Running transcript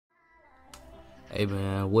Hey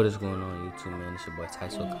man, what is going on YouTube, man? It's your boy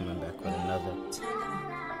Tyso coming back with another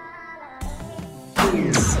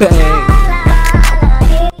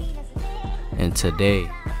bang. And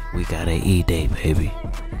today we got an E-Day, baby.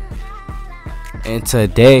 And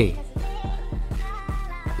today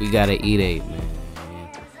we got an E-Day,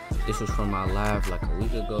 man. This was from my live like a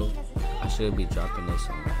week ago. I should be dropping this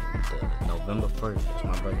on the November 1st. It's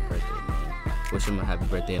my brother's birthday, man. Wish him a happy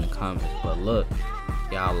birthday in the comments. But look,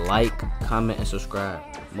 y'all like, comment, and subscribe.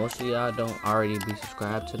 Most of y'all don't already be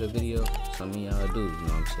subscribed to the video. Some of y'all do, you know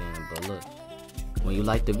what I'm saying? But look, when you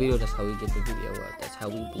like the video, that's how we get the video up. That's how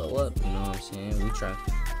we blow up, you know what I'm saying? We try,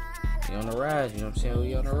 we on the rise, you know what I'm saying?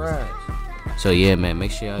 We on the rise. So yeah, man,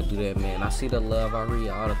 make sure y'all do that, man. I see the love. I read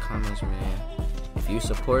all the comments, man. If you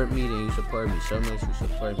support me, then you support me. Show me that you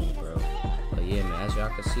support me, bro. But yeah, man, as y'all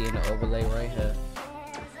can see in the overlay right here,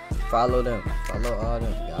 follow them. Follow all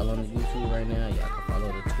them. Y'all on the YouTube right now. Y'all can follow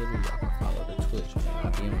the Twitter. Y'all can follow the Twitch, man. I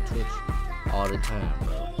be on Twitch all the time,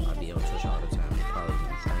 bro. I be on Twitch all the time. I'm probably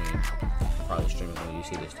gonna stream. Probably streaming when you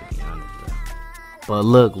see this, to be honest, bro. But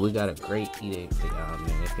look, we got a great E-Day for y'all,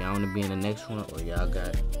 man. If y'all want to be in the next one, or y'all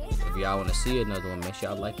got, if y'all want to see another one, make sure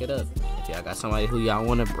y'all like it up. If y'all got somebody who y'all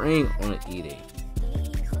want to bring on an E-Day,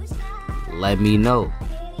 let me know.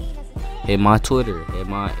 Hit my Twitter, hit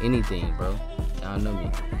my anything, bro. Y'all know me.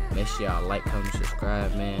 Make sure y'all like, comment,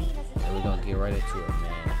 subscribe, man. And we're gonna get right into it,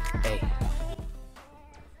 man. Hey.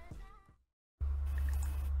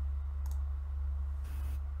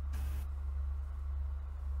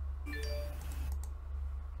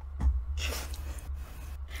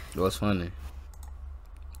 What's funny?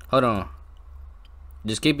 Hold on.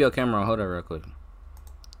 Just keep your camera on. Hold on real quick.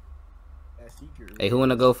 Hey, who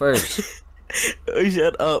wanna go first? Oh,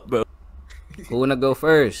 shut up, bro. Who wanna go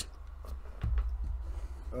first?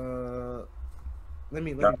 Let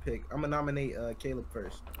me pick. I'm gonna nominate Caleb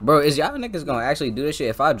first. Bro, is y'all niggas gonna actually do this shit?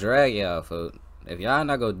 If I drag y'all, folks, if y'all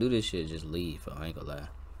not gonna do this shit, just leave, folks. I ain't gonna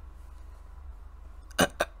lie.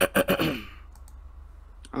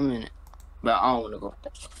 I'm in it, but I don't wanna go.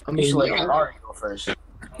 I'm just like Ari go first.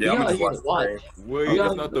 Yeah, I'm gonna watch what? Wait,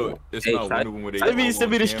 it's not the. It's not one of them where they. Let me send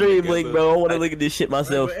me the stream link, bro. I want to look at this shit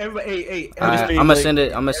myself. Hey, I'm gonna send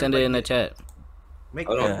it. I'm gonna send it in the chat. Make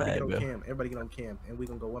everybody get on cam. Everybody get on cam, and we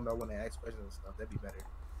gonna go one by one and ask questions and stuff. That'd be better.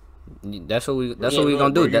 That's what we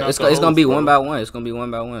gonna do. It's gonna be one by one. It's gonna be one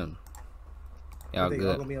by one. Y'all good?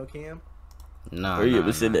 Y'all gonna be on cam? Nah. Hurry up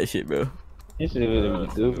and send that shit, bro. This shit gonna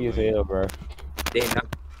be goofy as hell, bro. They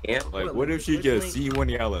not camp. Like, what if she just see one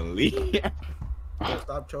of y'all and leave?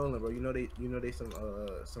 Stop trolling, bro. You know they some.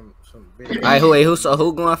 Alright,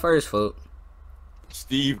 who going first, folks?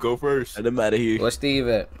 Steve, go first. I'm out of here. Where's Steve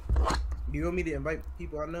at? You want me to invite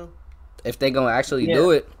people I know? If they gonna actually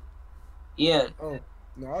do it. Yeah. Oh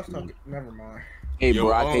no, I was talking. Never mind. Hey,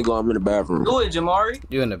 bro, I can't go. I'm in the bathroom. Do it, Jamari.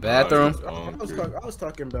 You in the bathroom? I was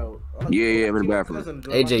talking about. Yeah, I'm in the bathroom.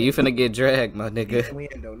 AJ, you finna get dragged, my nigga.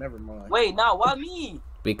 Never mind. Wait, now why me?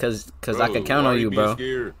 Because I can count on you, bro.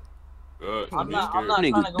 I'm not trying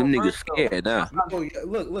to go Them niggas first, scared now.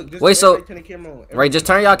 Look. Just wait, so turn the camera on. right, just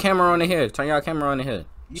turn y'all camera on in here. Turn y'all camera on in here,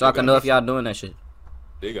 so I can know if y'all doing that shit.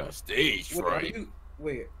 They got stage fright.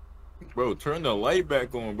 Wait. Bro, turn the light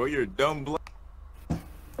back on, bro. You're a dumb black.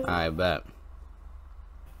 Alright, bet.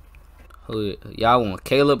 Who y'all want,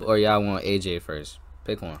 Caleb or y'all want AJ first?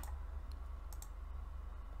 Pick one.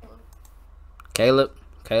 Caleb.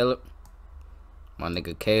 My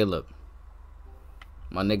nigga Caleb.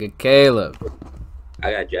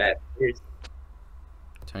 I got Jack.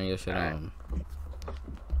 Turn your shit on.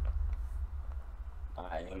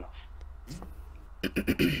 Alright,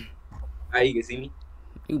 you can see me.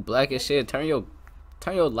 You black as shit. Turn your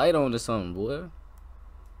light on to something, boy.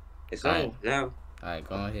 It's on now. Alright,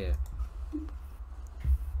 go ahead.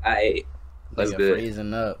 Alright, Let's good.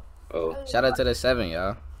 Freezing up. Oh, Shout out to the 7,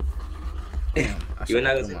 y'all. Damn, I you're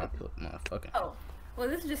not should've gonna put my fucking. Oh, well,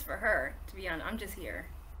 this is just for her. To be honest, I'm just here.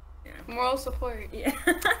 Yeah. Moral support. Yeah.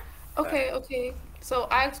 Okay. So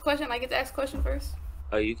I ask question. I get to ask question first.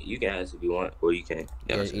 oh, you can ask if you want, or you can.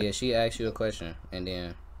 Yeah, she asked you a question, and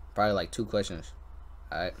then probably like 2 questions.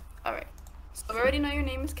 Alright. All right. So I already know your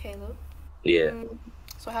name is Caleb. Yeah.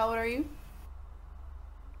 So how old are you?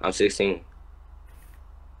 I'm 16.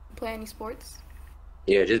 Play any sports?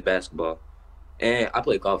 Yeah, just basketball, and I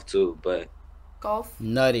play golf too. But Golf?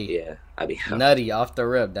 Nutty. yeah, I be Nutty off the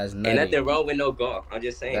rip. That's nutty. Ain't nothing wrong with no golf. I'm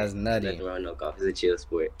just saying. That's nutty. Nothing wrong with no golf. It's a chill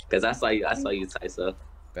sport. Cause I saw you Tyso.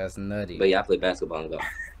 That's nutty. But yeah, I play basketball and golf.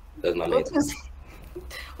 That's my main.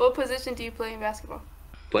 What position do you play in basketball?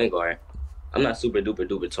 Point guard. I'm not super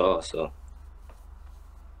duper tall, so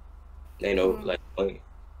ain't no like point.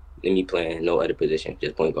 Me playing no other position,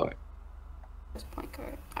 just point guard. This point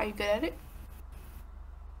guard. Are you good at it?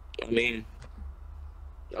 I mean,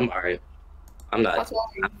 I'm alright. I'm not. How tall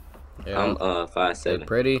are you? Yeah. I'm They 5'7".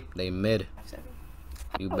 pretty. They mid. 5'7".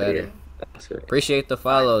 You Oh, better. yeah. That's good. Appreciate the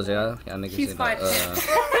follows, y'all. Y'all niggas She's in the,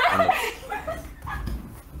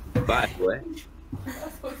 5'10". Bye, boy.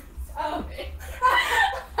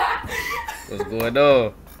 What's going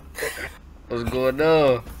on? What's going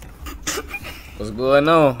on? What's going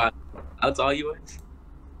on? How tall you is?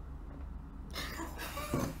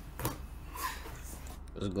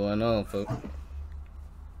 What's going on, folks?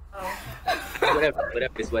 Whatever.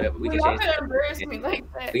 It's whatever. We can You're not change. gonna embarrass me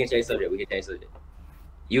like that. We can change subject.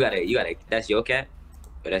 You gotta. That's your cat,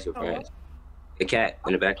 or that's your friend's? The cat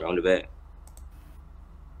in the background, on the bed.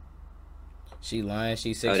 She lying.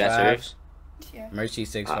 She 6'5". Oh, that's hers. Yeah. Mercy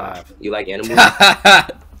 6'5". You like animals?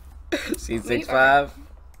 She 6'5".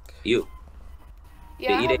 You.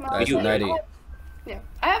 Yeah, I eat have it. my That's You. nutty. Yeah,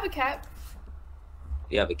 I have a cat.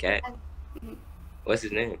 You have a cat. Mhm. What's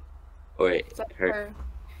his name? Or It's like her?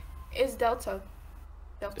 It's Delta.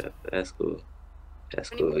 That's cool. That's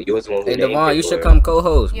cool. You was the one who Hey, named Devon, it, you should or- come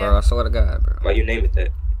co-host, bro. Yeah. I swear to God, bro. Why you name it that?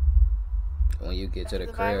 When you get to the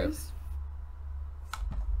crib. virus.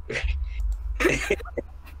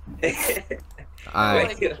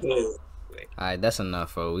 Alright. Like, Alright, that's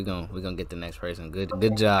enough, bro. We gonna get the next person.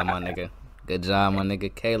 Good job, my nigga. Good job, my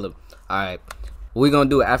nigga Caleb. Alright. What we gonna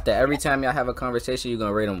do after every time y'all have a conversation, you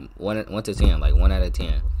gonna rate him 1 to 10, like 1 out of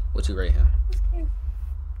 10. What you rate him?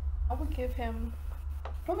 I would give him.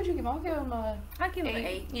 What would you give him? I'll give him a. I give him an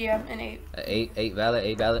 8. Yeah, an 8. A 8 valid,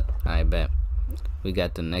 8 valid. Alright, bet. We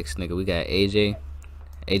got the next nigga. We got AJ.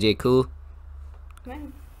 AJ cool?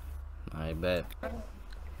 Man. Alright, bet.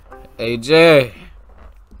 AJ.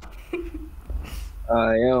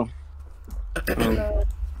 Yo.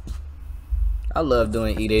 I love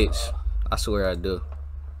doing eat dates. I swear I do.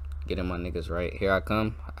 Getting my niggas right. Here I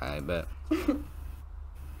come. I bet.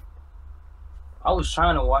 I was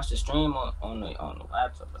trying to watch the stream on the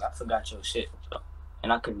laptop, but I forgot your shit, so,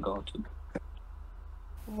 and I couldn't go to.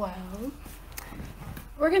 Well,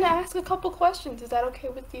 we're gonna ask a couple questions. Is that okay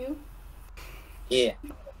with you? Yeah.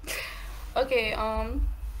 Okay.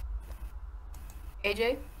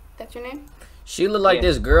 AJ, that's your name? She look like Yeah.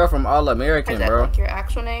 this girl from All Or American, is that bro. like your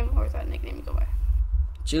actual name, or is that a nickname you go by?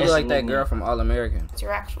 She look That's like a that nickname. girl from All American. It's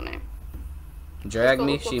your actual name. Drag Let's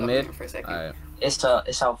me. go She look up mid. here for a second. Alright. It's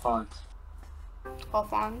Alphonse.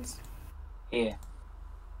 Alphonse. Yeah.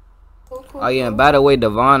 Cool, cool, Oh yeah, and cool. by the way,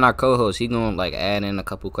 Devon, our co-host, he gonna like add in a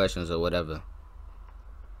couple questions or whatever.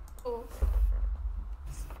 Cool.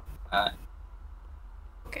 Alright.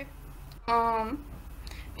 Okay. Do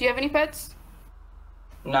you have any pets?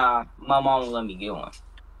 Nah, my mom will let me get one.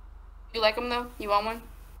 You like them though? You want one?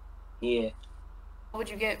 Yeah. What would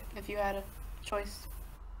you get if you had a choice?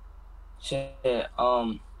 Shit. A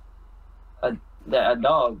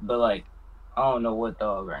dog, but like, I don't know what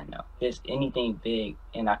dog right now. Just anything big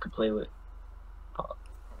and I could play with.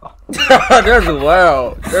 That's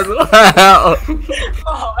wild. That's wild.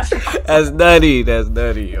 That's nutty. That's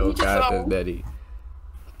nutty. Oh gosh, that's nutty.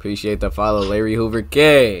 Appreciate the follow, Larry Hoover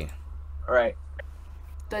K. Right.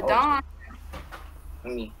 The Oh. Don.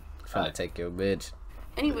 Me. Trying to take your bitch.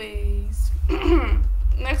 Anyways,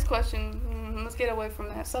 next question. Let's get away from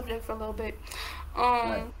that subject for a little bit.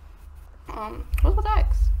 What was about to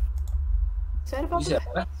ask? Said about You the said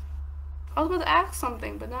what? I was about to ask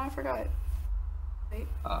something, but now I forgot. Wait.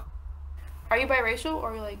 Uh. Are you biracial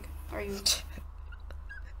or like are you?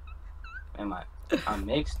 I'm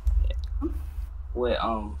mixed with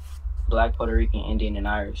Black, Puerto Rican, Indian, and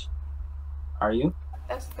Irish. Are you?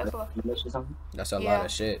 That's a lot. You mixed with something? That's a Yeah. lot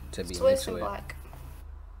of shit to be Swiss mixed and with. black.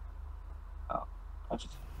 That's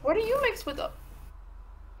just- What are you mixed with though?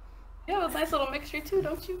 You have a nice little mixture too,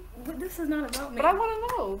 don't you? But this is not about me. But I want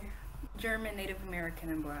to know. German, Native American,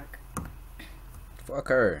 and black. Fuck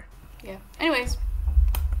her. Yeah. Anyways,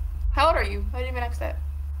 how old are you? I didn't even ask that.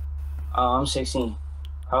 I'm 16.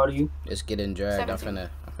 How old are you? It's getting dragged. I'm 17.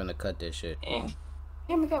 finna cut this shit. And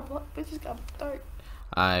Damn, we got bitches got dark.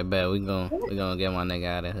 Alright, bet we gonna get my nigga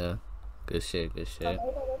out of here. Good shit, good shit.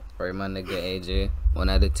 Rate my nigga AJ 1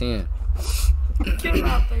 out of 10. Get him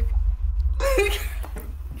out there.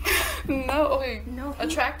 No, okay. No.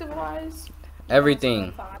 Attractive wise,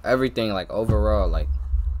 Everything like overall, like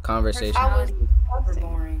conversation. I was. Super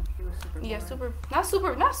boring. He was super boring.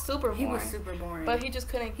 Yeah, not super He boring. was super boring. But he just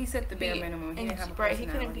couldn't. He set the bare be minimum. He didn't have a right, he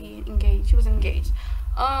couldn't personality. be engaged. He wasn't engaged.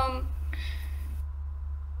 I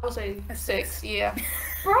would say A 6. Yeah.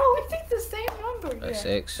 Bro, we think the same number. A Yeah,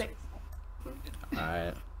 6.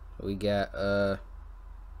 Alright. We got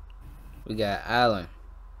Allen.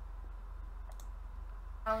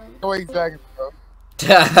 Alan. Wait, second, bro.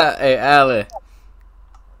 Hey, Alan.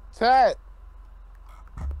 Chat.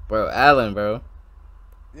 Bro, Alan, bro.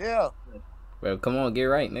 Yeah. Bro, come on, get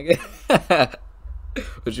right, nigga.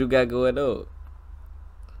 What you got going on?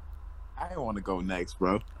 I didn't want to go next,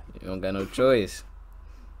 bro. You don't got no choice.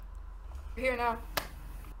 You're here now.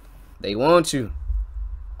 They want you.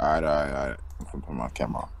 All right. I'm gonna put my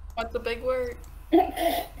camera on. What's the big word?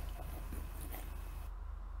 Don't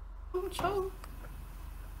choke.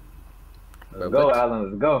 Bro, Go, Alan.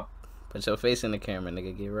 Let's go. Put your face in the camera,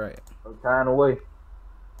 nigga. Get right. No time to wait.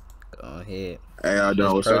 Go ahead. Hey, y'all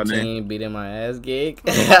doing? What's your name? Protein beating my ass gig.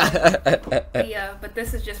 Yeah, but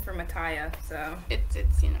this is just for Mattia, so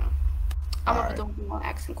It's you know. I'm Alright. the one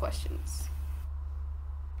asking questions.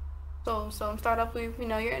 So I'm start up with your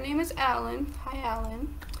name is Alan. Hi,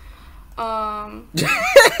 Alan.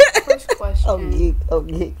 First question. I'm geek.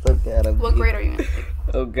 Okay, What grade are you in?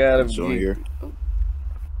 Oh God, I'm Junior.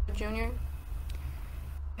 Junior.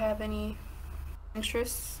 Have any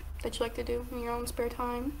interests that you like to do in your own spare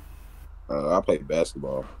time? I play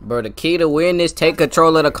basketball. Bro, the key to win is take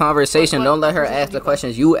control of the conversation. Don't let her ask the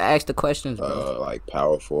questions. You ask the questions, bro. Like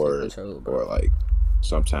power forward control, bro. or like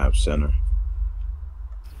sometimes center.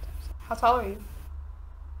 How tall are you?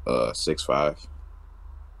 6'5".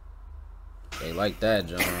 They like that,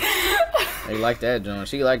 John. They like that, John.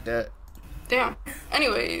 She like that. Damn.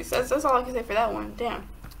 Anyways, that's all I can say for that one. Damn.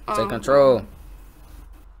 Take control.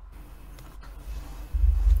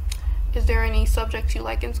 Is there any subjects you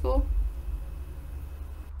like in school?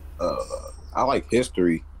 I like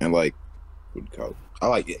history and like what do you call it? I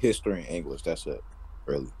like history and English. That's it,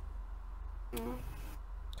 really.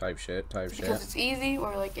 Type shit. Because it's easy,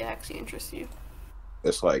 or like it actually interests you?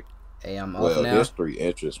 It's like Hey, I'm off now. history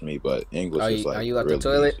interests me, but English is like Are you at really the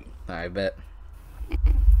toilet? easy. I bet.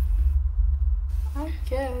 I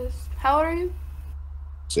guess. How old are you?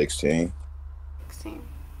 16. 16.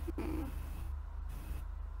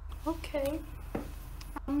 Okay.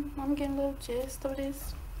 I'm getting a little gist of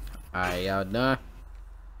this. Alright, y'all done?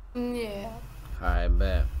 Yeah. Alright,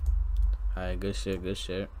 bet. Alright, good shit.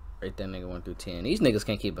 Rate that nigga 1 through 10. These niggas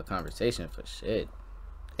can't keep a conversation for shit.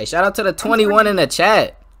 Hey, shout out to the 21 in the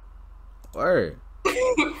chat. Word.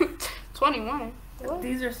 21. What?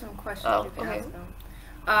 these are some questions Oh, you can okay. ask them.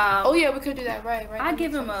 Oh yeah, we could do that. Right. I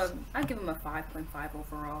give him a 5.5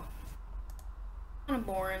 overall. Kind of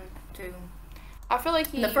boring too. I feel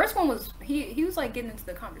like The first one was he was like getting into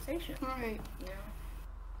the conversation. Right. Yeah.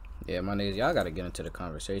 Yeah, my niggas, y'all gotta get into the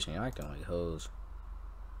conversation. Y'all acting like hoes.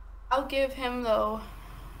 I'll give him though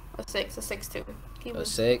a 6.2. A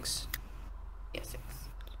 6? Yeah, 6.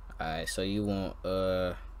 Alright, so you want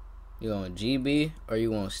GB or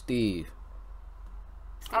you want Steve?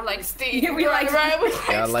 I like Steve. Yeah, we like right. We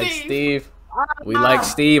Y'all like Steve. Steve? We like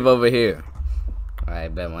Steve over here.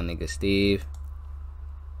 Alright, bet my nigga Steve.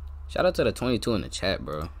 Shout out to the 22 in the chat,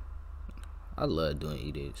 bro. I love doing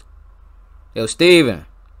E-Days. Yo, Steven.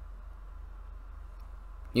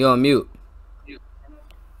 You on mute.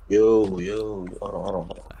 Yo, hold on.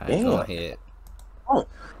 Alright, go ahead. Oh.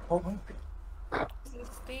 This is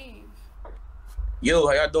Steve. Yo,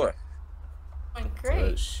 how y'all doing? Doing great.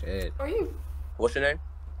 Good shit. How are you? What's your name?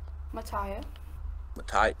 Mattia.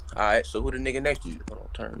 Matai. Alright, so who the nigga next to you? Hold on,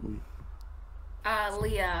 turn.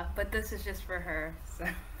 Leah, but this is just for her. So.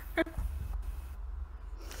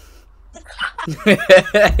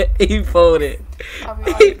 He folded. I'll be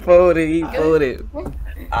He right. folded.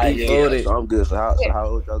 Good. So I'm good. So how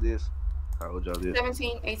old y'all is? How old y'all is?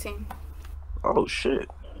 17, 18. Oh shit.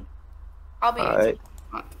 I'll be 18. Alright.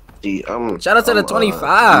 See, Shout out to the 25.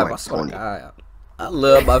 I like swear to 20. God. I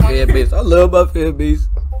love my fan base. I love my fan base.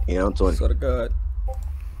 Yeah, I'm 20. Swear to God.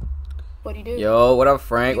 What do you do? Yo, what up,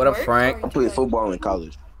 Frank? You What up, work, Frank? or I you played like football in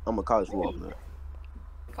college. I'm a college football player.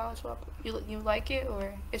 College football. You like it,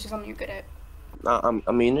 or it's just something you're good at? Nah,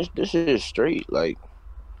 I mean this shit is straight. Like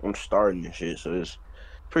I'm starting this shit, so it's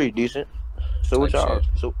pretty decent. So what Type y'all? shit.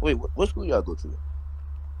 So wait, what school y'all go to?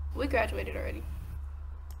 We graduated already.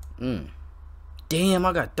 Damn,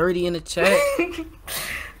 I got 30 in the chat.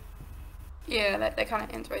 Yeah, that kind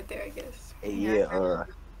of ends right there, I guess. Hey, yeah.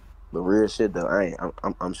 But real shit though,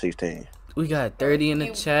 I'm 16. We got 30 in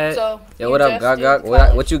the chat. So Yo, you what up, just Gog did Gog?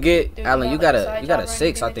 college. What you get? Do you Alan, got, you like, got a a side you got job a or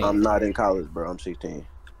 6, I anything think. I'm not in college, bro. I'm 16.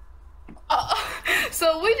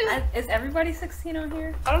 So we just. Is everybody 16 on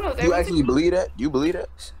here? I don't know. You actually believe that? You believe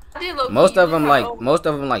that? I did low Most key, of them like,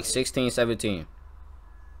 like 16, 17.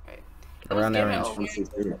 Around that range.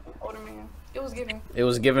 Older man. It was given. It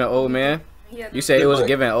was giving old man. Yeah. You said it was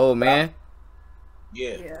giving old man.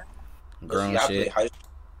 Yeah. Grown shit. I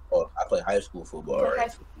play high school football, right? High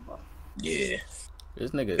school football. Yeah.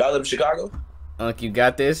 This nigga. Y'all live in Chicago? You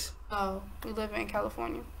got this. Oh, we live in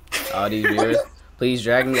California. All these viewers, please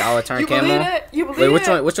drag me. I'll turn cam on. You believe Wait,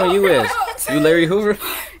 it? which one you is? You Larry Hoover?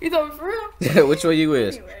 You thought for real? Yeah, which one you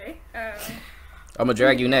is? Anyway, I'm gonna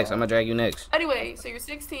drag you next. Anyway, so you're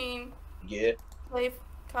 16. Yeah. Play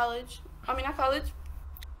college. I mean, not college.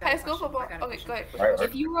 High school football. Okay, go ahead.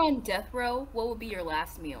 if you were on death row, what would be your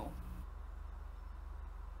last meal?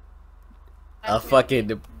 A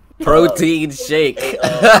fucking protein shake.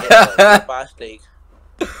 Ribeye steak.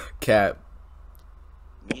 Cap.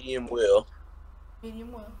 Medium well.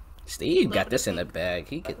 Medium well. Steve got this in the bag.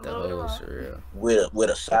 He get the whole cereal. With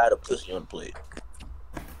a side of pussy on the plate.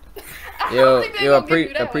 Yo,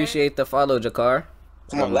 appreciate the follow, Jakar.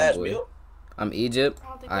 It's my last meal. I'm Egypt.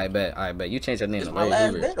 I bet. You changed your name to my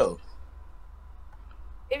last meal.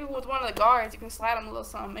 Maybe with one of the guards, you can slide him a little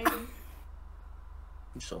something, maybe.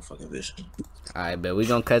 You so fucking vicious. I bet we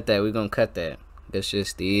gonna cut that. That's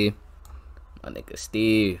just Steve. My nigga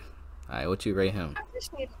Steve. Alright, what you rate him? I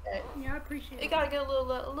appreciate that. Yeah, I appreciate it. You gotta get a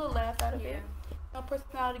little laugh out of it. No,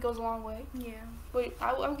 personality goes a long way. Yeah. Wait,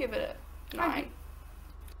 I'll give it a 9.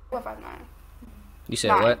 4.59. You said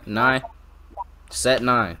 9. What? 9? Set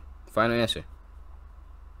 9. Final answer.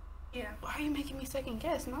 Yeah. Why are you making me second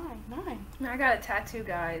guess? 9. I got a tattoo,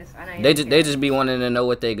 guys. They just be wanting to know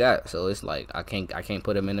what they got, so it's like I can't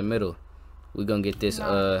put them in the middle. We gonna get this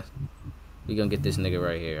nigga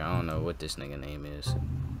right here. I don't know what this nigga name is.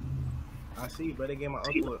 I see, but they gave my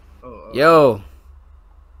uncle. Yo.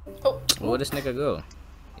 Where this nigga go?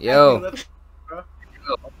 Yo. All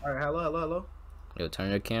right, hello. Yo, turn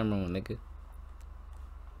your camera on, nigga.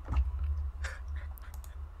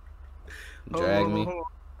 Drag me.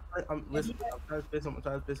 I'm trying to spit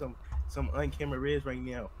some on-camera riz right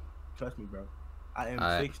now. Trust me, bro. I am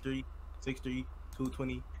 6'3",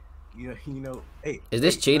 220. You know. Hey. Is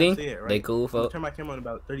this cheating? Right? They cool, folks. Turn my camera on in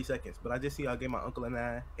about 30 seconds, but I just see I gave my uncle a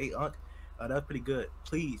 9. Hey, unc. That's pretty good.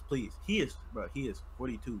 Please. He is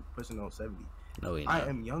 42, pushing on 70. No, he I not.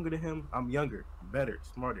 am younger than him. I'm younger, better,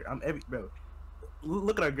 smarter. Bro.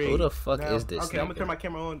 Look at our grades. Who the fuck is this? Okay, nigga? I'm gonna turn my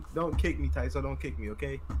camera on. Don't kick me, Tyso. Don't kick me,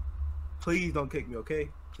 okay? Please don't kick me, okay?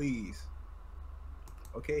 Please.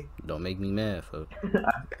 Okay? Don't make me mad, folks.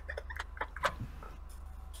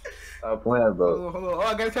 Stop playing, bro. Hold on. Oh,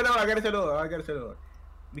 I gotta turn it on.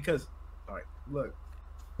 Because, all right, look.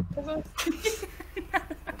 Hey,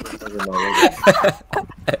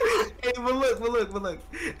 but look.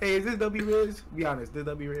 Hey, is this W Riz? Be honest, this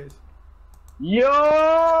W Riz.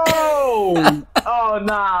 Yo! Oh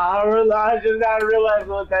nah, I just gotta realize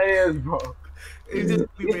what that is, bro. Is this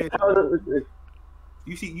W Riz?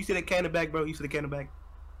 You see the can in the back, bro? You see the can in the back?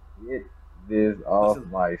 Get this off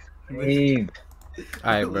my screen.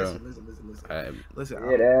 Alright, bro. Listen. Alright. Listen.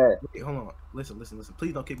 Wait, hold on. Listen.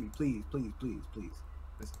 Please don't kick me. Please.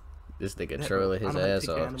 Listen. This nigga trolling his ass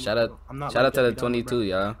off. Shout out like to the 22,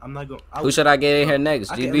 y'all. I'm not going. Who should I get in here next?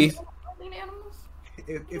 GB?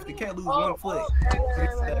 If the cat lose one foot,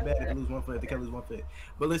 it's that bad if they lose one foot. If the cat lose one foot.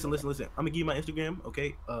 But listen. I'm gonna give you my Instagram,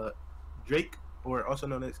 okay? Drake, or also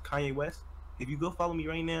known as Kanye West. If you go follow me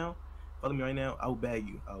right now, I will bag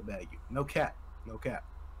you. No cap.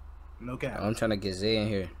 I'm trying to get Zay in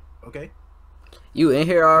here. Okay. You in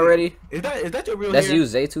here already? Is that your real? That's hair? you,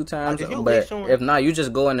 Zay, 2 times. But if not, you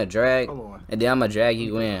just go in the drag, and then I'm gonna drag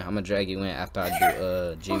you in. After I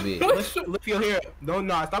do GB. Lift your hair up. No,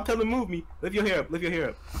 stop telling me move me. Lift your hair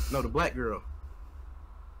up. No, the black girl.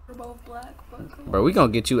 We're both black. Bro, we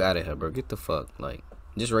gonna get you out of here, bro. Get the fuck, like,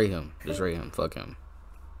 just rate him. Fuck him.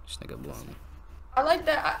 This nigga blowing me. I like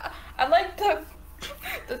that. I like the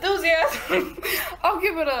enthusiasm. I'll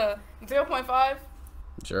give it a 0.5.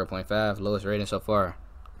 0.5, lowest rating so far.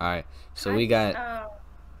 Alright, so we got. I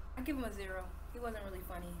give him a 0. He wasn't really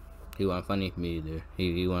funny. He wasn't funny to me either.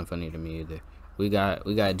 He wasn't funny to me either. We got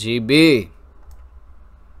GB.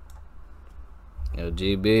 Yo,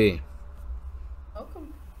 GB.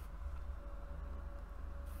 Welcome.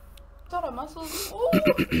 Thought of muscles. Ooh.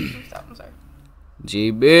 I'm sorry.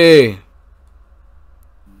 GB.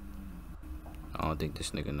 I don't think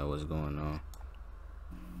this nigga know what's going on.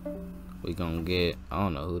 We gonna get, I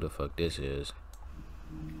don't know who the fuck this is.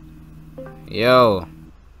 Yo.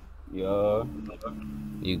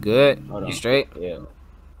 You good? Hold on. You straight? Yeah,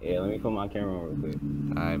 let me put my camera on real quick.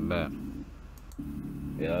 Alright, bet.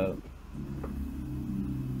 Yeah.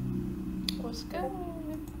 What's good?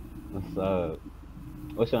 What's up?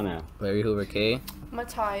 What's your name? Larry Hoover K.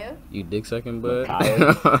 Mattia. You dick sucking bud?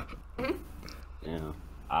 Yeah.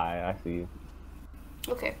 I see you.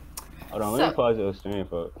 Okay. Hold on, let me pause your stream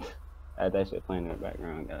for that shit playing in the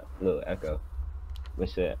background. Got a little echo. What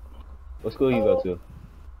school you go to?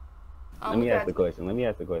 Let me ask the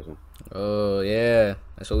question. Oh yeah,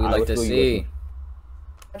 that's what we like to see.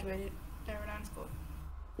 Graduated. Never not in school.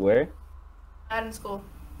 Where? Not in school.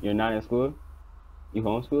 You're not in school? You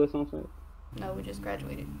homeschool or something? No, we just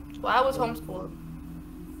graduated. Well, I was homeschooled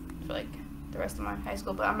for like the rest of my high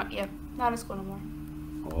school, but I'm not. Yeah, not in school no more.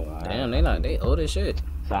 Oh, damn, they old as shit.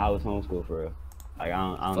 So how was homeschool for real? Like I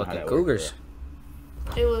don't know how that Cougars.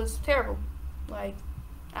 Works, it was terrible, like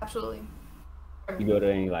absolutely. You go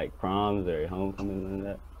to any like proms or homecomings and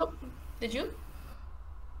that? Oh, did you?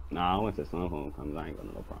 Nah, I went to some homecomings. I ain't going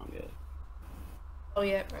to no prom yet. Oh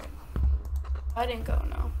yeah, right. I didn't go.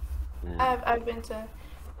 No, Man. I've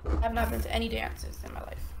not been to any dances in my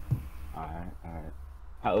life. All right.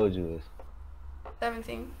 How old you is?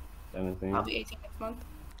 17. 17. I'll be 18 next month.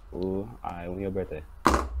 Ooh, alright. When your birthday?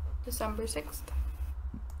 December 6th.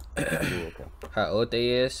 Ooh, okay. How old they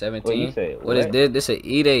is? 17. What you say? What is this? This an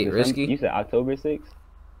E-date, Risky? You said October 6th?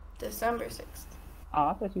 December 6th. Oh,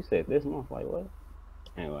 I thought you said this month. Like what?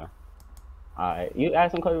 Anyway. Alright. You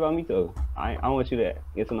ask some questions about me too. I want you to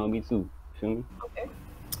get to know me too. Feel me? Okay.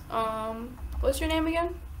 What's your name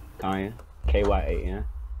again? Kyan. Kyan.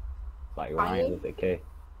 Like Ryan Kyan? with a K.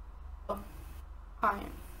 Oh.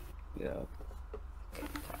 Kyan. Yeah.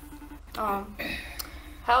 Okay.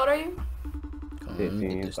 How old are you?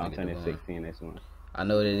 15. So I'm turning 16 next month. I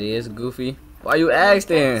know what it is, Goofy. Why you asked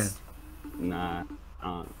then? Nah.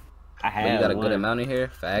 I had you got a one, good amount in here.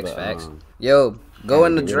 Facts, but, facts. Yo, go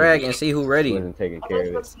in the drag and see who ready. Wasn't taking care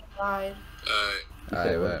of it. Died.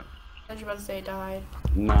 Alright, right. I was about to say died.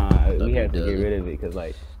 Nah, we had to get rid of it because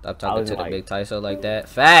like stop talking to the big Tyso like that.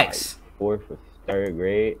 Facts. Like 4th or 3rd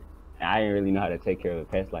grade. And I didn't really know how to take care of a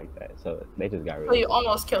pest like that, so they just got rid of it. So you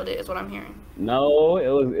almost killed it, is what I'm hearing. No, it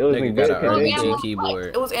was in good condition.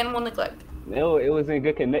 Keyboard. It was animal neglect. No, it was in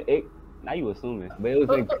good condition. Now you assuming, but it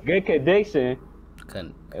was in good condition.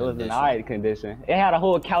 It was in alright condition. It had a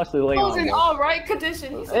whole couch to lay on. It was in alright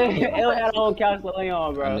condition. It had a whole couch to lay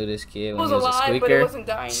on, bro. I knew this kid It when was he was a alive, squeaker. but it wasn't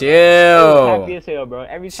dying. Chill. It was happy as hell, bro.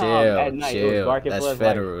 Every time at night, it was chill. barking That's for us.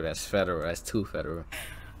 federal. That's federal. That's too federal.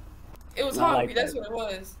 It was Not hungry. like That's that.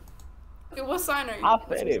 what it was. Okay, what sign are you? I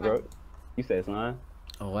fed it, bro. You said son?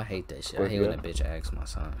 Oh, I hate that shit. I hate when a bitch asks my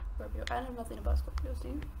son. Scorpio. I know nothing about Scorpios, do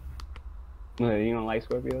you? No, you don't like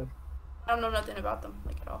Scorpios? I don't know nothing about them,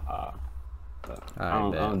 like, at all.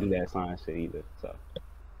 I don't do that sign shit either, so.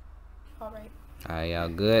 Alright. Alright, y'all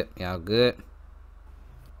good? Y'all good?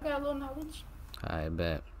 I got a little knowledge. Alright,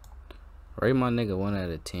 bet. Rate my nigga 1 out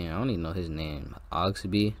of 10. I don't even know his name.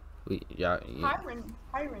 Oxby? Hiron,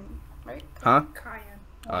 right? Huh? Kyan.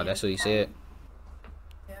 Oh, that's what he said?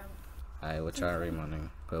 Yeah. Alright, what y'all rate my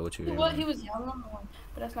nigga? What you rate Well, my he nigga? was young on the one,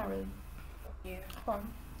 but that's not really Yeah. fun.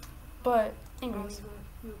 But, anyways.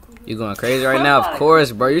 You going crazy right now? Of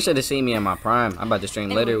course, bro. You should have seen me in my prime. I'm about to stream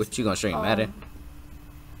later. What you gonna stream? Madden?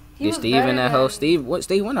 Get Steve in that hoe. Steve, what?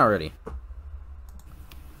 Steve won already.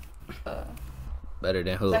 Better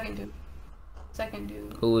than who? Second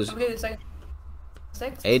dude. Who was? The second.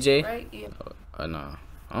 6? AJ? Right? Yeah. No.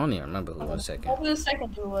 I don't even remember who was second. What the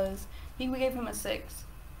second dude was? We gave him a 6.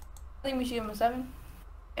 I think we should give him a 7.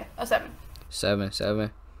 Yeah, a 7.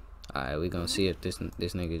 7. Alright, we gonna see if this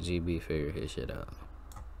nigga GB figure his shit out.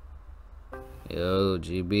 Yo,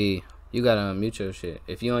 GB, you gotta unmute your shit.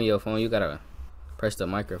 If you on your phone, you gotta press the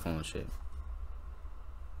microphone shit.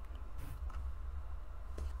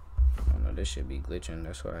 I don't know, this should be glitching.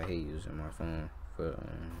 That's why I hate using my phone for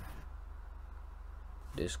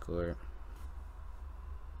Discord.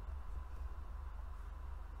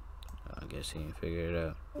 I guess he didn't figure it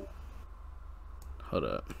out. Hold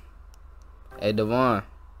up. Hey, Devon.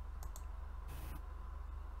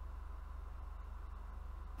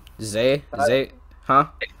 Zay, huh?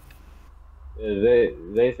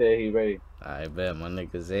 Zay said he ready. I bet my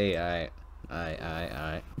nigga Zay.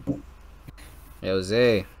 Alright. Yo,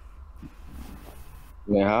 Zay.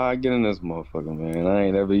 Man, how I get in this motherfucker, man? I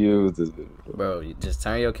ain't ever used this before. Bro, you just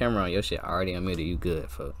turn your camera on. Your shit already unmuted. You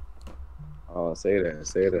good, fuck. Oh, say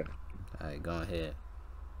that. Alright, go ahead.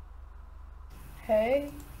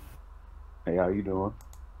 Hey. Hey, how you doing?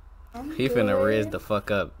 He finna riz the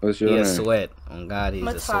fuck up. What's your he name? A sweat. On God, he's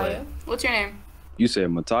a sweat. What's your name? You said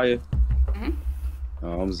Mataya? Mhm.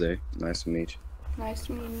 Oh, I'm Zay. Nice to meet you. Nice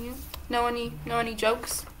to meet you. Know any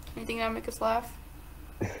jokes? Anything that make us laugh?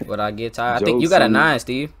 What I get tired? I think you got a 9,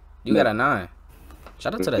 Steve. You got a 9.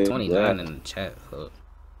 Shout out to the 29 in the chat, fuck.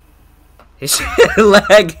 His shit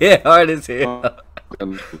lagging hard as hell.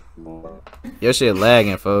 Your shit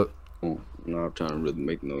lagging, folk. No, I'm trying to really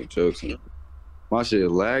make no jokes. My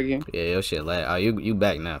shit lagging? Yeah, your shit lag. Oh, you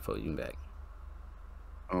back now, folk. You back.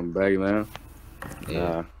 I'm back now?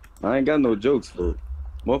 Yeah. Nah, I ain't got no jokes, folk.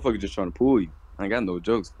 Motherfucker just trying to pull you. I ain't got no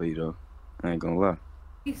jokes for you though. I ain't gonna lie.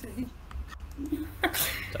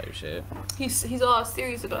 Type shit. He's all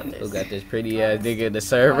serious about this. Who got this pretty ass nigga in the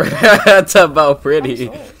server? Talk about pretty.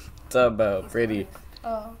 Talk about pretty.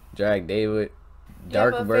 Drag David.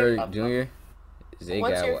 Darkberg Jr. Zay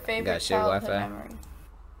What's your favorite got shit childhood Wi-Fi. memory?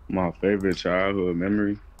 My favorite childhood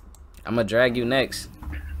memory. I'm gonna drag you next.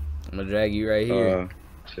 I'm gonna drag you right here.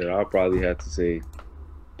 Shit, I'll probably have to say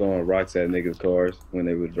throwing rocks at niggas' cars when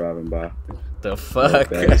they were driving by. The fuck?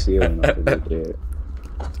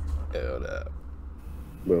 Hell up.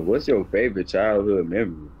 But what's your favorite childhood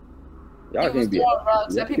memory? Y'all You was can't be. throwing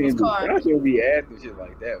rocks at people's cars. Y'all shouldn't be asking shit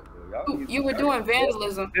like that, bro. You were doing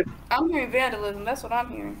vandalism. I'm hearing vandalism. That's what I'm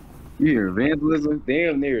hearing. You hear vandalism?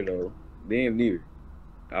 Damn near though. Damn near.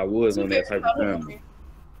 I was on that type of family.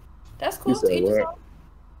 That's cool. You said Teach us what? all.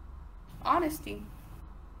 Honesty.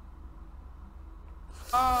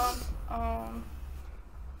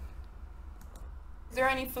 Is there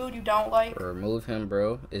any food you don't like? Remove him,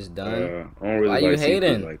 bro. It's done. I don't really Why like you seafood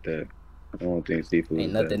hating? like that. I don't think seafood. Ain't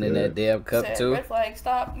is nothing in that damn cup Said, too. red flag.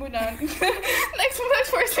 Stop. We're done. next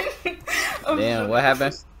person. Damn, what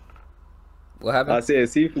happened? What happened? I said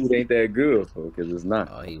seafood ain't that good, because it's not.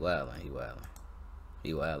 Oh, he wildin'. He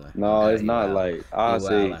wildin'. No, Okay, it's he not wildin'. like I He say.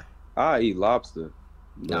 wildin'. I eat lobster.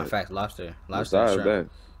 Nah, but facts. Lobster and besides shrimp. that,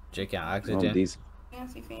 Chicken, I'm oxygen. decent.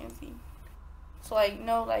 Fancy. So like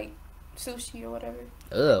no like sushi or whatever.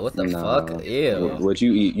 Ugh, what the Nah. fuck? Ew. What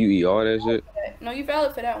you eat? You eat all that shit? No, you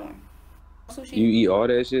valid for that one. Sushi. You eat all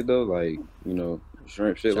that shit though, like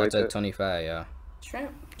shrimp shit Shout like out to that. 25, y'all.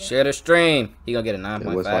 Shrimp. Share the stream. He gonna get a Yeah,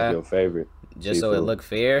 9.5. what's like your favorite? Just so it seafood? look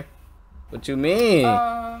fair. What you mean?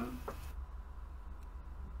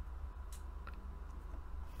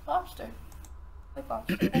 Lobster. Like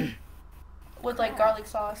lobster. With like garlic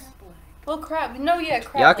sauce. Well, crab. No, yeah,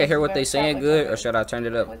 crab. Y'all can hear legs what is they better. saying Crab good, legs or are should I turn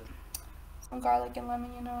it up? with some garlic and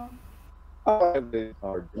lemon, you know.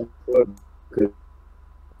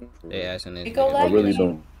 They asking this. It go I like really it.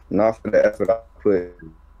 don't. Not for the effort I put.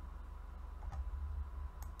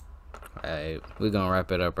 Alright, we gonna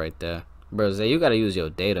wrap it up right there. Bro, Zay, you gotta use your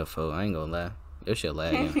data, fo. I ain't gonna lie. Your shit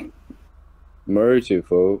lagging. Merge it,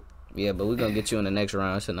 folks. Yeah, but we gonna get you in the next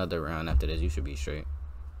round. It's another round after this. You should be straight.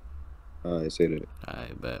 Alright, say that.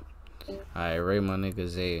 Alright, bet. Alright, rate my nigga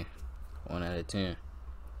Zay 1 out of 10.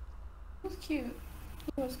 He was cute.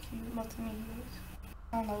 He was cute. Well, to me, he was.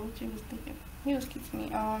 I don't know what you was thinking. He was cute to me.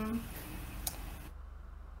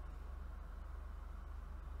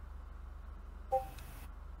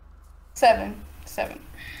 7.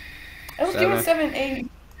 I was giving 7, 8,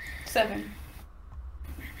 7.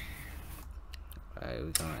 Alright,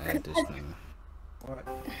 we gonna add this thing.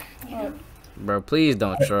 What? Bro, please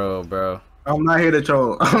don't troll, bro. I'm not here to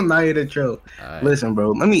troll. Alright. Listen,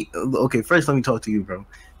 bro. First let me talk to you, bro.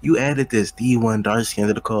 You added this D1 dark skin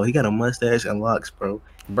to the call. He got a mustache and locks, bro.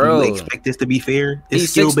 Bro, Do you expect this to be fair? It's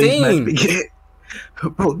he's skill-based 16. matchmaking.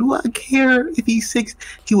 Bro, do I care if he's 6?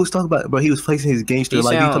 He was talking about, bro. He was flexing his gangster He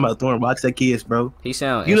like he's sound- talking about throwing rocks at kids, bro. He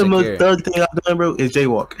sound You know the most insecure. thug thing I've done, bro, is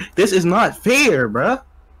jaywalk. This is not fair, bro.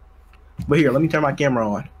 But here, let me turn my camera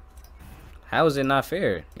on. How is it not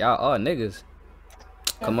fair? Y'all all niggas.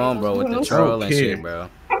 Come on, bro, with the troll and shit, bro.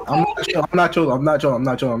 I'm not trolling.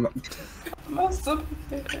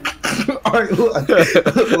 Alright,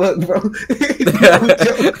 look, bro.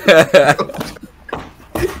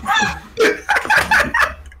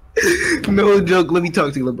 No joke. Let me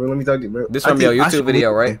talk to you, bro. This from your YouTube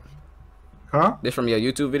video, right? Huh? This from your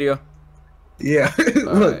YouTube video? Yeah.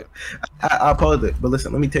 All Look, right. I paused it, but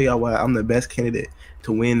listen. Let me tell y'all why I'm the best candidate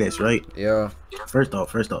to win this, right? Yeah. First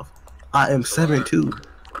off, I am 7'2".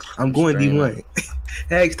 I'm going D1.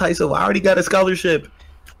 Ask Tyso. I already got a scholarship.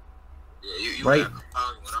 Right?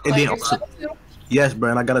 And then also, yes,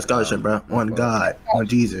 bro. And I got a scholarship, bro. On God, on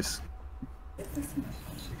Jesus.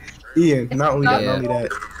 Yeah. Not only that,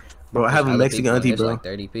 bro. I have a Other Mexican people, auntie, there's bro. like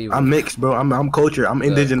 30 people. I'm mixed, bro. I'm culture. I'm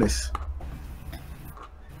indigenous.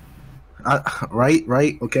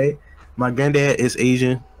 Right. Okay. My granddad is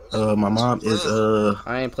Asian. My mom is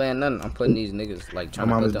I ain't playing nothing. I'm putting these niggas like trying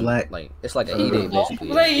My to mom put is them black. like it's like a E-Day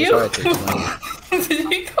basically. Wait, It's you? hard to explain.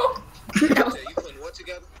 Did you go?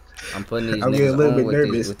 I'm putting these I'm getting a niggas little on bit with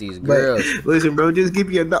nervous. these But girls. listen, bro, just give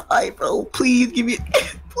me a nod, bro. Please give me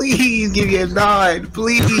a nod,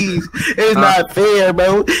 please. It's not fair,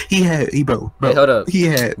 bro. Bro. Hey, hold up. He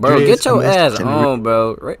had, Bro, dreads, get your ass mustache, and on,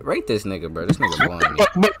 bro. Rate this nigga, bro. This nigga blowing me.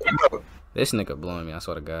 This nigga blowing me. I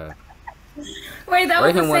swear to God. Wait, that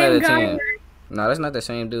Rate was him the 1 out same of guy. 10. No, that's not the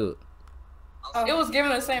same dude. It was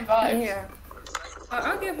giving the same vibes. Yeah.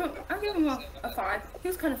 I'll give him a 5. He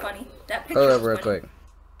was kind of funny. That picture Hold up was real funny. quick.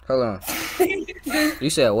 Hold on. You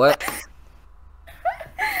said what?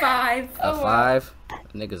 5. A 5?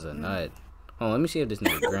 Nigga's a nut. Hold on, let me see if this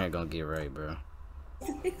nigga Grant gonna get right, bro.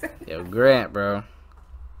 Yo, Grant, bro.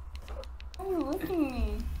 Oh, look at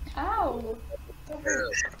me. Ow.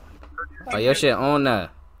 Oh, your shit on now.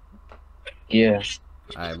 Yeah.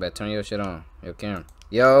 Alright, bet. Turn your shit on. Your camera.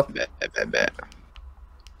 Yo. Bet.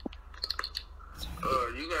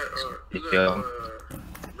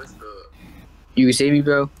 You can see me,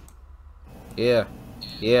 bro? Yeah.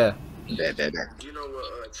 Yeah. Bet. You know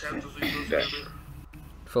what chapters we do?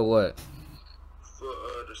 For what? For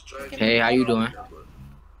the strike. Hey, how you doing?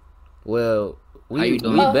 Well, How you we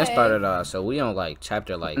doing? been hey. started off, so we on like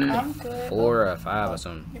chapter like I'm good. 4 or 5 or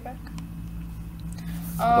something. You're back.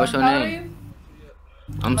 What's your how old are name?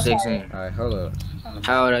 you? I'm 16. Alright, hold up.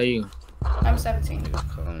 How old are you? I'm 17. Niggas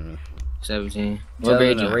calling me. 17. What Tell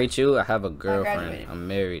grade them you? to rate you. I have a girlfriend. graduated. I'm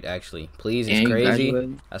married, actually. Please, Yeah, it's you crazy.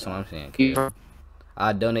 graduated? That's what I'm saying. You Kid.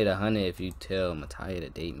 I'll donate 100 if you tell Mattia to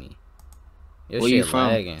date me. Your Where shit you from?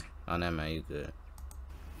 lagging. Oh, that man, you good.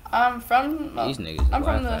 I'm from. These niggas. I'm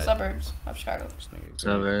from the Wi-Fi. suburbs of Chicago. This nigga great.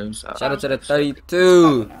 Suburbs. Shout out to the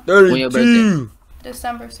 32. When your birthday?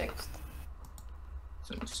 December 6th.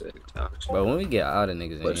 But when we get all the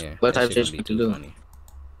niggas in What- here, what that type of shit shit gonna be you too do? funny.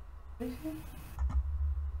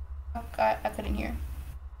 I couldn't hear.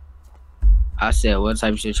 I said, what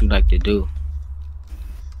type of shit you like to do?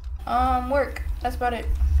 Work. That's about it.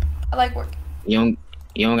 I like work. You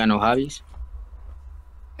don't got no hobbies?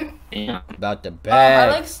 Yeah. About the I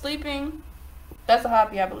bag. like sleeping. That's a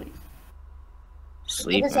hobby, I believe.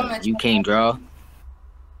 Sleeping. something that You you- can't draw?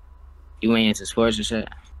 You ain't into sports or shit?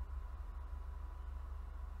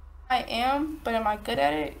 I am, but am I good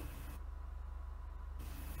at it?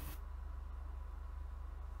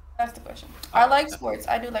 That's the question. I like sports.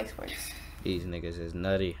 I do like sports. These niggas is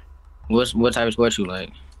nutty. What type of sports you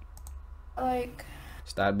like? I like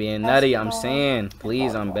Stop being nutty. I'm Basketball. saying,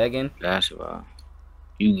 please. I'm begging, Basketball.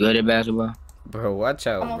 You good at basketball? bro. Watch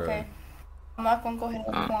out, I'm bro. okay. I'm not gonna go ahead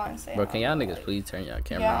and lie and say. Bro, can y'all niggas please turn y'all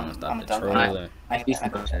camera Yeah, on and stop I'm the done. trolling? Ask me some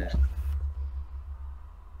questions.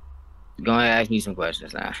 Go ahead, ask me some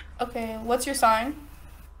questions now. Okay, what's your sign?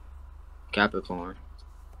 Capricorn.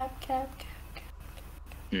 Cap.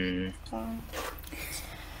 Mm.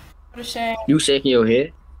 What a shame. You shaking your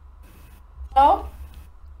head? No.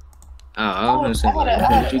 Oh, I was gonna I say,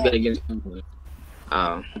 had like, you gotta get something.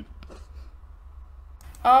 Oh.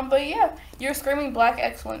 But yeah, you're screaming black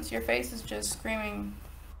excellence. Your face is just screaming.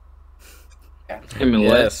 Yeah. Screaming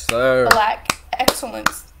what? Yes, sir. Black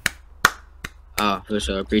excellence. Oh, for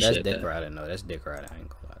sure. Appreciate That's dick that. riding. No, that's dick riding. I ain't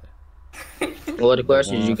gonna lie. What other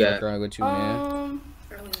questions you Fuck got? around with you, man.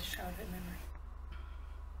 Earliest childhood memory.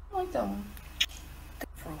 I like that one.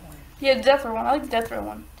 For one. Yeah, the death row one. I like the death row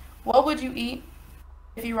one. What would you eat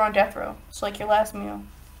if you were on death row? It's like your last meal.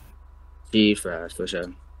 Cheese fries, for sure.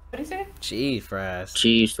 What do you say? Cheese fries.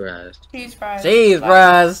 Cheese fries. Cheese fries. Cheese Like,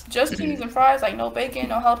 fries. Just cheese and fries, like no bacon,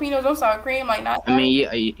 no jalapenos, no sour cream, like not. I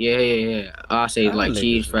mean, yeah. I'll say Them like niggas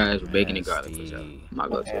cheese is fries with bacon and garlic, for nasty. sure. My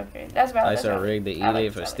Okay, go-to. okay, that's valid. I That's saw valid. rigged the I like eat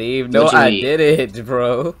it, for I like it. Steve. No, What you I eat? did it,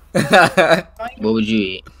 bro. What would you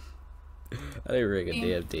eat? I didn't rig a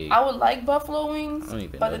damn thing. I would like buffalo wings, I don't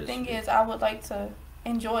even but know the this thing shit. is, I would like to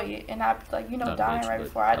enjoy it and not like Not dying bitch, right but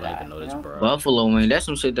before I don't die. even know you this, know? bro. Buffalo wing. That's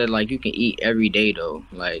some shit that like you can eat every day though.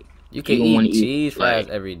 Like You can don't wanna eat cheese fries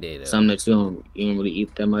like, every day, though. something that you don't really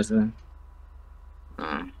eat that much. Then.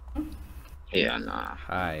 Yeah, nah.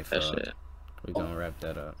 Alright, That's fuck. it. We gonna wrap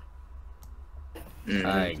that up. Mhm.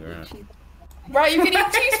 Alright, girl. Right, you can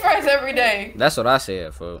eat cheese fries every day. That's what I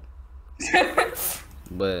said, fuck.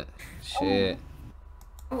 But, shit.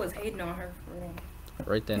 I was hating on her for real.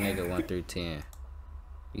 Rate that nigga 1 through 10.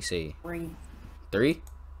 You say 3. 3?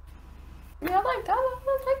 Yeah, I like them.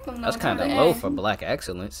 That's though, kind of to the low end. for black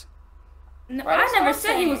excellence. No, Right, I that's never what I'm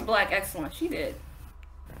said he was saying. black excellent. She did.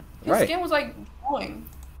 His Right. skin was like glowing.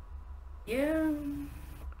 Yeah.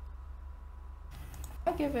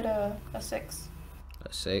 I give it a 6.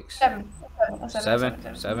 A 6? 7. A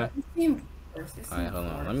 7? 7? It seemed worse. It Alright, seemed hold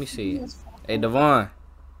on. worse. Let me see. Hey, Devon.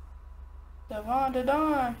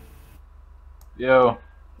 Devon. Yo.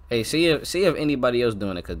 Hey, see if anybody else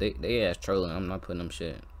doing it, cause they ass trolling. I'm not putting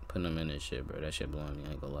them in this shit, bro. That shit blowing me.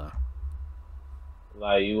 I ain't gonna lie.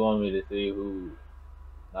 Like, you want me to see who,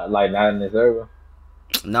 not in the server?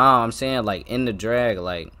 No, I'm saying like in the drag,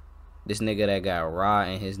 like this nigga that got Ra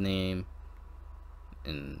in his name,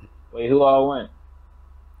 and Wait, who all went?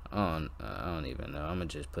 I don't even know. I'm gonna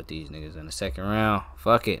just put these niggas in the second round.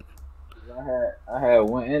 Fuck it. I had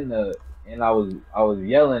went in the and I was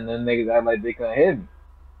yelling. Them niggas act like they couldn't hit me.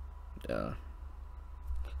 Yeah.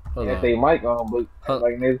 Hold If on. they mic on, but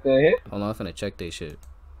like niggas couldn't hit. Hold on, I'm finna check this shit.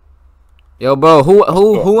 Yo, bro,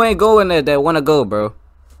 who ain't going that wanna go, bro?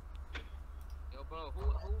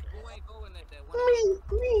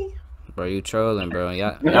 Me. Bro, you trolling, bro.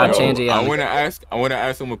 Y'all changing y'all. I wanna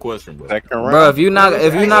ask him a question, bro. Bro, if you not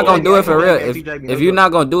gonna do it for real, if you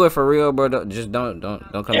not gonna do it for real, bro, just don't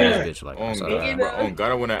come in this bitch like. On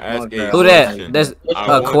God, I wanna ask Who that? That's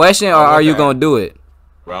a question, or are you gonna do it?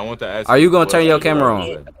 Bro, I want to ask. Are you gonna turn your camera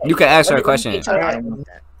on? You can ask her a question.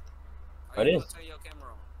 What is?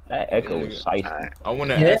 That echo is sight. I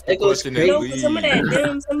want to ask a question and leave. Some of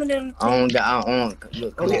them. Okay.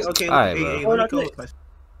 Alright, Hey, bro. let me go.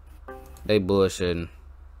 They bullshitting.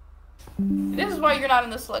 This is why you're not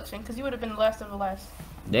in the selection, because you would have been the last of the last.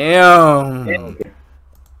 Damn.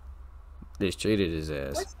 They treated his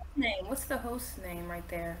ass. What's his name? What's the host's name right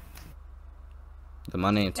there?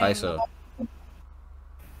 My name Tyso.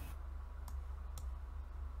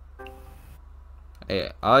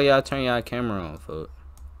 Hey, all y'all turn y'all camera on, folks.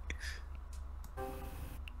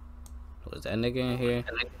 Was that nigga in here?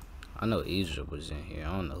 I know Egypt was in here.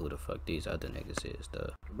 I don't know who the fuck these other niggas is,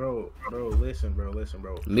 though. Bro, listen, bro.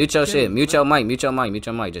 Mute your shit. Mute your mic.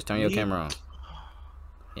 Just turn your camera on.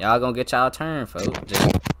 Y'all gonna get y'all turn, folks.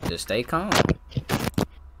 Just stay calm.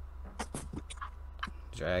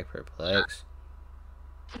 Drag perplex.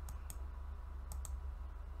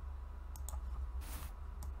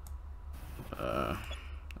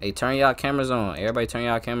 Hey, turn y'all cameras on. Everybody turn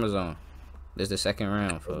y'all cameras on. This is the second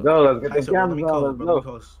round, folks. Let's get the cameras on. Let's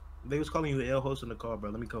go. They was calling you the L host in the car,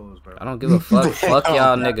 bro. Let me co-host, bro. I don't give a fuck. Fuck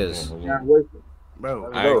y'all niggas.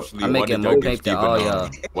 Bro, I'm making more pink than all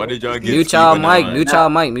y'all. Why did y'all get Mute y'all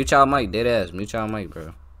mic. Dead ass. Mute y'all mic,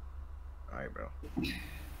 bro. Alright, bro.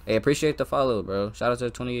 Hey, appreciate the follow, bro. Shout out to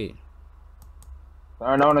the 28.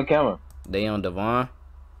 Turn on the camera. They on Devon.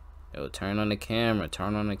 Yo, turn on the camera.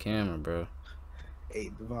 Turn on the camera, bro.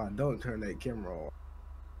 Hey, Devon, don't turn that camera on.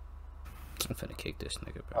 I'm finna kick this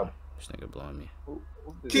nigga, bro. This nigga blowing me.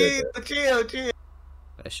 Chill.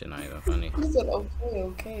 That shit not even funny. He said,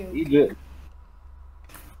 okay. He good.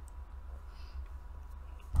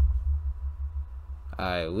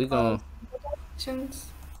 Alright, we gon'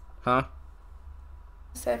 Huh?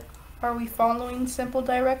 Said, are we following simple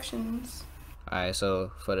directions? Alright,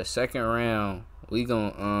 so for the second round, we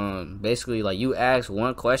gon' basically like you ask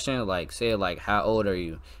one question, like say like how old are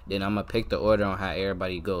you? Then I'm gonna pick the order on how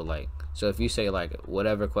everybody go. Like so if you say like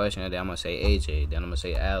whatever question, then I'm gonna say AJ, then I'm gonna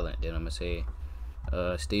say Alan, then I'm gonna say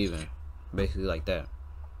Steven. Basically like that.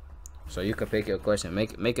 So you can pick your question.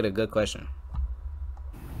 Make it a good question.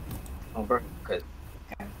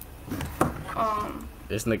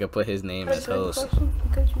 This nigga put his name as host.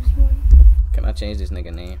 Can I change this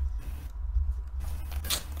nigga name?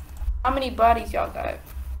 How many bodies y'all got?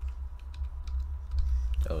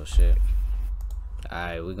 Oh shit.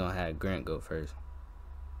 Alright, we gonna have Grant go first.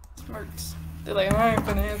 Smirks. They're like, I ain't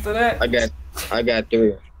finna answer that. I got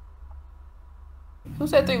 3. Who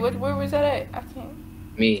said 3? Where was that at? I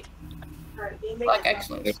can't. Me. Like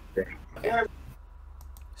excellence. Okay.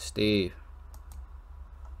 Steve.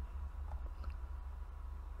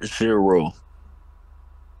 0.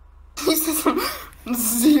 He said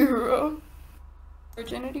 0.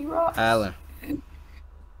 Virginity rock. Alan.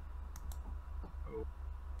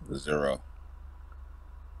 0.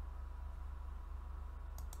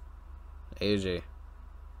 AJ.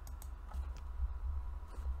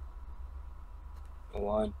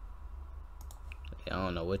 1. I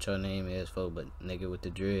don't know what your name is, folks, but nigga with the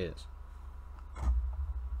dreads.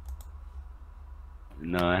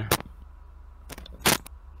 9.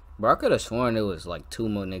 Bro, I could have sworn there was like 2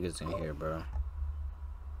 more niggas in here, bro.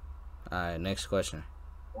 Alright, next question.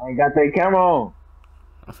 I ain't got that camera on.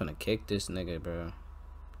 I'm finna kick this nigga, bro.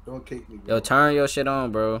 Don't kick me, bro. Yo, turn your shit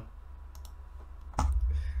on, bro.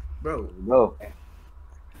 Bro. Go.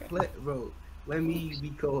 Let me be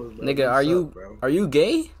co-host, bro. Nigga, are you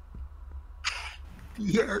gay?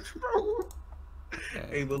 Yes, bro.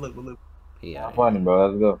 Hey, but look. Yeah. Funny, bro.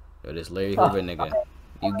 Let's go. Yo, this Larry Hoover nigga.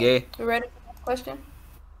 You gay? You ready for the question?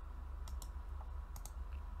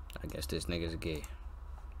 I guess this nigga's gay.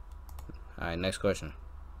 Alright, next question.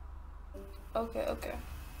 Okay.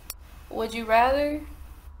 Would you rather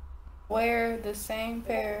wear the same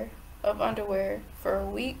pair of underwear for a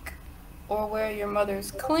week or wear your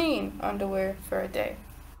mother's clean underwear for a day?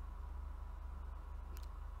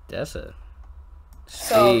 That's a...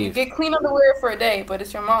 So you get clean underwear for a day, but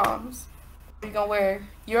it's your mom's. You're gonna wear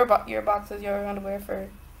your boxes, your underwear for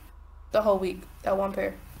the whole week. That one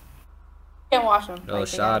pair. You can't wash them. Oh,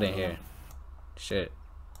 shot in here. Shit.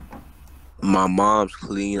 My mom's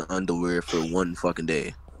clean underwear for one fucking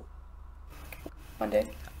day. One day.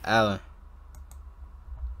 Alan.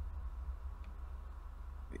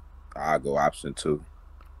 I'll go option 2.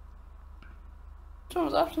 Which one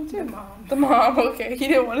was option 2? The mom. Okay, he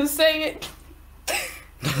didn't want to say it.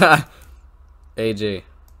 AJ.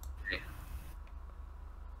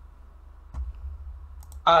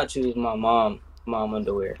 I'll choose my mom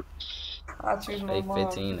underwear. I choose my Like mom.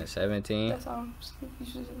 15 to 17. That's you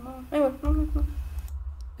choose his mom.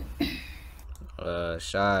 Anyway.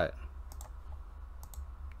 Shot.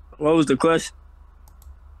 What was the question?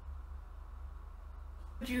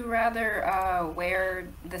 Would you rather wear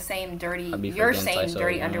the same dirty Tyso,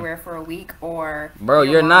 man. underwear for a week, or Bro,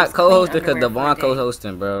 your you're not mom's clean co-hosting because underwear for a Devon day?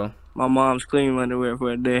 co-hosting, bro. My mom's clean underwear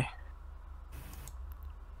for a day.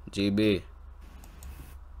 GB.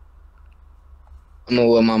 I'm gonna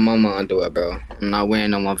wear my mama underwear, bro. I'm not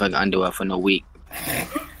wearing no motherfucking underwear for no week.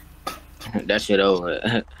 That shit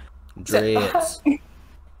over. Dreads.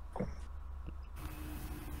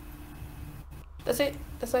 That's it.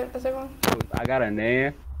 That's everyone. I got a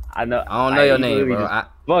name. I know. I don't know your name, bro.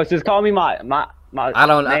 Folks, just call me my I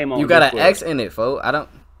don't name know. on You got an Discord. X in it, folks. I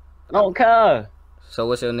don't care. So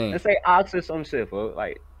what's your name? Let's say Ox or some shit, folks.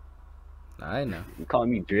 Like, I know. You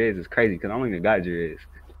calling me dreads is crazy because I don't even got dreads.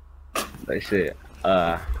 Like shit.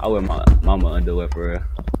 I wear my mama underwear for real.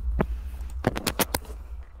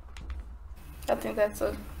 I think that's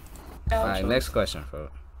a. Alright, next question,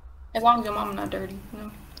 folks. As long as your mom not dirty, you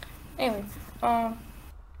know. Anyway,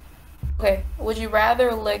 okay. Would you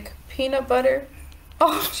rather lick peanut butter?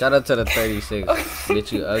 Oh. Shout out to the 36.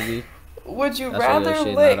 Bitch, you ugly. Would you That's why your rather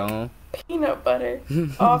shit lick not on. peanut butter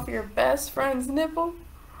off your best friend's nipple,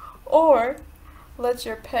 or let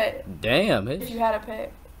your pet? Damn, If you had a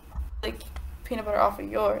pet, lick peanut butter off of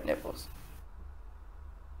your nipples.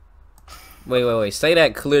 Wait. Say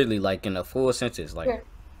that clearly, like in a full sentence. Like, Here.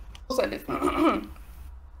 We'll say this.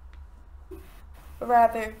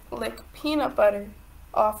 Rather lick peanut butter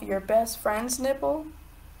off your best friend's nipple,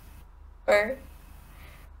 or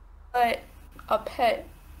let a pet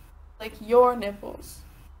lick your nipples.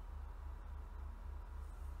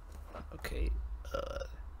 okay.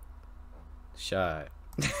 Shy.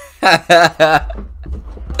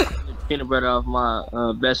 Peanut butter off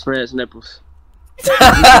my best friend's nipples. Keep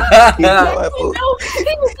quiet, He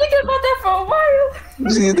was thinking about that for a while. You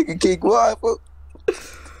see this nigga keep quiet, folks.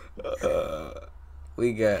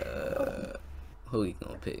 We got who we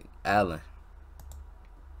gonna pick? Alan.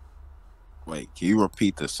 Wait, can you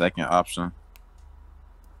repeat the second option?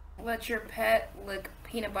 Let your pet lick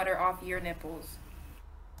peanut butter off your nipples.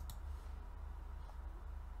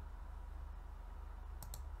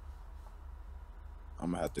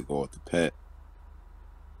 I'm gonna have to go with the pet.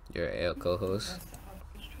 Your L co-host.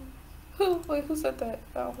 Who said that?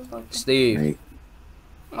 I was like, Steve. Hey.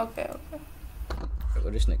 Okay.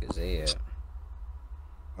 Where this nigga Zay at?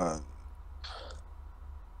 I'm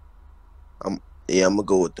gonna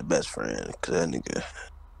go with the best friend, cause that nigga.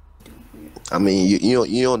 I mean,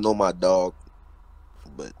 you don't know my dog,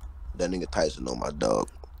 but that nigga Tyson know my dog.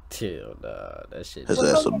 Chill, nah, that shit. His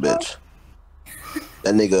ass a bitch.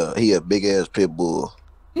 That nigga, he a big ass pit bull.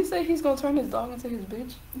 He said he's gonna turn his dog into his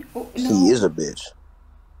bitch. He is a bitch.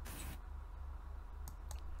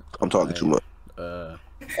 I'm talking too much.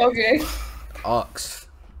 Okay. Ox.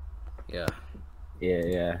 Yeah.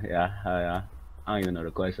 Yeah. I don't even know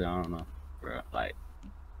the question. I don't know, bro. Like,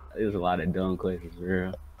 there's a lot of dumb questions, for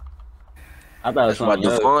real. I thought it was That's why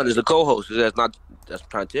something else. Devon is the co-host. That's what I'm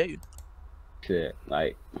trying to tell you. Shit,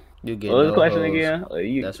 like, You get what was no the question hoes. again?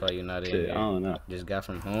 Or That's why you're not in Shit, here. I don't know. Just got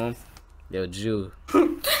from home. Yo, Jew.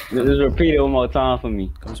 Just repeat it one more time for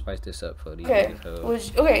me. Come spice this up for these Okay.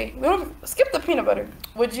 hoes. We don't skip the peanut butter.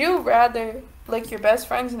 Would you rather lick your best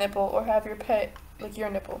friend's nipple or have your pet lick your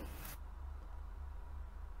nipple?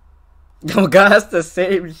 Oh God, that's the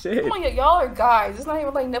same shit. Come on, y'all are guys. It's not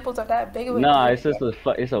even like nipples are that big of a Nah, deal. it's just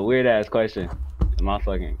it's a weird ass question. My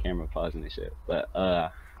fucking camera pausing and shit. But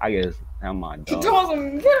I guess I'm my dog.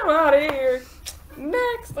 Awesome. Get him out of here.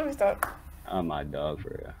 Next, let me stop. I'm my dog for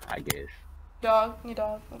real, I guess. Dog, you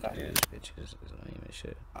dog. Okay. Yeah, this bitch is lame as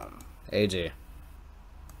shit. AJ.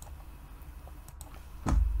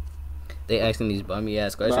 They asking these bummy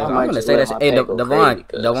ass questions. I I'm might gonna just say let that. my Hey, pet go Devon, crazy,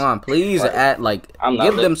 'cause, Devon, please like, add like I'm not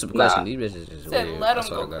give them lick- some nah. questions. These bitches is Said weird. let I him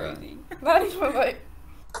swear go to God. crazy. Not even like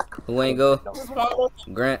Who ain't go? just one little.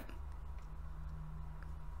 Grant.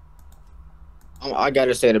 I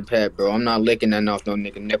gotta say the pet, bro. I'm not licking that off no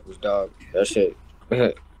nigga nipples, dog. That shit.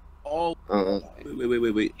 Oh,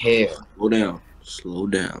 wait. Hell. Slow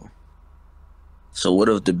down. So what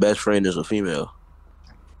if the best friend is a female?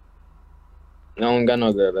 I don't got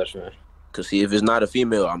no girl best friend. Cause see, if it's not a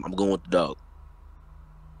female, I'm going with the dog.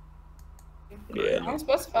 Yeah. I don't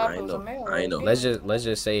specify if I it ain't was a know. male I or a ain't know. female. Let's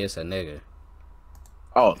just say it's a nigga.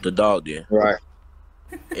 Oh, the dog then. Right.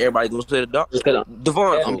 Everybody gonna say the dog. Just 'cause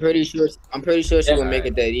Devon. I'm pretty sure. I'm pretty sure she Yeah. gonna make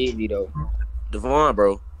it that easy though. Devon,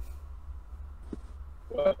 bro.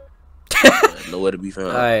 Nowhere to be found.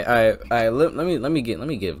 All right. Let me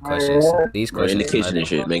give questions. These Bro, in questions the kitchen and nothing.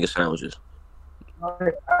 shit, making sandwiches.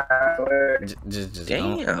 Just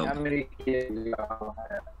Damn. How many kids do y'all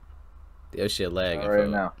have your shit lagging right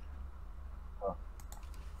folks. now?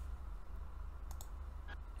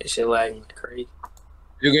 This shit lagging crazy.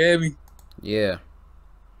 You can hear me? Yeah.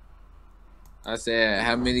 I said,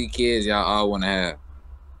 how many kids y'all all want to have?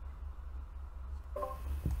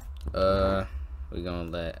 We gonna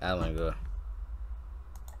let Alan go.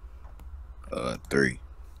 3.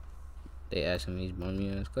 They asking me these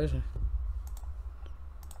bummy ass questions.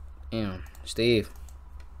 Damn, Steve.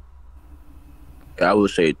 I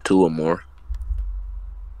would say 2 or more.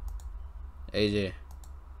 AJ.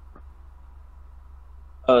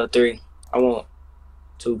 3. I want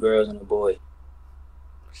 2 girls and a boy.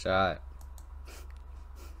 Shot.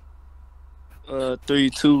 3,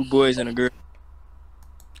 2 boys and a girl.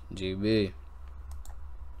 GB.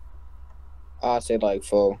 I'd say like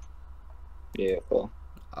 4. Yeah, 4.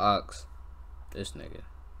 Ox. This nigga.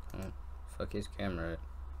 Oh, fuck his camera.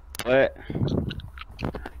 What?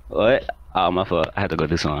 Oh, my fault. I had to go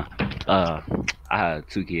this one. I had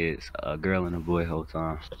 2 kids, a girl and a boy whole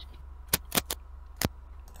time.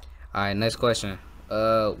 All right, next question.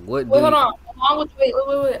 What Wait, do? hold on.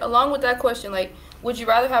 Wait. Along with that question, like, would you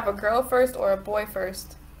rather have a girl first or a boy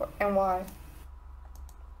first, and why?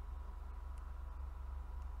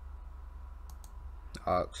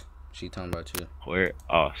 Ox. She talking about you. Where?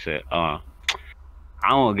 Oh shit. I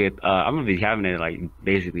don't get. I'm gonna be having it like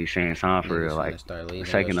basically same time for real. Like the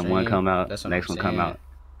second the one come out, next one come out.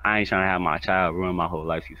 I ain't trying to have my child ruin my whole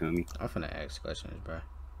life. You feel me? I'm finna ask questions, bro.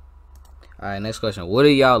 All right, next question. What do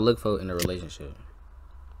y'all look for in a relationship?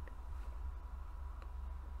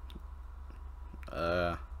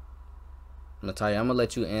 Natalia, I'm gonna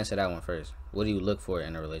let you answer that one first. What do you look for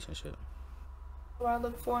in a relationship? What do I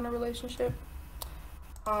look for in a relationship?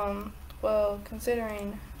 Well,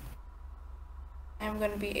 considering I'm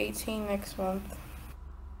gonna be 18 next month,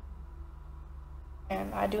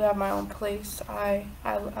 and I do have my own place, I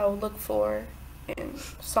would look for in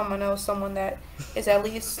someone else, someone that is at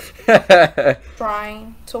least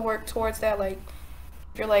trying to work towards that. Like,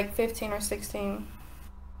 if you're like 15 or 16,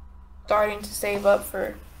 starting to save up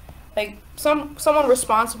for like someone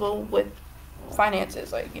responsible with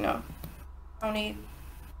finances. Like, you know, I don't need.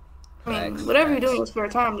 I mean, whatever you're doing in spare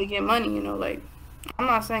time to get money, you know, like, I'm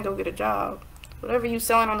not saying go get a job. Whatever you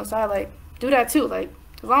selling on the side, like, do that too. Like,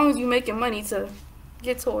 as long as you making money to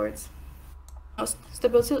get towards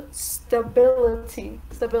stability,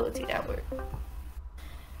 that word.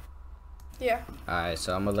 Yeah. All right,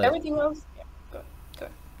 so I'm gonna let everything else. Yeah, good.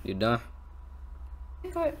 You done?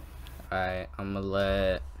 Good. All right, I'm gonna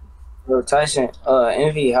let. Bro, Tyson,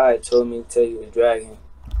 Envy High told me to tell you to drag him.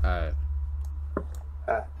 All right.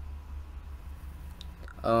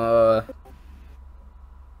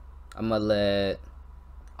 I'm gonna let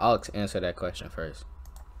Alex answer that question first.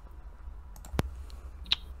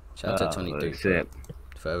 Shout out to 23.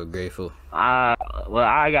 Forever grateful. Well,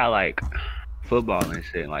 I got like football and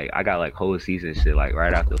shit. Like I got like whole season shit. Like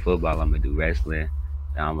right after football, I'm gonna do wrestling.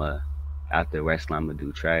 Then after wrestling, I'm gonna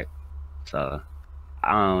do track. So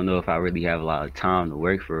I don't know if I really have a lot of time to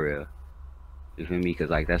work for real. You feel me?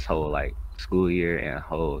 Cause like that's whole like school year and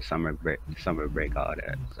whole summer break, all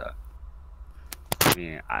that. So I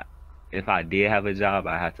mean, if I did have a job,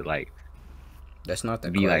 I had to like. That's not the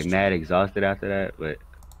be question. like mad exhausted after that, but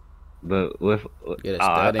with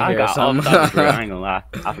I got off topic, bro. I ain't gonna lie,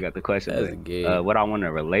 I forgot the question. But, what I want in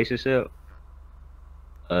a relationship?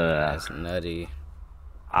 That's nutty.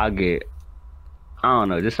 I don't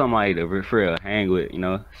know, just somebody to for real hang with, you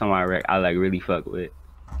know, somebody I like really fuck with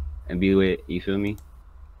and be with. You feel me?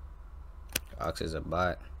 Ox is a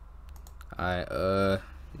bot. Alright,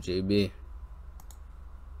 JB.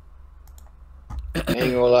 I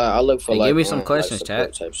ain't gonna lie, I look for hey, like give me some like questions,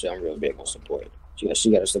 chat. type shit. I'm real big on support.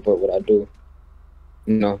 She gotta support what I do.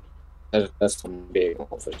 You know, that's what I'm big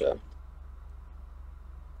on for sure.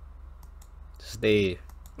 Steve.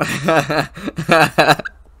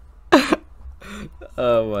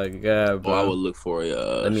 Oh my god, bro. Well, I would look for a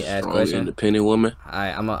let me ask strong, question. Independent woman.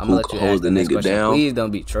 Alright, I'm gonna let you ask the next question. Please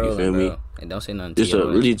don't be trolling, bro. And don't say nothing to Just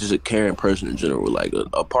really just a caring person in general, like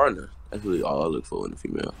a partner. That's really all I look for in a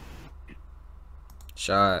female.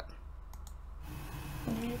 Shot.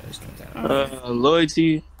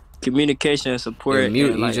 Loyalty communication and support,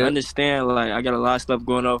 mute, and like Egypt. understand like I got a lot of stuff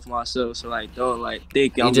going on for myself, so like don't like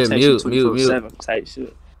think I'm Egypt, texting mute. 24/7 type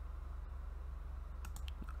shit.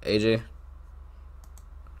 AJ.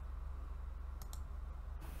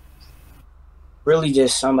 Really,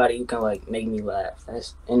 just somebody who can like make me laugh.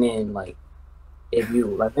 And then like if you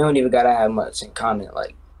like, we don't even gotta have much in common.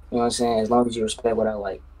 Like, you know what I'm saying? As long as you respect what I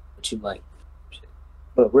like, what you like,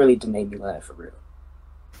 but really to make me laugh for real.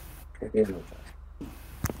 There's no choice.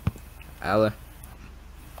 Alan.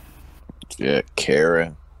 Yeah,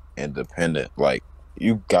 caring, independent. Like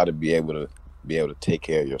you got to be able to take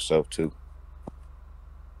care of yourself too.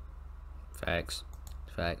 Facts.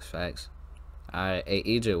 Alright, hey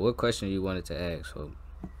Egypt, what question you wanted to ask?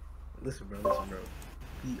 Listen, bro.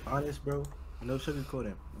 Be honest, bro. No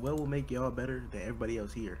sugarcoating. What will make y'all better than everybody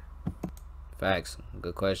else here? Facts.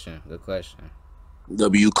 Good question.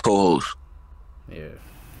 W co-host. Yeah.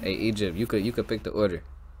 Hey Egypt, you could pick the order.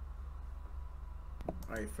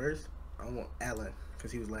 All right, first I want Alan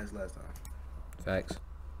because he was last time. Facts.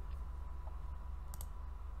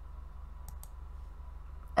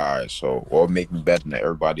 All right, so what would make me better than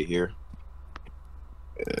everybody here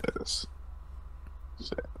is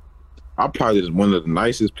I'm probably just one of the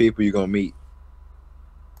nicest people you're gonna meet.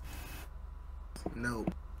 No.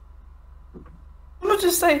 I'm gonna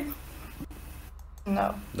just say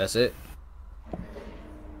no. That's it.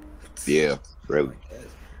 Yeah, really.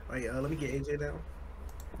 All right, let me get AJ now.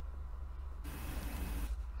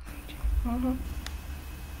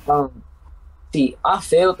 See, I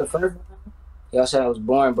failed the first one. Y'all said I was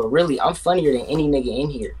boring, but really, I'm funnier than any nigga in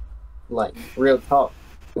here. Like, real talk.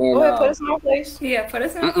 And, Go ahead, put us in our place. Yeah, put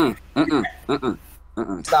us in.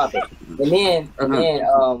 Stop it. And then, you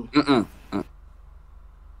know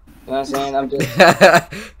what I'm saying? I'm just.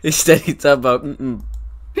 He said he talking about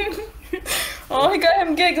Oh, he got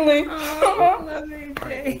him giggling. All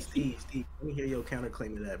right, Steve, let me hear your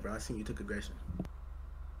counterclaim to that, bro. I seen you took aggression.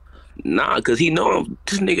 Nah, cause he know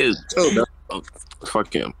this nigga.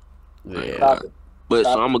 Fuck him. Yeah. But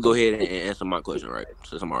so I'm gonna go ahead and answer my question, right?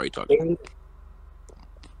 Since I'm already talking.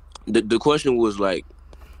 The question was like,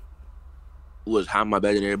 how am I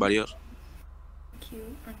better than everybody else? Cute,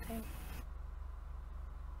 okay.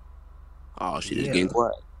 Oh shit, it's getting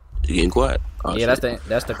quiet. Oh, yeah, shit.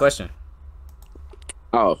 that's the question.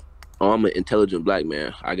 Oh, I'm an intelligent black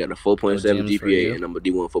man. I got a 4.7 GPA and I'm a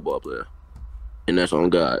D1 football player, and that's on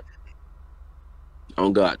God.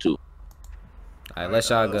 On God too. All right, let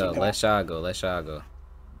y'all go.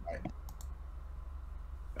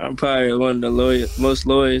 I'm probably one of the most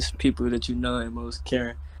loyalest people that you know and most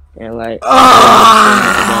caring, and like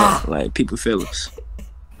like people feelings.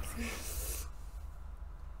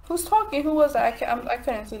 Who's talking? Who was that? I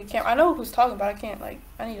couldn't see the camera. I know who's talking, but I can't like.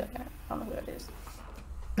 I don't know who that is.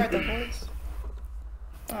 I heard the voice.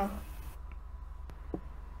 Oh.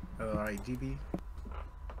 All right, GB.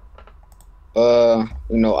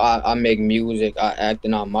 You know, I make music, I act,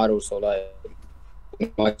 and I model. So like,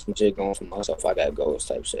 you know, I have some shit going for myself. I got goals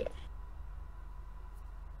type shit.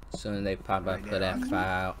 Soon as they pop up, put that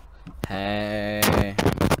file. Hey,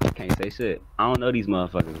 can't say shit. I don't know these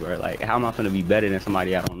motherfuckers, bro. Like, how am I finna be better than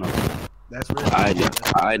somebody I don't know? That's real.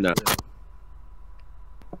 I know.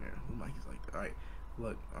 Yeah, who Mike is like that? All right,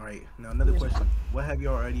 look. All right, now another question. What have you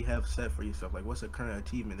already have set for yourself? Like, what's a current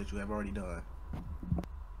achievement that you have already done?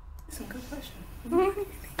 That's a good question.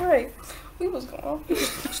 Right. We was going.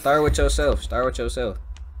 Start with yourself.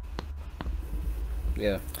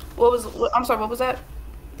 Yeah. I'm sorry. What was that?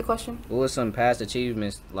 The question? What was some past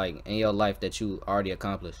achievements like in your life that you already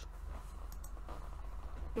accomplished?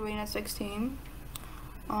 Graduating at 16.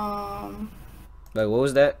 Like what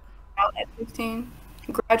was that? Out at 16.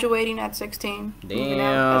 Graduating at 16.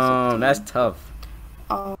 Damn, that's tough.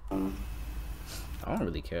 I don't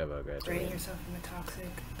really care about graduating. Draining yourself from the toxic.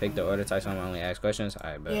 Pick the order, Tyson. I only ask questions.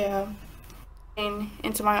 I bet. Yeah. And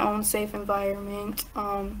into my own safe environment.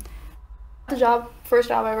 The first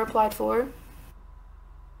job I ever applied for.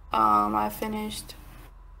 I finished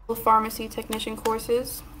pharmacy technician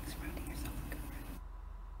courses.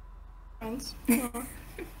 Friends.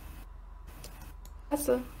 That's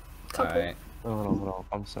a couple. All right. Hold on.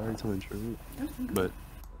 I'm sorry to intrude, but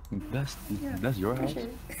that's your house.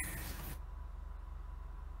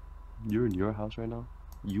 You're in your house right now.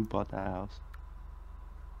 You bought that house.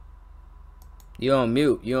 You on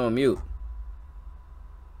mute.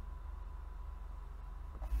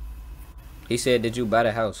 He said, "Did you buy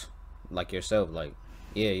the house, like yourself? Like,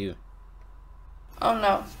 yeah, you." Oh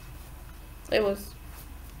no, it was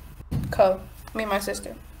me and my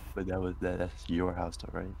sister. But that's your house,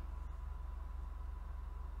 though, right?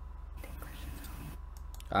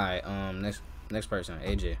 All right. Next person,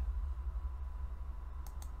 AJ.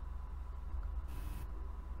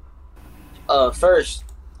 First,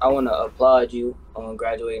 I want to applaud you on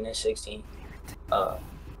graduating at 16.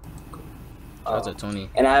 That's a 20.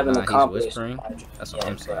 And I haven't Nah, accomplished he's whispering. That's what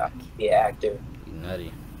I'm saying. I can be an actor. You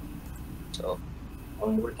nutty. So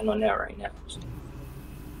I'm working on that right now. So.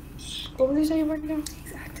 What were you saying right now?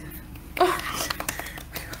 He's active.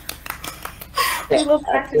 I love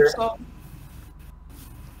acting so.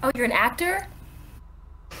 Oh, you're an actor?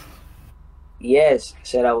 Yes, I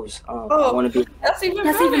said I was. I want to be. That's even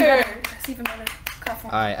That's better. even better. That's even better.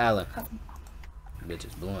 Alright, Alan. Bitch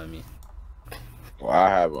is blowing me. Well, I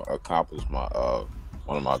haven't accomplished my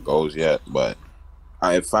one of my goals yet, but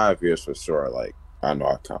I in 5 years for sure. Like I know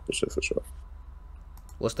I accomplished it for sure.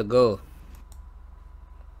 What's the goal?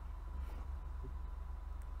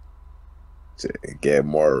 To get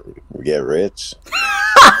rich.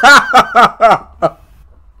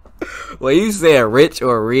 Well, you said rich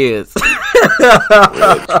or Riz?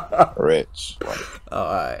 Rich. Like, oh,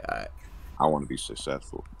 alright. I want to be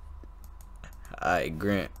successful. Alright,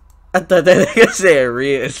 Grant. I thought that nigga said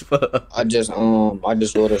Riz. I just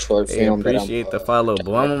wrote a short Hey, film. appreciate the follow,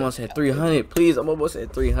 boy. I'm almost at 300. Please, I'm almost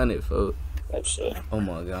at 300, folks. That's it. Oh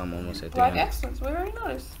my god, I'm almost at Black 300. excellence. We already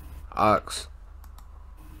noticed. Ox.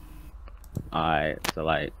 Alright, so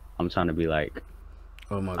like I'm trying to be like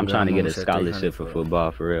Oh my I'm god, trying to get a almost at scholarship 300, for folks.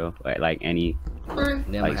 football for real. Like any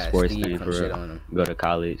Then I like had sports Steve thing come for shit real. on him. Go to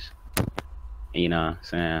college. You know what I'm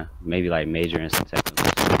saying? Maybe like major in some technical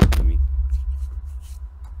shit for me.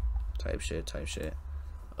 Type shit.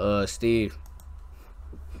 Steve.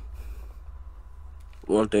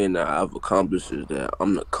 One thing that I've accomplished is that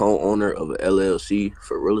I'm the co-owner of an LLC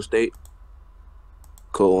for real estate.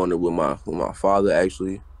 Co-owner with my father,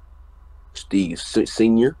 actually, Steve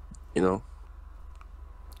Senior. You know.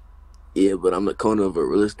 Yeah, but I'm the co-owner of a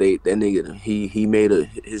real estate. That nigga, he made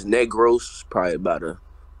his net gross probably about a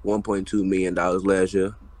 $1.2 million last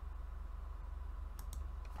year.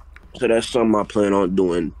 So that's something I plan on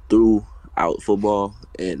doing throughout football.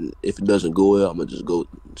 And if it doesn't go well, I'm gonna just go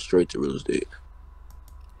straight to real estate.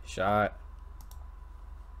 Shot.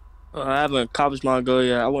 I haven't accomplished my goal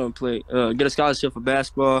yet. I want to play, get a scholarship for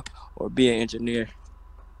basketball or be an engineer.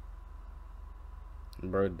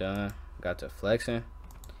 Bro, done. Got to flexing.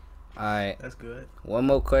 Alright. That's good. One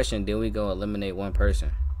more question, then we go eliminate one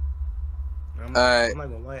person. I'm not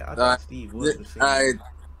gonna lie. I thought Steve was the same.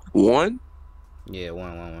 One? Yeah,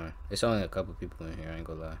 one. It's only a couple people in here, I ain't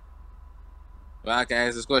gonna lie. Well, I can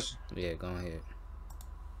ask this question. Yeah, go ahead.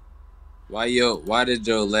 Why did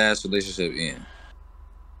your last relationship end?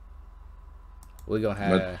 We gonna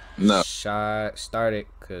have no. Shot started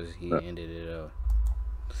because he ended it up.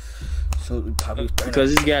 So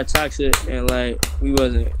Because this got toxic and like we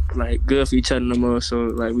wasn't like good for each other no more. So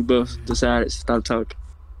like we both decided to stop talking.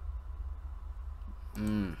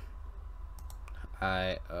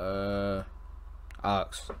 Alright,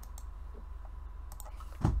 Ox.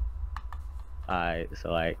 Alright,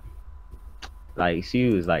 so like she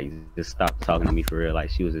was like just stop talking to me for real. Like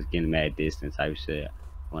she was just getting mad distant type shit.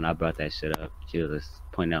 When I brought that shit up, she was just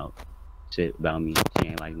pointing out shit about me. She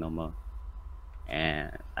ain't like no more.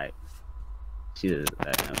 And like she just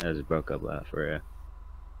I just broke up with her for real.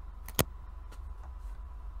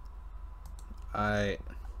 Alright.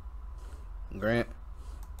 Grant.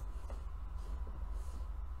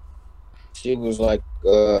 She was like,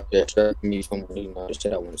 distracting me from the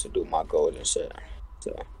shit I wanted to do, my goals and shit.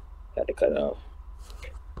 So, had to cut it off.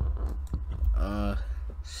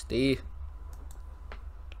 Steve.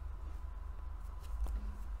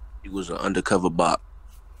 He was an undercover bot.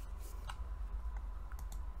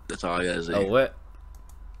 That's all I gotta say. Oh, what?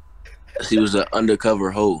 He was an undercover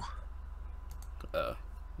hoe.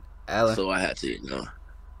 Alan. So I had to, yeah.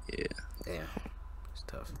 Damn. It's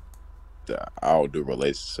tough. I don't do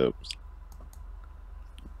relationships.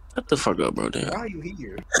 Shut the fuck up, bro. Damn. Why are you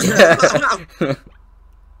here?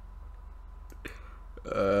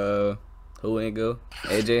 Who ain't go?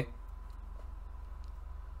 AJ?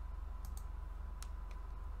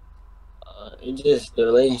 It just, the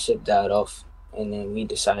relationship died off, and then we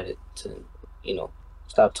decided to,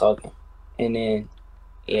 stop talking. And then,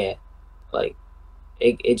 yeah, like,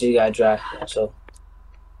 it just got dry, so.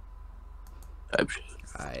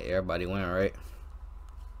 Alright, everybody went, right?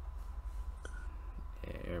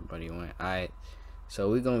 Yeah, everybody went. Alright, so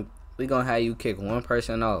we gonna have you kick one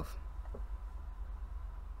person off.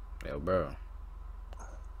 Yo, bro.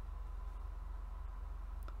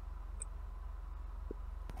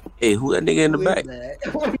 Hey, who that nigga in the back?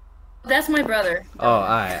 That's my brother. Oh,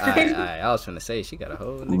 alright. I was finna say she got a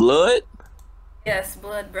whole nigga. Blood? Yes,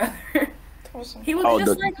 blood brother. He was Oh,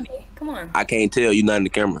 just like me. Come on. I can't tell. You not in the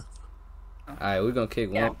camera. Alright, we're gonna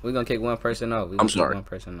kick one. We're gonna kick one person off. I'm sorry. One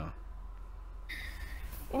person off.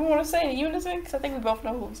 We want to say in unison because I think we both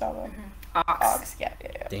know who we're talking about. Ox. Yeah.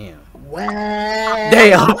 Damn. Wow.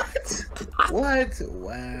 Damn. What?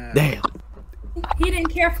 Wow. Damn. He didn't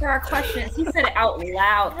care for our questions. He said it out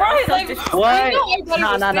loud. Right, That was like, so What?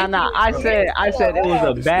 Nah. I said it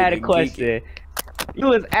was a bad question. You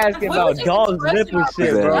was asking about dog's lip and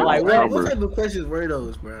shit, bro. Like, What type of questions were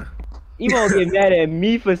those, bro? You gonna get mad at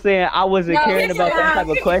me for saying I wasn't No, caring about that type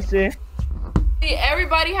of question? See,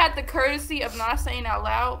 everybody had the courtesy of not saying out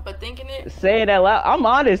loud, but thinking it. Saying that loud. I'm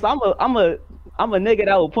honest. I'm a nigga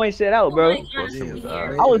that will point shit out, bro.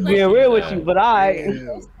 I was being real with you, but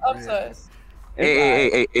Up to us.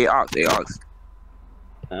 Hey, Ox.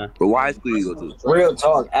 Huh? But why high school you go to? Real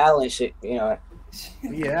talk, Alan should, you know.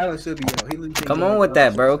 Yeah, Alan should be. Come on with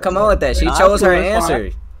that, bro. Come on with that. She chose her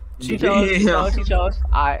answer. She chose.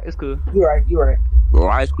 Alright, it's cool. You right. But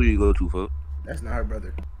why high school you go to, folks? That's not her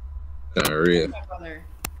brother. Not real. My brother.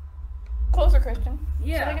 Closer, Christian.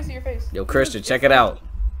 Yeah. So they can see your face. Yo, Christian, check it out.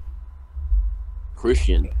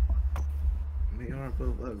 Christian. They aren't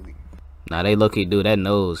both ugly. Nah, they low-key do that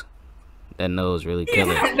nose. That nose really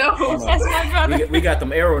killer. No, that's my brother. We got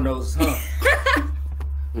them arrow noses, huh?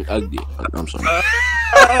 Ugly. I'm sorry.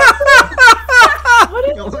 What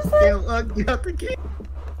did you say?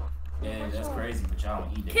 Yeah, that's crazy, but y'all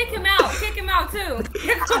don't eat that. Kick him out. Kick him out too.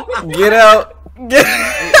 Get out.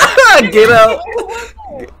 Get out.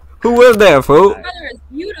 Who was that, fool? My brother is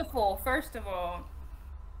beautiful, first of all.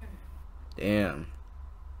 Damn.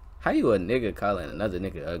 How you a nigga calling another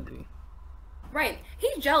nigga ugly? Right.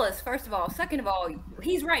 He's jealous, first of all. Second of all,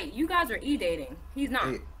 he's right. You guys are e-dating. He's not.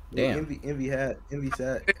 Hey, Damn. Envy had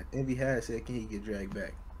said, can he get dragged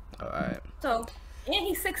back? Alright. So, and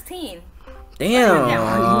he's 16. Damn.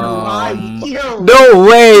 Yo. No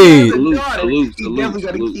way. Salute.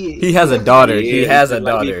 He has a daughter. He has a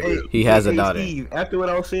daughter. He has a daughter. Steve, after what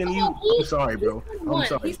I was saying to you, I'm sorry, bro. I'm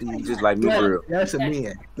sorry, Steve. Just like me, for real. That's a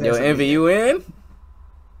man. Yo, Envy, you in?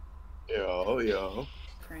 Yo.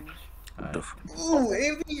 Ooh,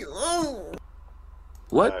 Envy. Ooh.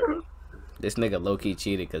 What? This nigga low-key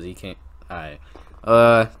cheated because he can't.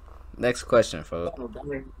 Alright. Next question, folks.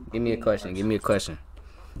 Give me a question.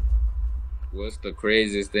 What's the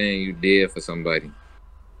craziest thing you did for somebody?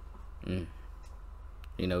 You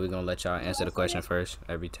know, we're gonna let y'all answer the question first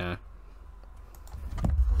every time.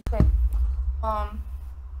 Okay.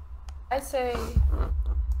 I'd say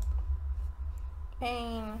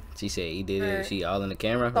pain. She said he did it. She all in the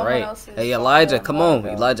camera, Someone right? else's Hey, Elijah, phone. come on.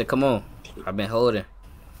 Elijah, come on. I've been holding.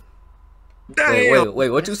 Wait.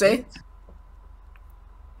 What you say?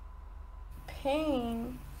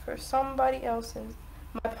 Paying for somebody else's,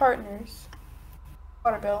 my partner's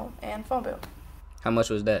water bill and phone bill. How much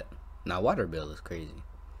was that? Now, water bill is crazy.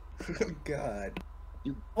 God.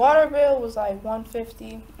 Water bill was like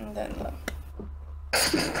 $150, and then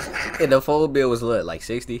And the phone bill was what, like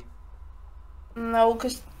 60? no,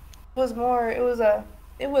 cause it was more. It was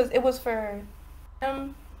for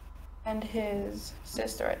him and his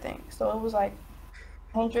sister, I think. So it was like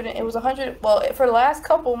 100. It was 100. Well, for the last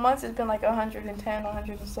couple months, it's been like 110,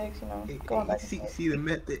 106. You know, going back. See the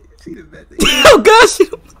method. Oh gosh.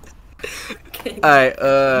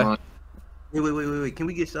 Alright, Wait. Can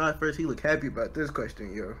we get Sean first? He look happy about this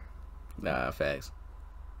question, yo. Nah, facts.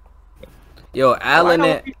 Yo, Alan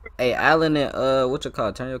and what you call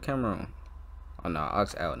it? Turn your camera on. Oh no,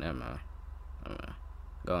 Ox out, never mind.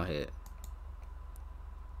 Go ahead.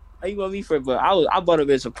 How you gonna leave for it? But I bought a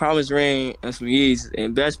bitch a promise ring and some Yeezys,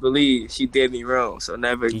 and best believe she did me wrong, so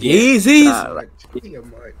never again. Yeezys?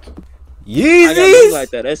 Yeezys? I got money like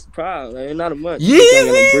that. That's the problem. Like, not a much.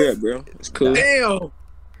 Yeezys? Bread, bro. It's cool. Damn.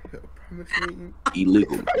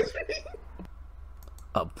 Illegal.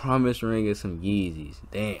 A promise ring and some Yeezys.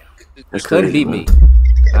 Damn. That's Couldn't crazy, beat me. man.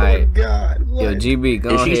 Alright. God. Yo, GB, go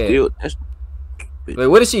And ahead. she still. Wait,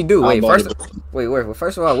 what did she do? Wait, bought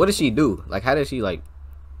first of all, what did she do? Like, how did she, like,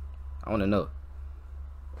 I want to know.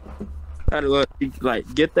 How do I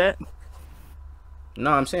get that?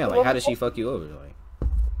 No, I'm saying, like, how did she fuck you over? Like,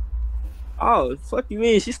 Oh, fuck you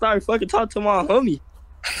mean? She started fucking talking to my homie.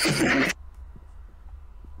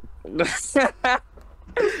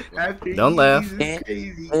 don't laugh.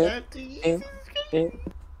 Crazy.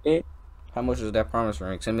 How much was that promise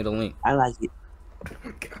ring? Send me the link. I like it.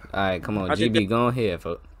 Alright, come on, I think GB, go ahead,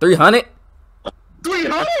 folks. 300?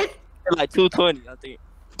 300? Like 220, I think.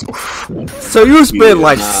 So you spent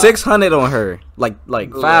like 600 on her, like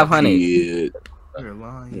 500. Shit. You're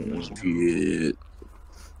lying. Shit.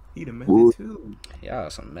 He the method too. Y'all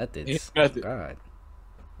some methods. It's method. God.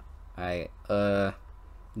 Alright,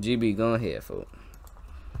 GB, go ahead, folks.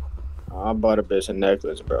 I bought a bitch a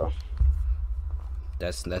necklace, bro.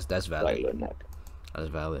 That's valid. Like a necklace. That's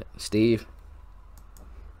valid. Steve?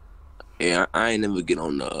 Yeah, I ain't never get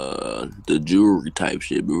on the jewelry type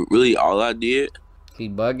shit, but really all I did He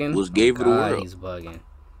bugging? was gave her the world. He's bugging.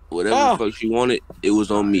 Whatever the fuck she wanted, it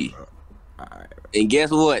was on me. And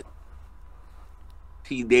guess what?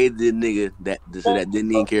 She dated the nigga that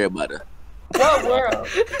didn't even care about her. What world?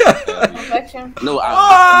 Affection? No,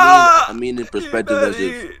 I mean in perspective as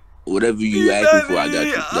if whatever you ask me for, I got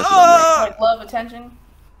you. That's what I meant. Like love, attention,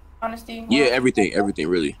 honesty. Yeah, everything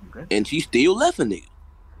really. And she still left a nigga.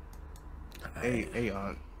 Hey,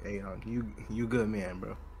 you good man,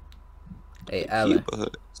 bro. Hey, Alan.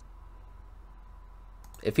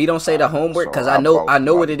 If he don't say the homework, cause I know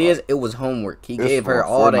what it is. It was homework. He gave her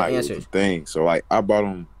all the answers. Thing. So like, I bought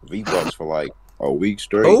him V-Bucks for like a week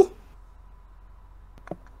straight. Who?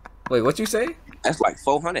 Wait, what you say? That's like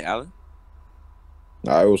 400, Alan.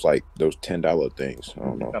 Nah, it was like those $10 things. I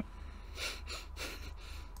don't know.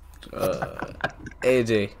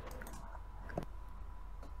 AJ.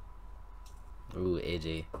 Ooh,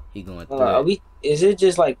 AJ. He going through it. Is it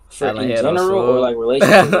just like for Alan in had on general or soul. like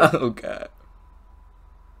relationships? Oh god.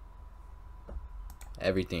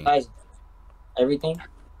 Everything. Guys, everything.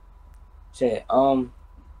 Shit. I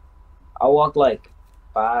walked like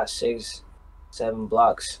 5, 6, 7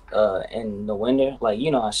 blocks in the winter, like you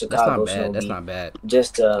know how Chicago. That's not bad.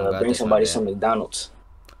 Just to bring somebody some McDonald's.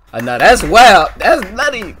 No, that's wild. That's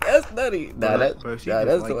nutty. That's nutty. Nah, that's bro, wild.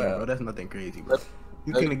 bro. That's nothing crazy, bro.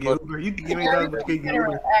 You can get Uber. You can get McDonald's.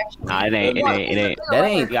 Nah, it ain't. That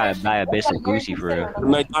ain't. You gotta buy a bitch some Gucci for real. The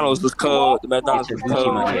McDonald's was cold. The McDonald's was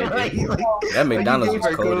cold. That McDonald's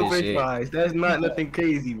was cold as shit. That's not nothing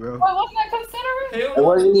crazy, bro. What's that considered? It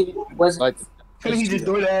wasn't even. Wasn't like. Couldn't he just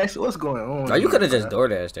DoorDash? What's going on? Oh, you could have just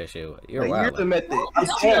DoorDashed that shit. You're wild. You're the method.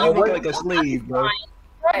 You look like a slave, bro.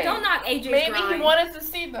 Right. Don't knock AJ's Maybe grind. he wanted to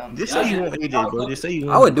see them. Just say you want AJ, bro. Just say you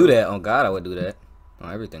want. I would do that. On God, I would do that.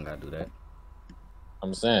 On everything, I do that.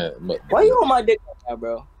 I'm saying, but why you on my dick like that,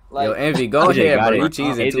 bro? Like, yo, Envy, go ahead, bro. You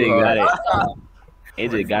cheesing too hard.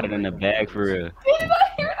 AJ got it in the bag for real.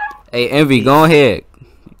 Hey, Envy, go ahead.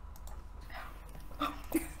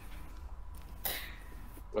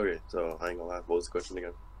 Okay, so I ain't gonna lie. What was the question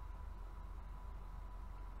again?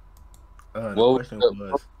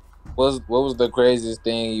 What was the craziest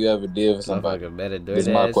thing you ever did for somebody? This is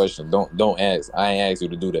my question. Don't ask. I ain't asked you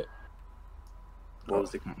to do that. What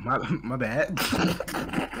was the my bad?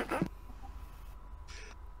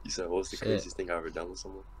 You said what was the craziest thing I ever done with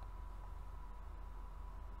someone?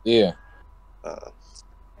 Yeah.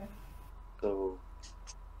 So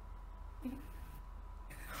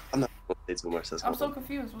I'm not gonna say too much. I'm so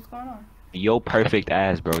confused. What's going on? Yo, perfect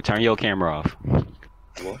ass, bro. Turn your camera off.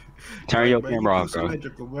 What? Turn your camera off, bro.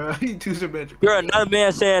 You too symmetrical. You're another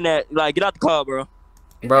man saying that. Like, get out the car, bro.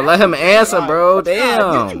 Bro, let him answer, bro.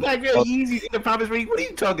 Damn. You like real easy in the promise ring. What are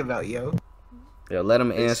you talking about, yo? Yo, let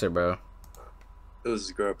him answer, bro. It was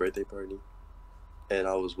this girl birthday party, and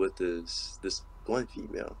I was with this one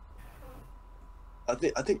female. I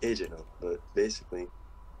think AJ know, but basically,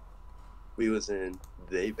 we was in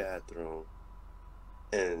their bathroom,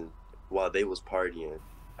 and while they was partying,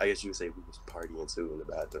 I guess you would say we was partying too in the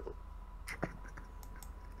bathroom.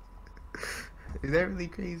 Is that really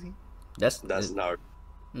crazy? That's not.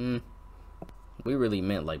 We really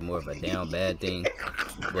meant like more of a down bad thing,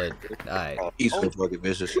 but alright. He's so fucking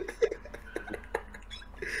vicious.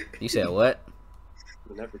 You said what?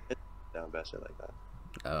 We never did down bad shit like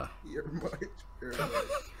that. You're much.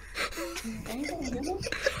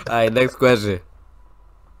 Alright, next question.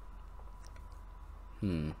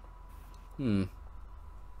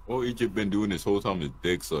 What Egypt been doing this whole time is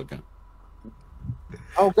dick sucking.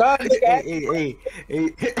 Oh God! Hey!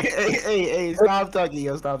 Stop talking,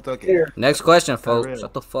 yo! Stop talking. Next question, folks.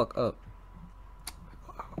 Shut the fuck up.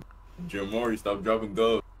 Jamori, stop dropping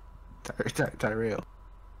go. Tyrell.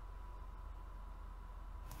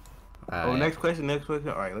 Oh, next question. All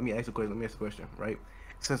right, let me ask a question. Right,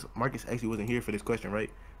 since Marcus actually wasn't here for this question, right?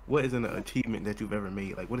 What is an achievement that you've ever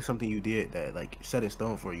made? Like, what is something you did that like set in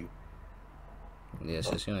stone for you? Yeah,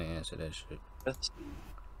 since you ain't answer that shit.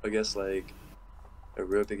 I guess like a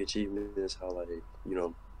real big achievement is how like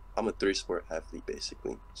I'm a 3-sport athlete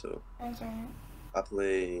basically. So I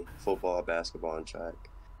play football, basketball, and track.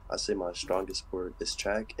 I say my strongest sport is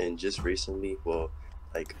track, and just recently, well,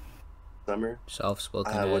 like summer,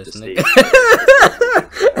 soft-spoken I went ass to nigga.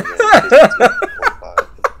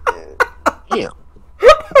 Yeah.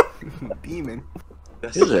 Demon.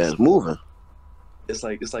 His ass moving. It's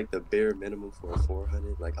like the bare minimum for a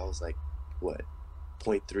 400. Like I was like, what,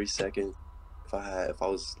 0.3 seconds. If I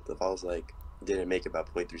was like didn't make it by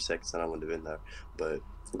 0.3 seconds, then I wouldn't have been there. But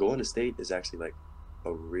going to state is actually like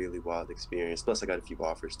a really wild experience. Plus, I got a few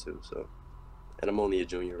offers too. So, and I'm only a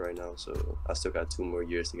junior right now, so I still got 2 more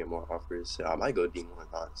years to get more offers. So I might go D1,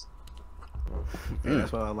 honestly. Yeah,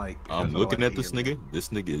 that's what I like. I'm looking at this nigga. This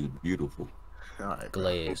nigga is beautiful. All right,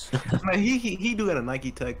 Glaze. Man, he do got a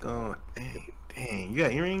Nike Tech on. Dang, you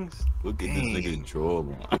got earrings? Look at this nigga jaw.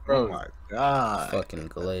 Oh my god. Fucking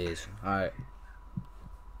glaze. Alright.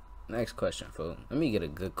 Next question, fool. Let me get a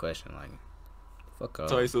good question, like. Fuck off.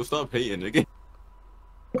 Sorry, so stop hating, nigga.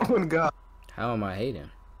 Oh my god. How am I hating?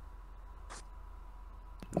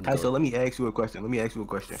 Hey, so let me ask you a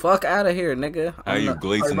question. Fuck out of here, nigga. How you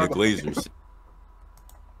glazing the Glazers?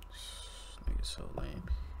 Nigga so lame.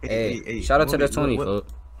 Hey, shout out to the 20, fool.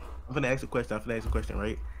 I'm gonna ask a question,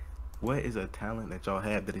 right? What is a talent that y'all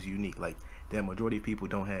have that is unique, like that majority of people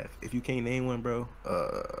don't have? If you can't name one, bro,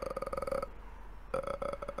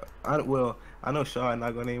 I know Shaw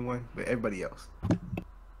not gonna name one, but everybody else.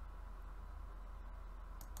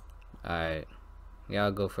 Alright.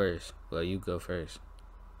 Y'all go first. Well, you go first.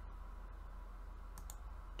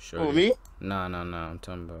 Sure. Oh, me? Nah. I'm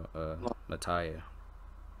talking about Mattia.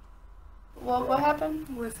 Well, what happened?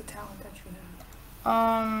 What's the talent that you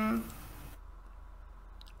have?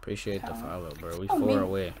 Appreciate the follow, bro. We Oh, 4 me?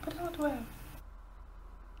 away. What talent do I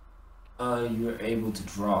have? You're able to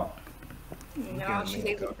draw. No, she's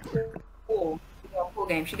able to pull. She got a full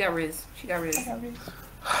game. She got Riz.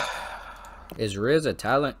 Is Riz a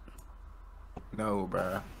talent? No,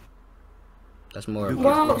 bro. That's more of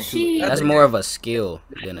Well, that's more of a skill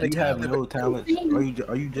than a You have talent. no talents.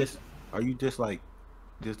 Are you just like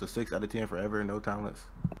just a 6 out of 10 forever? No talents.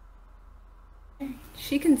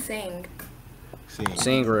 She can sing.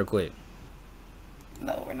 Sing real quick.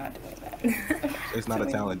 No, we're not doing that. It's not a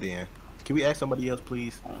talent, then. Can we ask somebody else,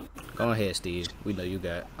 please? Go ahead, Steve. We know you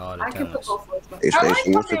got all the I can put talents. both of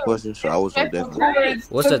them. What's the question? So I was on definitely.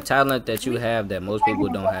 What's a talent that you have that most people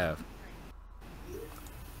don't have?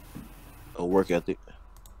 A work ethic.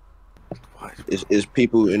 It's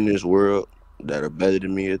people in this world that are better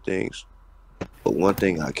than me at things. But one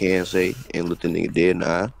thing I can say and look the nigga dead in the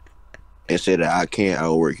eye and say that I can't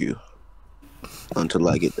outwork you until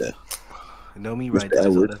I get there. No, me right.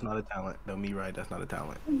 That's not a talent. No, me right. That's not a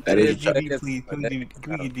talent. That is GB, please. Can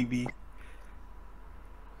we get GB?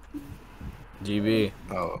 GB.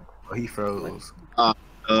 Oh, he froze.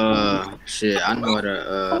 Shit. I know what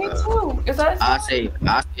Me too. Is that?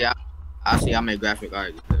 I say I'm a graphic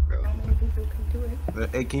artist, bro.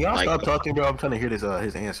 Hey, can y'all stop talking, bro? I'm trying to hear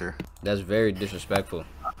his answer. That's very disrespectful,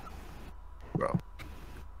 bro.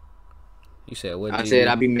 You said what? I said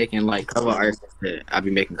I be making like cover art and shit. I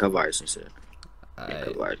be making cover arts and shit.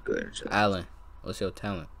 Cover art good and shit. Alan, what's your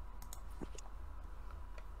talent?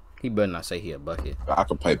 He better not say he a bucket. I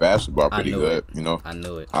can play basketball pretty good, you know. I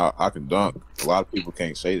knew it. I can dunk. A lot of people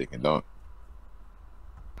can't say they can dunk.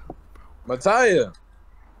 Mattia.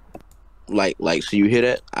 Like, so you hear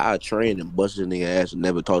that? I train and bust his nigga ass and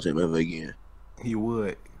never talk to him ever again. He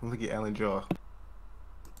would. Look at Alan Jaw.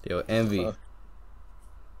 Yo, Envy.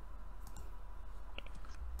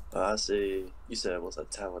 I say you said what's a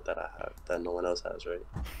talent that I have that no one else has, right?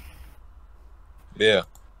 Yeah.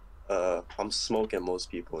 I'm smoking most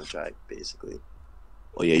people in track, basically.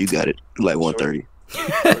 Oh yeah, you got it. You like 130. You know,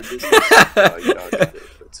 I got it.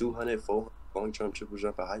 For 200, 400, long jump, triple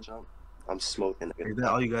jump, and high jump, I'm smoking. Is that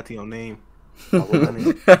all you got to your name?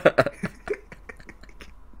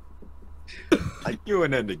 You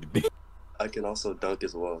and that nigga. I can also dunk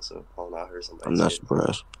as well, so I don't know. I heard somebody. I'm not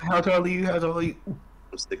surprised. How tall are you? How tall are you?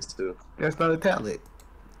 I'm 6'2". That's not a talent.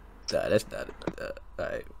 Nah, that's not it.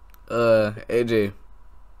 Alright.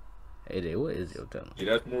 AJ, what is your talent?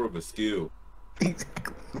 Yeah, that's more of a skill.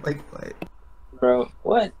 Like what? Bro,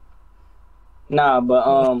 what? Nah, but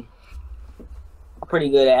I'm pretty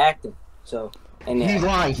good at acting. So, and He's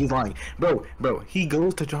lying. Bro, he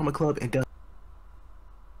goes to drama club and does.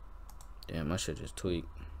 Damn, my shit just tweaked.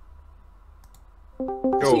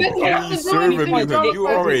 Yo, he's serving you. You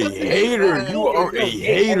are a hater. You are a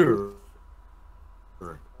hater.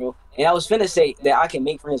 And I was finna say that I can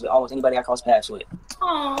make friends with almost anybody I cross paths with.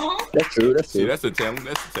 Aww. That's true. See, that's a talent.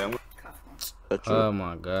 That's a talent. That's true. Oh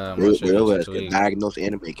my god, my shit Real just ass can tweaked. diagnose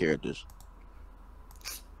anime characters.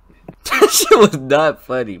 That shit was not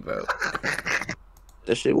funny, bro.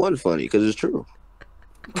 That shit wasn't funny because it's true.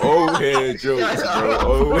 Oh, head jokes, bro.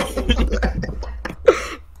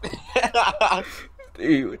 Oh.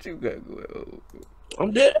 Dude, what you got going on?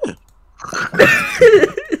 I'm dead.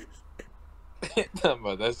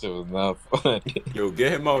 That shit was not funny. Yo,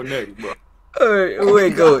 get him out next, bro. Alright, who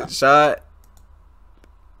ain't going? Shot.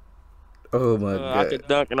 Oh my god. I can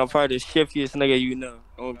dunk and I'm probably the shiftiest nigga you know.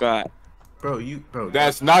 Oh god. Bro,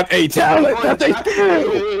 That's not a talent. That's a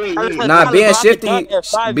skill. Nah, being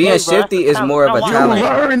shifty is more of a talent. You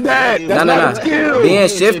learned that. That's not a skill. Being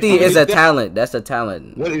shifty is a talent. That's a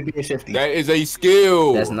talent. What is being shifty? That is a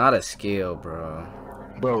skill. That's not a skill, bro.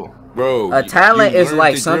 Bro, a talent is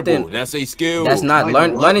like something. Dribble. That's a skill. That's not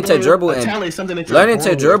learning to dribble and learning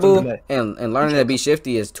to dribble and learning to be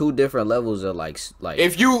shifty is two different levels of like.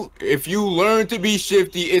 If you learn to be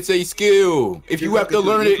shifty, it's a skill. If you have to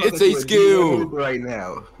learn it, it's a skill. Right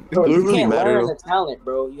now, bro, you can't learn a talent,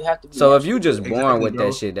 bro. You have to. Be so if you just born with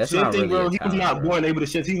that shit, that's shifting, not really bro. a talent, He was not born able to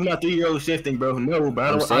shift. He was not 3-year-old shifting, bro. No,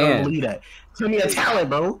 bro. I don't believe that. Tell me a talent,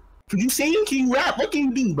 bro. Can you sing? Can you rap? What can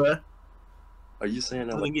you do, bro? Are you saying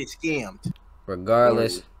that? I'm gonna get scammed.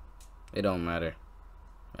 Regardless, it don't matter.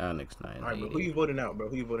 Y'all niggas not. All right, bro. Who you voting out, bro?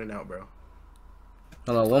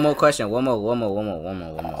 Hold on, one more question. One more.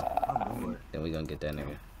 Then we gonna get that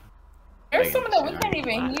nigga. There's some that we can't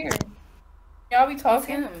even hear. Y'all be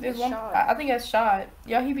talking. There's one. I think that's Shot.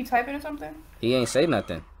 Y'all, he be typing or something. He ain't say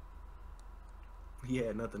nothing. He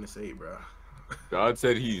had nothing to say, bro. God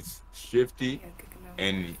said he's shifty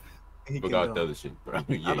and he forgot the other shit, bro.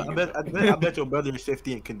 I bet your brother is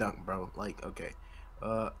shifty and can dunk, bro. Like, okay.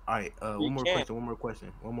 All right. One more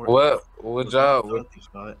question. What y'all?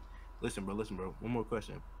 Listen, bro. One more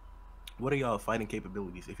question. What are y'all fighting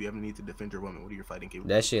capabilities? If you ever need to defend your woman, what are your fighting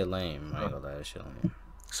capabilities? That shit lame. I ain't gonna lie, that shit lame.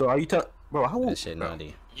 So are you bro? How that shit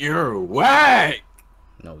naughty? You're whack.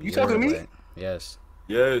 No, you talking to me? Yes.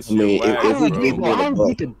 Yes, I don't need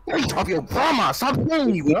to off your grandma. Stop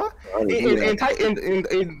playing you, bro. And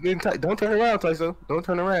don't turn around, Tyso. Don't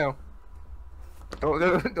turn around.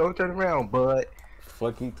 Don't turn around, bud.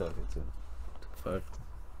 Fuck you talking to? Fuck.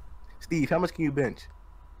 Steve, how much can you bench?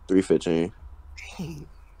 315. Dang.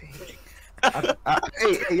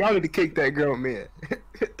 Hey, y'all need to kick that grown man.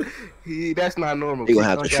 That's not normal. He gonna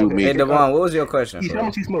have to shoot me. Hey, Devon, what was your question? How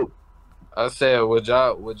much you smoke? I said, would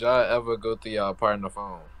y'all ever go through y'all partner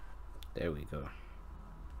phone? There we go.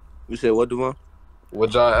 You said what, Devon?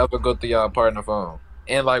 Would y'all ever go through y'all partner phone?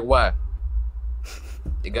 And like, why?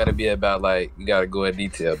 It gotta be about like, you gotta go in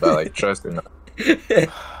detail about like trust or not.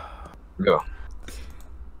 Go.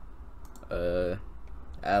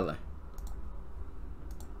 Alan.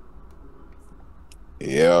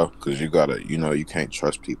 Yeah, because you gotta, you can't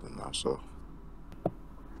trust people now, so.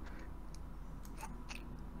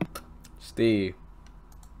 Steve.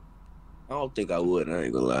 I don't think I would. I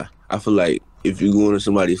ain't gonna lie. I feel like if you go into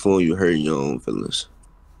somebody's phone, you hurting your own feelings.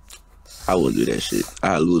 I wouldn't do that shit.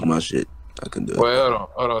 I lose my shit. I can do it. Well,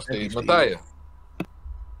 hold on, Steve. Matthias.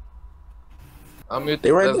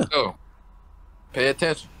 They right Let's there. go. Pay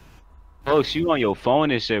attention. Folks, you on your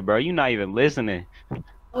phone and shit, bro. You not even listening. I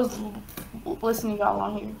was listening to y'all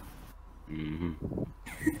on here.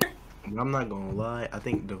 I'm not gonna lie. I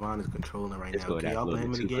think Devon is controlling right now. Can y'all put him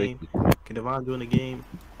in the too game? quickly. Can Devon do in the game?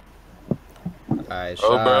 Alright,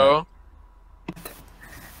 bro.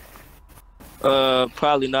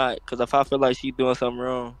 Probably not. Cause if I feel like she's doing something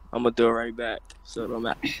wrong, I'm gonna do it right back. So it don't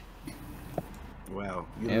matter. Wow.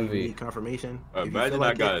 You Envy. need confirmation? Imagine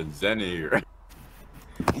I got Zen in here.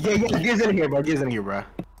 Yeah, get Zen in here, bro. Get Zen in here, bro.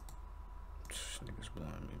 Niggas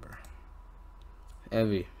blowing me, bro.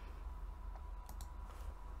 Envy.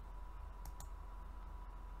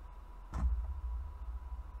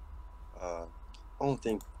 I don't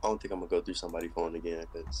think I'm gonna go through somebody's phone again.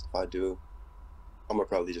 Because if I do, I'm gonna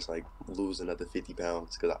probably just like lose another 50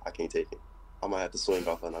 pounds because I can't take it. I might have to swing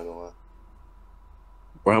off. I'm not gonna lie.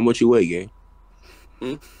 Or how much you weigh, gang?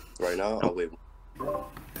 Right now, I weigh.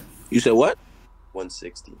 You said what?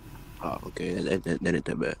 160. Oh, okay. That ain't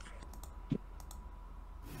that bad.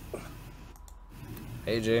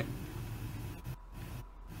 AJ.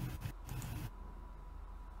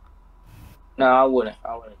 No, I wouldn't.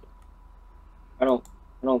 I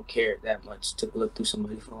don't care that much to look through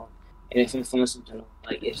somebody's phone. And if it's something I don't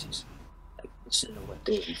like, it's just like I shouldn't have went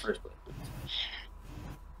through it in the first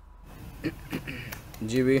place.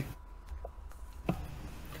 GB.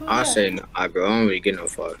 I say no, bro. I don't really get no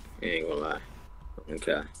fuck. I ain't gonna lie.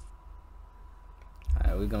 Okay.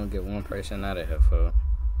 Alright, we gonna get one person out of here, folks.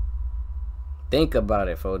 Think about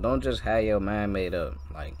it, folks. Don't just have your mind made up.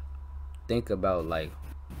 Like, think about like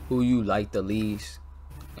who you like the least,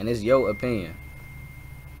 and it's your opinion.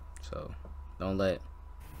 So, don't let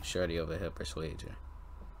Shorty over here persuade you.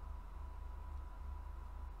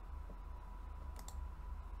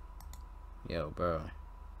 Yo, bro.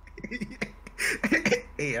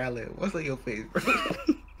 Hey, Alan, what's on your face, bro?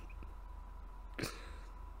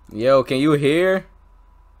 Yo, can you hear?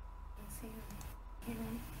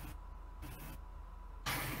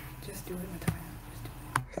 Just do it, Matthias.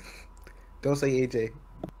 Don't say AJ.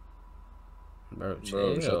 Bro, Bro,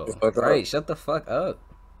 chill. shut the fuck up. Right, shut the fuck up,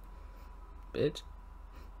 bitch.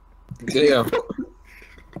 Damn.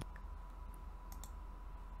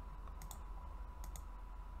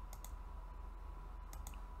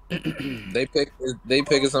 They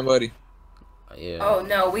picking somebody. Yeah. Oh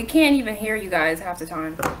no, we can't even hear you guys half the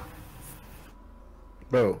time.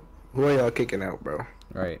 Bro, who are y'all kicking out, bro?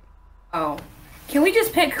 Right. Oh, can we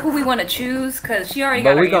just pick who we want to choose? Cause she already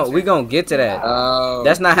But got her answer. we gonna get to that. Oh.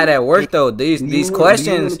 That's not how that worked though. These Do you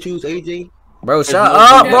questions. want to choose AJ? Bro, There's shut no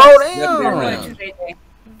up, choice. bro. I want Damn. to choose AJ.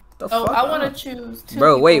 The Oh, fuck I want up. to choose two.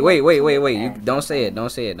 Bro, wait. people You don't say it. Don't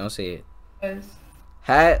say it. 'Cause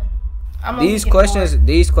Had I'm only these getting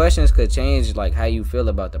these questions could change like how you feel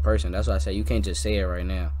about the person. That's why I say you can't just say it right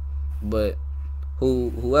now. But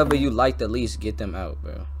whoever you like the least, get them out,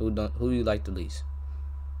 bro. Who you like the least?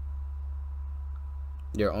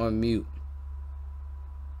 You're on mute.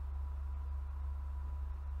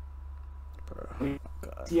 Bro.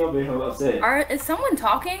 God. Is someone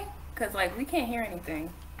talking? Cause like we can't hear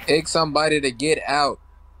anything. Pick somebody to get out.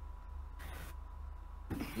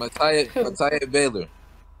 Mattia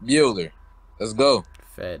Bueller. Let's go.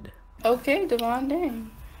 Fed. Okay, Devon, dang.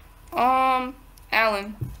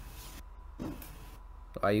 Alan.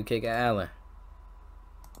 Why you kicking Allen?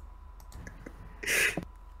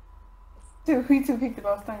 Dude, we too picked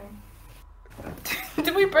about thing.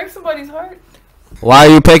 Did we break somebody's heart? Why are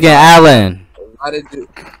you picking Allen? Why did you?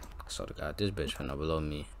 I swear to God, this bitch finna below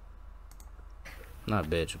me. Not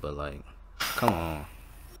bitch, but like, come on.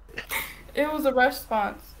 It was a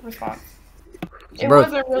response. It Bro,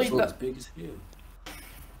 wasn't really As big as hell.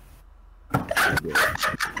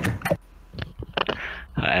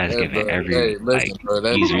 Her ass Hey, giving bro. every Hey, listen, bro,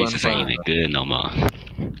 that's these one reasons ain't fine. even good no more.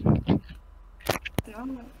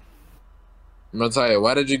 Mattia,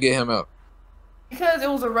 why did you get him out? Because it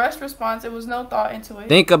was a rushed response. It was no thought into it.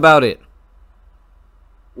 Think about it.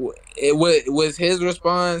 It was his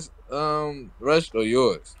response rushed or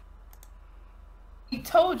yours? He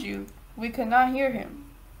told you we could not hear him.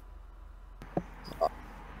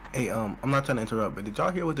 Hey, I'm not trying to interrupt, but did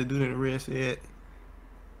y'all hear what the dude in the red said?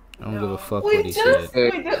 I don't give a fuck We what he just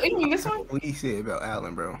said. you mean this one? What he said about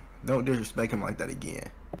Allen, bro. Don't disrespect him like that again.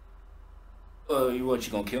 You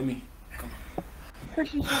gonna kill me?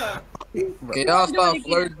 Can y'all stop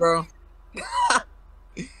flirting, bro?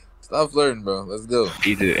 Stop flirting, bro. Let's go.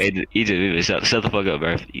 Egypt, shut the fuck up,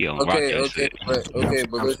 bro. You gonna rock your shit. But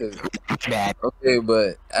listen. Okay,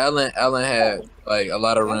 but Allen had like a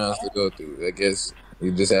lot of rounds to go through. I guess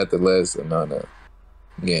you just had to let him know that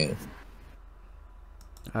game.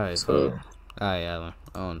 Alright, So- alright, Allen.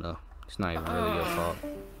 I don't know. It's not even really your fault.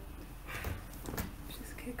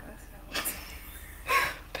 Just kick us out.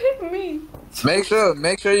 Pick me. Make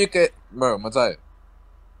sure you can, bro. Mattia.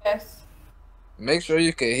 Yes. Make sure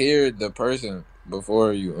you can hear the person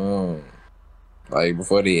before you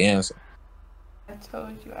before they answer. I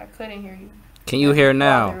told you I couldn't hear you. Can you hear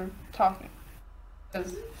now? While they were talking.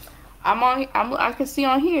 'Cause I can see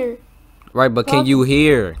on here. Right, but can you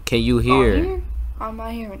hear? Can you On hear? here, I'm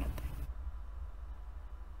not hearing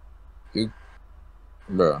nothing.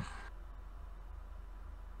 Bro.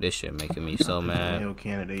 This shit making me so mad. Male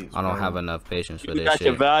candidates, I don't bro. have enough patience for You this got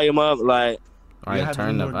your shit. volume up, like. Alright,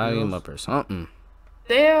 turn the volume up or something.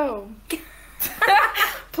 Damn.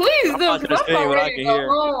 Please I'm do, about to because say I'm what I ready to can go hear.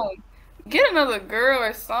 home. Get another girl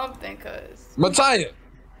or something, cause. Mattia.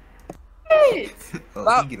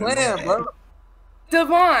 Stop playing, bro.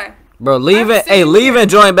 Devon. Bro, leave it. Hey, leave and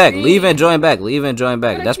join back. Leave and join back. Leave and join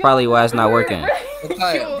back. That's probably why it's not working.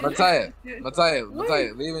 Mattia,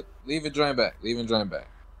 leave it, join back. Leave and join back.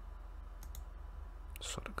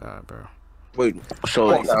 Swear to God, bro. Wait,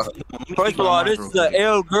 so First of all, this is an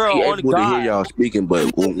L girl he on the able to hear guy. y'all speaking,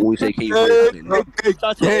 but when we say can you hear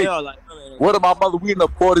it? Hey, what about mother? We in the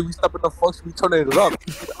party. We stepping the function. We turning it up.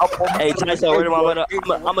 hey, Tyso, where my brother?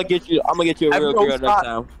 I'm gonna get you a real girl next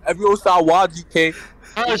time. Every old style YGK.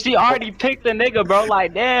 Bro, she already picked the nigga, bro.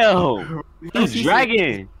 Like, damn. She's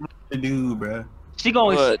dragging. The dude, bro. She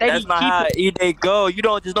going Look, steady that's not how they go. You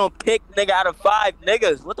don't pick nigga out of 5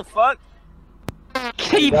 niggas. What the fuck?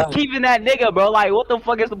 keeping that nigga, bro. Like, what the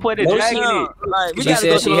fuck is the point of dragging it? Like, we She gotta said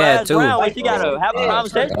go she to the had last 2. round. Like, she gotta have a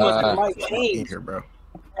conversation with Her you. might change. Here, bro.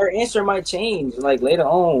 Her answer might change, like later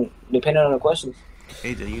on, depending on the questions.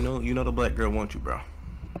 AJ, you know the black girl wants you, bro.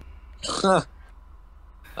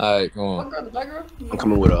 Alright, come on. What girl? The black girl? I'm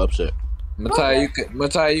coming with an upset.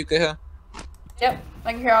 Mattia, you can hear? Yep.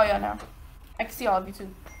 I can hear all y'all now. I can see all of you too.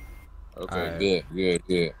 Okay,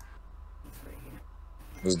 good.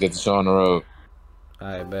 Let's get the show on the road.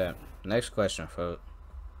 Alright, bet. Next question, folks.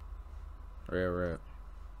 Real.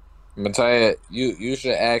 Mattia, you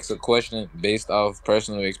should ask a question based off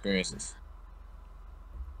personal experiences.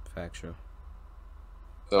 Factual.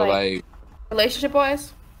 So like relationship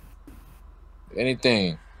wise?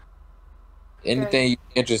 Anything Okay. you're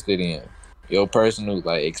interested in. Your personal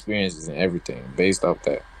like experiences and everything based off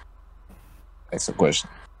that. That's a question.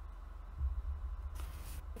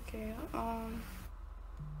 Okay.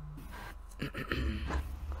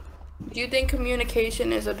 Do you think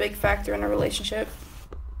communication is a big factor in a relationship?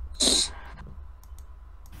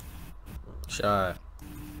 Shot.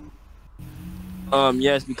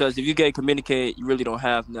 Yes, because if you can't communicate, you really don't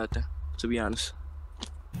have nothing. To be honest.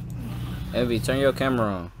 Evie, turn your camera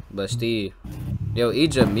on. But Steve, yo,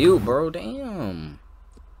 Egypt mute, bro. Damn.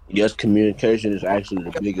 Yes, communication is actually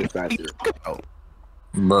the biggest factor.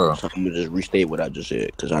 Bro, so I'm gonna just restate what I just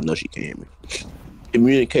said because I know she can't hear me.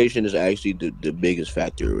 Communication is actually the biggest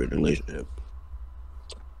factor in a relationship.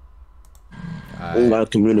 You gotta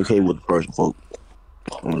communicate with the person, folks.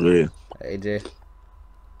 AJ.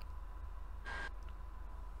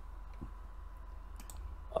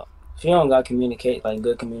 If you don't got communicate like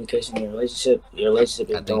good communication in your relationship is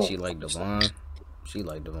I think doomed. she like Devon. She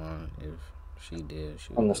like Devon. If she did,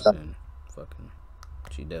 she I'm would gonna have been fucking.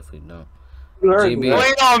 She definitely don't. You heard me. GB. You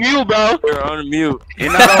ain't on mute, bro. You're on mute.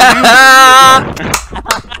 You're not on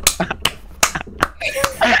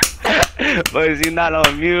mute. Boys, you not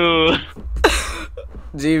on mute.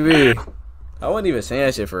 GB. I wasn't even saying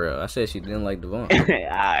that shit for real. I said she didn't like Devon.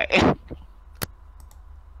 Alright.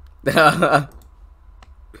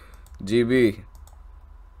 GB.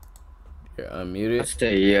 You're unmuted. I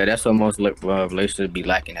say, yeah, that's what most relationships be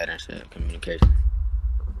lacking at and shit, communication.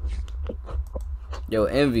 Yo,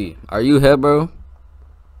 Envy, are you here, bro?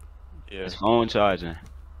 Yeah. His phone charging.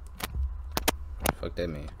 Fuck that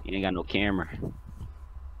man. He ain't got no camera.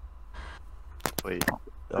 Wait.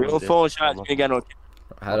 Real phone charge. You ain't got no.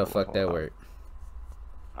 How the fuck that work?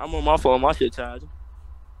 I'm on my phone. My shit charging.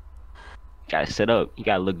 Gotta set up. You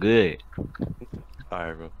gotta look good.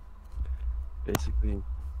 Alright, bro. Basically,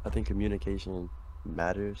 I think communication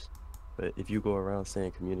matters, but if you go around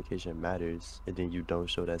saying communication matters and then you don't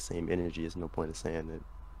show that same energy, there's no point in saying it.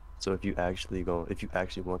 So if you actually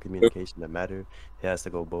want communication to matter, it has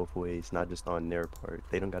to go both ways, not just on their part.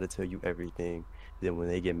 They don't got to tell you everything. Then when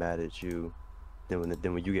they get mad at you, then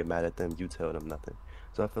when you get mad at them, you tell them nothing.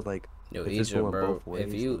 So I feel like Yo, if it's going bro, both ways,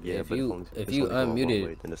 if you it's only going one unmuted,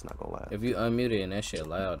 way, then it's not gonna last. if you unmuted and that shit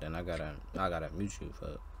loud, then I gotta mute you.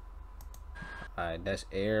 Fuck. Alright, that's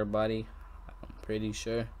everybody. I'm pretty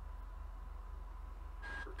sure.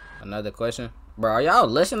 Another question, bro. Are y'all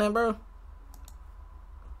listening, bro?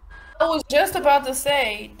 I was just about to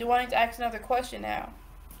say, do I need to ask another question now?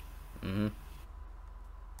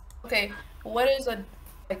 Okay, what is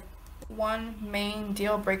one main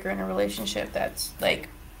deal breaker in a relationship that's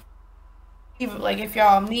even if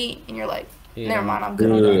y'all meet and you're like, never mind, I'm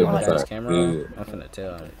good on that. Got his camera on? I'm finna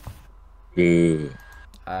tell him.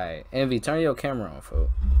 Alright, Envy, turn your camera on,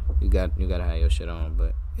 folks. You gotta have your shit on,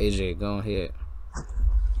 but AJ, go ahead.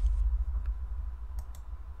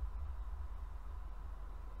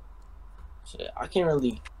 Shit, I can't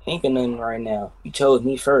really think of nothing right now. You chose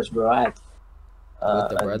me first, bro. I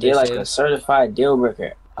had did like a certified deal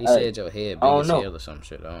breaker. He said your head big as hell or some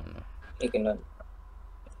shit. I don't know. Thinking of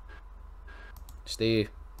Steve.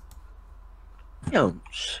 Yo,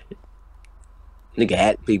 shit. Nigga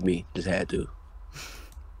had to pick me. Just had to.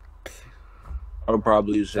 I would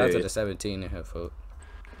probably say. Shout out to the 17 in here, folks.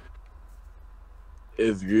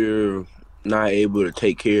 If you're not able to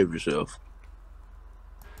take care of yourself,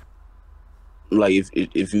 like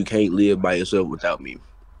if you can't live by yourself without me,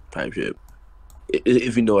 type shit.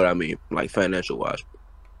 If you know what I mean, like financial wise.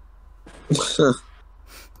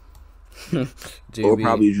 Or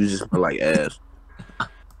probably you just feel like ass.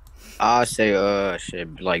 I say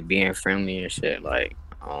shit like being friendly and shit, like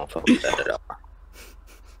I don't fuck with that at all.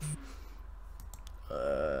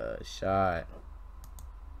 Shot.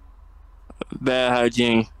 Bad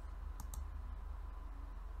hygiene.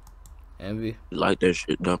 Envy. You like that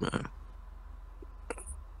shit, dumbass.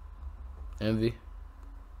 Envy.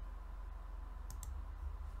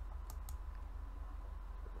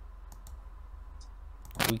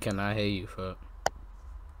 We cannot hear you, fuck.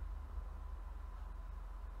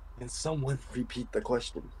 Can someone repeat the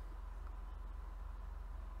question?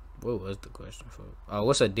 What was the question, fuck? Oh,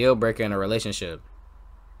 what's a deal breaker in a relationship?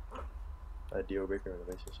 A deal breaker in a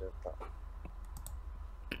relationship?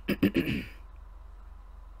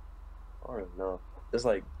 I don't know. It's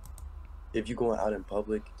like if you going out in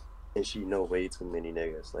public and she know way too many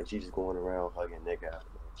niggas, like she just going around hugging nigga out.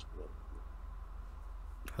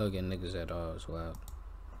 Hugging niggas at all is wild.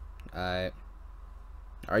 Alright.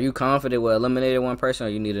 Are you confident we eliminated one person, or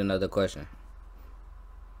you need another question?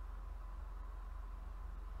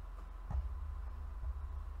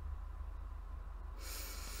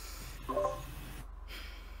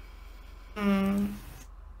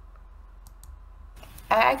 I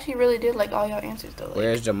actually really did like all y'all answers though. Like,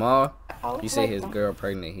 Where's Jamal? I You say like his them. girl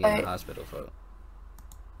pregnant. He in the hospital for.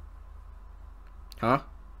 Huh?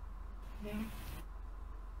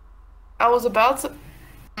 I was about to.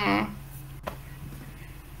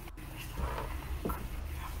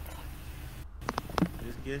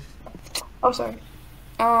 Oh, sorry.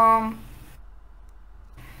 I'm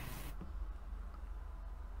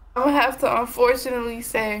gonna have to unfortunately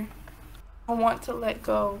say I want to let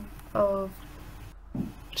go of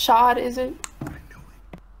Shad, is it?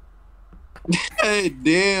 Hey,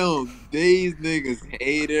 damn, these niggas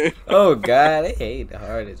hater. Oh God, they hate the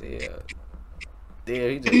hard as hell. Damn,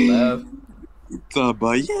 he just left. Talking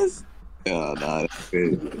about yes. Oh, nah, that's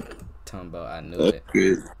good. Talking about I knew That's it.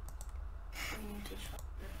 good.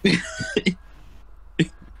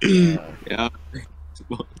 Yeah.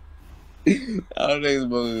 I don't think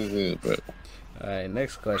supposed to do it, bro. Alright,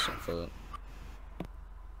 next question, fool.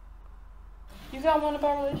 You got one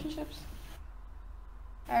about relationships?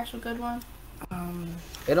 Actual good one.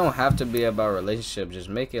 It don't have to be about relationship. Just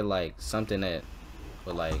make it like something that,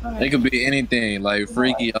 but like It could be anything, like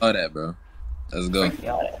freaky, all that, bro. Let's go.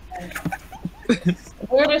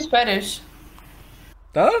 Weirdest fetish.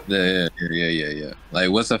 Huh? Yeah. Like,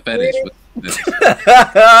 what's a fetish?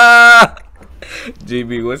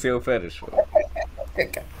 GB, what's your fetish for?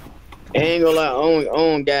 I ain't gonna lie, I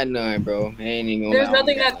don't got none, bro. I ain't even gonna There's lie.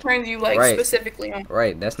 nothing that turns you like Right. specifically on.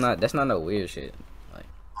 Right, that's not no weird shit. Like,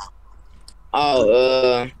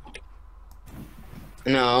 Oh,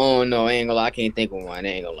 no, I don't know. I ain't gonna lie, I can't think of one. I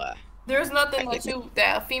ain't gonna lie. There's nothing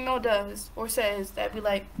that a female does or says that be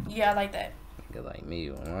like, yeah, I like that. nigga like me,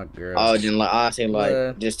 when my girl. Oh, just like I say, like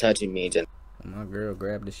What? just touching me. Just When my girl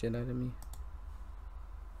grabbed the shit out of me.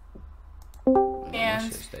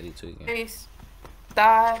 And shit steady tweaking. face,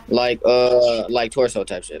 thigh. like torso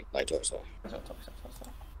type shit, like torso.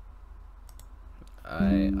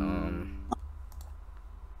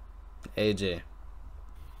 AJ.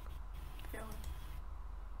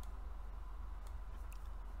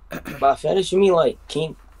 By fetish, you mean like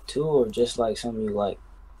kink too, or just like something you like?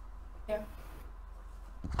 Yeah.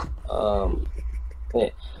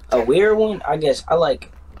 A weird one, I guess. I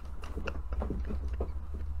like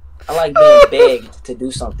being begged to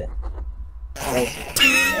do something.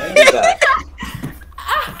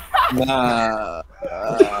 Nah.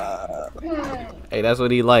 Hey, that's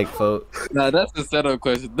what he like, folks. Nah, that's the setup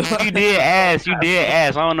question. You did ask.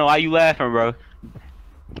 I don't know why you laughing, bro.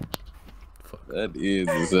 That is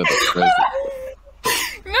the setup question.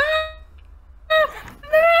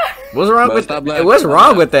 What's wrong Bro, with stop that? laughing. What's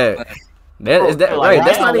wrong with that? That is that Like, right?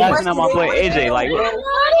 That's not even. laughing at my boy AJ. Like, what's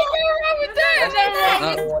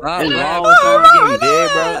Not wrong with someone getting dead,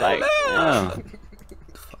 bro? Like, damn.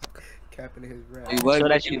 Capping his rap. He like So what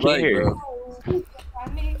that he you like, care.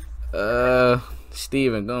 bro.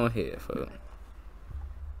 Steven, go ahead, folks.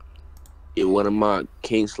 Yeah, one of my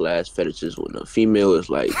king/fetishes when a female is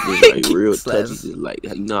like just like real touchy, just like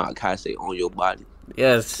you know how I say on your body.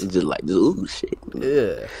 Yes. It's just like ooh shit.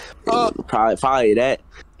 Yeah. Probably that,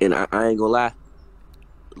 and I ain't gonna lie.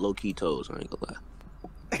 Low key toes, I ain't gonna lie.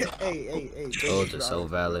 Hey. Toes are so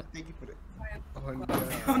valid. Thank you for that.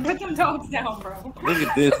 Put them dogs down, bro. Look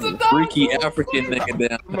at this freaky African nigga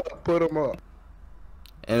down. Put them up.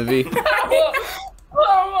 Envy.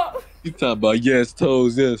 You talking about yes,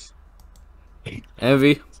 toes, yes.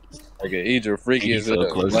 Envy. Okay, Idra freaky as so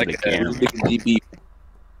hell. close Like to the that. camera. GB.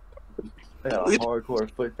 I got a hardcore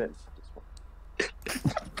foot fetish.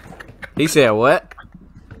 He said what?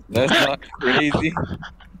 That's not crazy.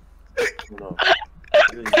 No. I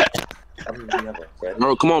really have a fetish.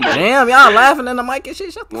 Bro, come on, bro. Damn, y'all laughing in the mic and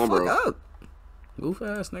shit. Shut the Come on, fuck bro. up. Goof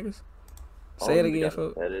ass niggas. I Say don't it really again, got a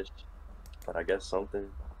folks. fetish, but I guess something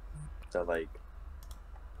that like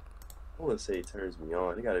I wouldn't say turns me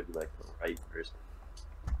on. It gotta be like the right person.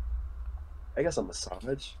 I guess a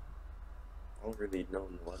massage. I don't really know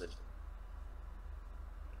what it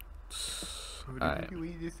is. Did you hear what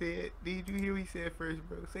he just said? Did you hear what he said first,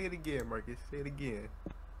 bro? Say it again, Marcus. Say it again.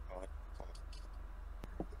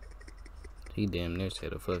 He damn near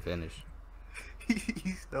said a foot finish.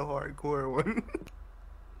 He's the hardcore one.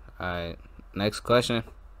 Alright, next question.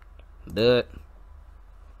 Dud.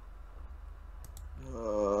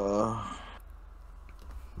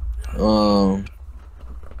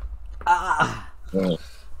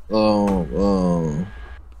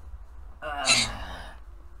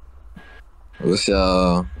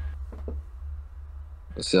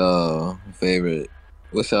 What's What's your favorite?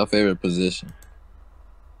 What's your favorite position?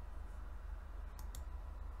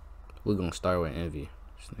 We're gonna start with Envy.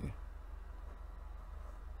 This nigga.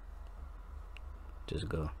 Just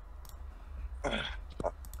go.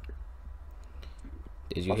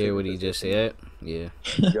 Did you hear what he just said? Yeah.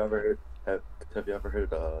 You ever heard, have you ever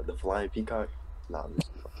heard the flying peacock? Nah, I'm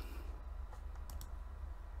just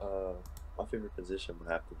my favorite position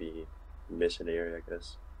would have to be missionary, I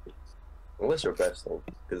guess. Unless your best thing,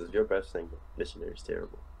 because if your best thing, missionary is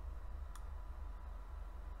terrible.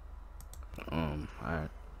 Alright.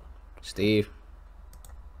 Steve.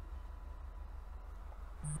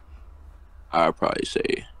 I'd probably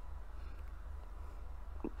say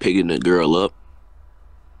picking the girl up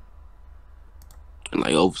and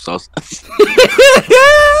like oversauce.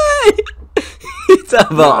 You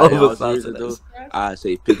talking about oversauce? I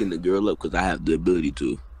say picking the girl up because I have the ability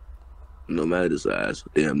to, no matter the size.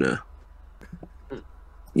 Damn now.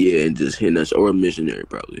 Yeah, and just hitting us or a missionary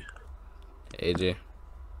probably. AJ.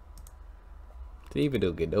 Steve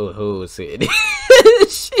don't get no hoes said.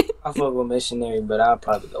 I fuck with missionary, but I'll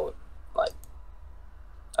probably go with like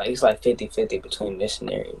it's like 50-50 between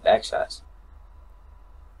missionary and back shots.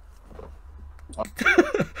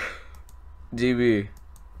 GB.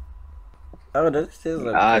 Oh, that's still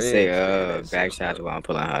a I say back shots while I'm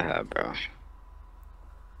pulling her hair, bro.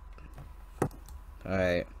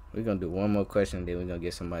 Alright, we're gonna do one more question, then we're gonna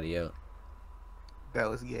get somebody out. That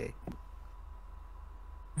was gay.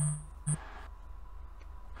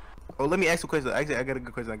 Oh, let me ask a question. Actually, I got a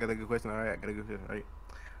good question. All right, I got a good question. All right,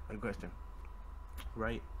 a question.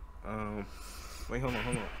 Right. Wait, hold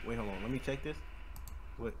on. Let me check this.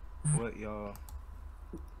 What y'all?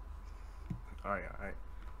 All right.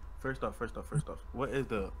 First off. What is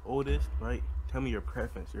the oldest? Right. Tell me your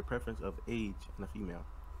preference of age in a female.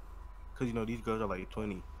 Cause you know these girls are like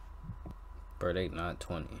 20. Bro, they not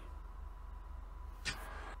 20.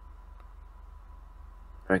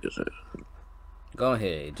 I can say. Go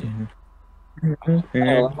ahead, AJ.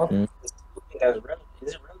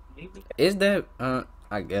 Is that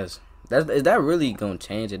I guess is that really gonna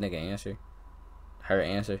change a nigga answer? Her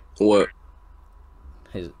answer? What?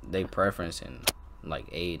 They preference in like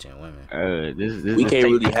age and women. This we can't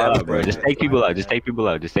really have it, bro. Just take people out. We can't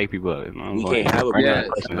have a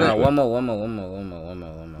No, one more.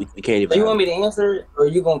 We can't even. So you want me to answer it, or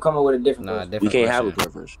you gonna come up with a different? Nah, question? different. We can't question. have a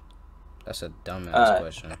preference. That's a dumbass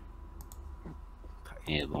question.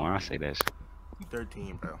 Yeah, Lauren, I say that.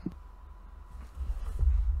 13, bro.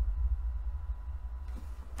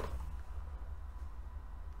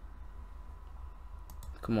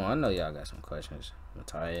 Come on, I know y'all got some questions.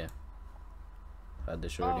 Natalia, other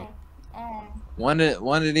shorty. One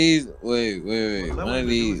of these. Wait. One of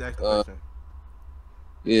these.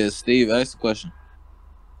 Yeah, Steve, ask the question.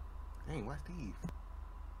 Dang, why Steve?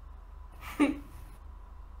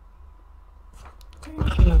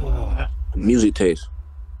 Music taste.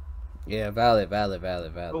 Yeah, valid.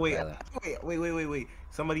 Oh, wait.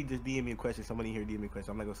 Somebody just DM me a question. Somebody here DM me a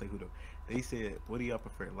question. I'm not gonna say who though. They said, "What do y'all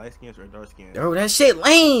prefer, light skins or dark skins?" Bro, that shit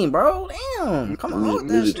lame, bro. Damn, come on.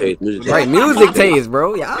 Music taste. Right, music taste,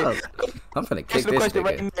 bro. Y'all, I'm finna kick this nigga.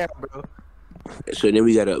 Right now, bro. So then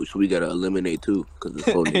we gotta eliminate two because it's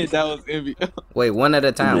so. That was envy. Wait, one at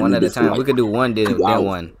a time. We could do one, then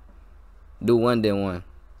one. Do one, then one.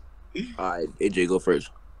 All right, AJ, go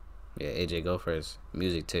first. Yeah, AJ, go first.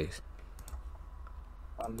 Music taste.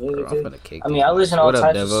 Music Bro, I'm finna kick I mean, I listen to all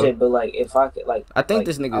types Devo? of shit, but like, if I could, like, I think like,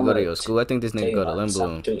 this nigga I'm go to gonna your school. I think this nigga go to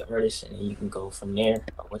Limblum. To the artist, and then you can go from there.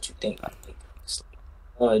 Or what you think?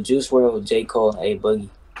 Like, Juice WRLD, J. Cole, A Boogie.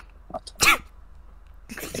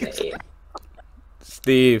 Yeah.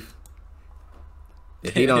 Steve.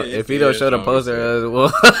 If he don't show the poster,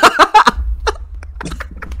 well.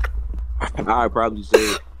 I'd probably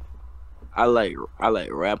say I like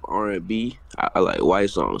rap, R&B. I like white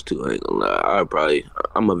songs too. I ain't gonna lie.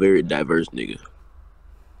 I'm a very diverse nigga.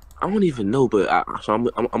 I don't even know, but I'm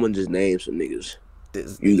gonna just name some niggas.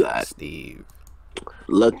 You got Steve,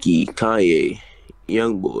 Lucky, Kanye,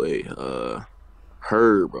 Youngboy,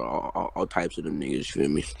 Herb, all types of them niggas. You feel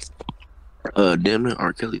me? Damn it,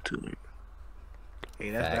 R. Kelly too.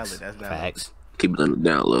 Hey, that's valid. Facts. Keep it on the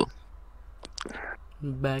down low.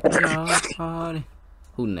 Back in our party.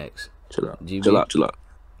 Who next? Chill out. GB? Chill out.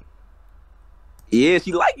 Yes,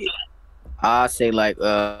 you like it. I say like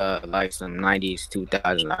some 90s,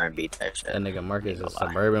 2000 R&B type shit. That nigga Marcus is a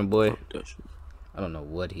suburban boy. I don't know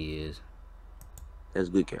what he is. That's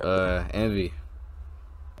good, Cap. Oh Envy.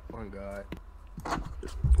 my God.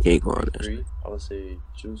 Can't go on that. 3, I would say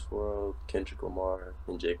Juice WRLD, Kendrick Lamar,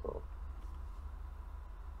 and J. Cole.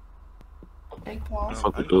 Big pause.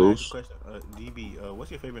 Fuck I with just want to ask those. you a question. DB,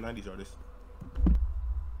 what's your favorite 90s artist?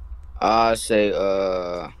 I say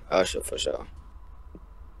Usher for sure.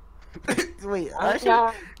 Wait, Oh, Usher?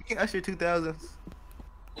 God. Usher 2000s.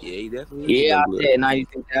 Yeah, he definitely is Yeah, young I blood. said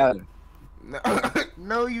 92,000. No,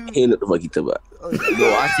 no, you. He ain't know the fuck he talking about. No,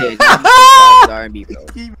 I said 92,000 R&B, bro.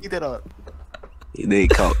 He beat that up. They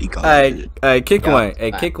caught. He caught. Alright, kick Y'all- one.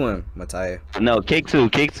 Hey, kick one, Mattia. No, kick two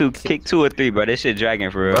or three, bro. That shit dragging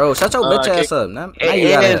for real. Bro, shut your bitch ass up. Now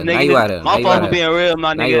you out of here. Now you out of here. My fault for being real,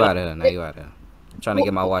 my Now you out nigga. of here. Now you out of here. I'm trying to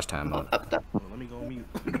get my watch time up. Let me go on mute.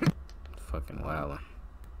 Fucking wild.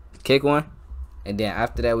 Kick one, and then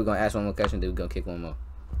after that we're gonna ask one more question. Then we're gonna kick one more.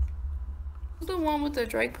 Who's the one with the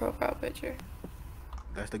Drake profile picture?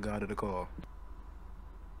 That's the god of the call.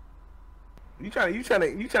 You trying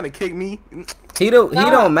to kick me? He don't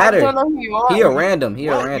matter. I don't know who you are. He a random. He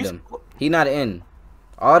a What? random. He not in.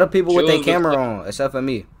 All the people with their Choose the- camera on except for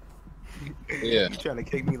me. Yeah. You trying to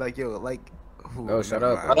kick me like yo, like? Ooh, Bro, shut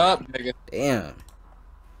never up. mind. Shut up, nigga. Damn.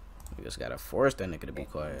 You just gotta force that nigga to be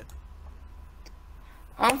quiet.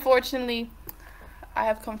 Unfortunately, I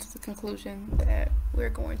have come to the conclusion that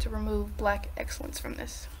we're going to remove black excellence from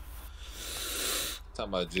this.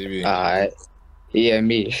 Talking about GB. Alright. Yeah,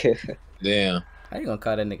 me. Damn. How you gonna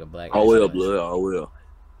call that nigga black? All will, blood. All will.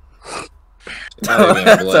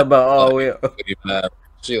 That's about all will. 85.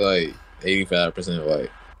 She like 85%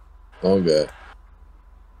 white. Oh god.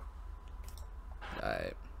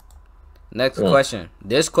 Alright. Next question.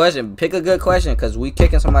 This question, pick a good question, cause we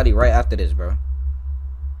kicking somebody right after this, bro.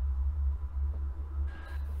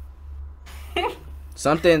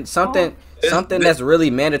 Something that's really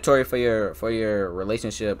mandatory for your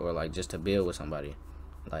relationship or like just to build with somebody.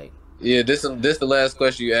 Like Yeah, this the last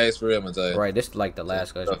question you asked for real, Mattia. right, this is like the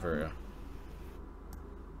last question for real.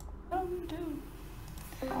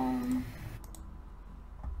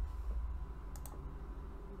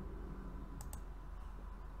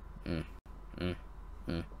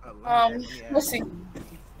 Let's see.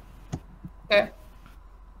 Okay.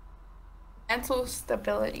 Mental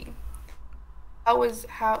stability. How is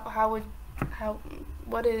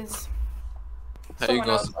what is How you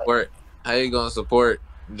gonna support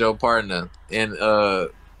your partner in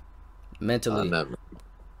mentally?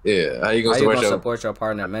 Yeah, how you gonna support your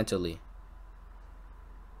partner mentally?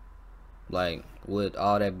 Like, would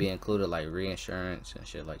all that be included, like reinsurance and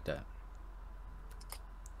shit like that?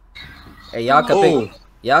 Hey, y'all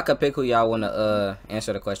can pick who y'all wanna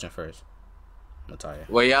answer the question first. Natalia.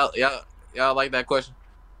 Well, y'all like that question?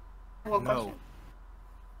 No.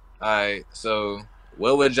 Alright, so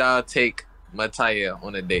where would y'all take Mattia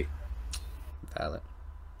on a date? Valid.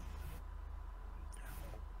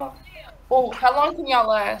 Oh, how long can y'all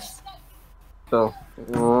last? So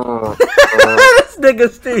this nigga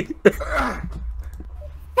Steve.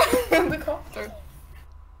 The copter.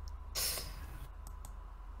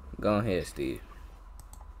 Go ahead, Steve.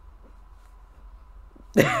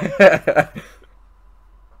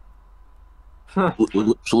 So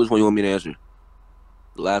which one you want me to answer?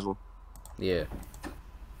 The last one? Yeah.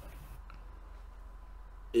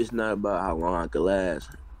 It's not about how long I could last.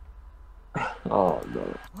 Oh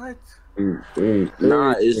no. What?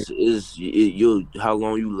 Nah, you how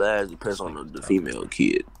long you last depends on the female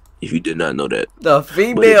kid. If you did not know that. The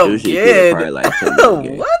female kid. Probably like 10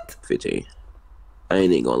 minutes, What? 15. I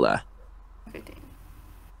ain't even gonna lie. 15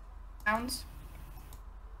 pounds.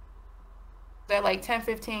 They're like 10,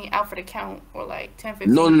 15 out for the count, or like 10,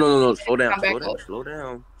 15. No. Slow down. Come back Slow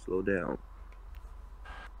down.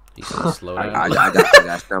 You said slow down. I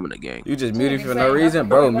got stamina, gang. You just muted for no reason,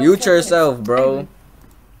 bro. Mute yourself, bro.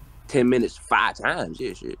 10 minutes 5 times.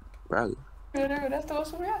 Yeah, shit. Probably. That's the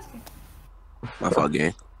question we're asking. My fault,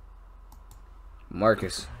 gang.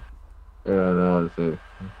 Marcus. Yeah, no, that's it.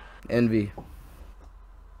 Envy.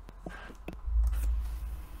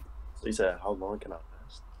 So you said, how long can I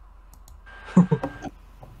last?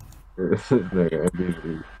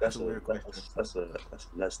 That's a weird question. That's a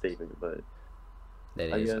nut statement, but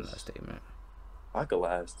That I is a guess nut statement. I could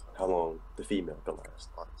last how long the female could last,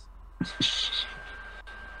 honestly.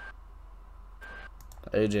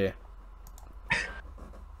 AJ.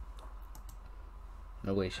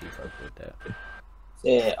 No way she fucked with that.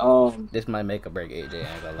 Yeah, This might make or break AJ, I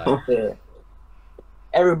ain't gonna lie. yeah.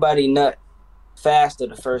 Everybody nut faster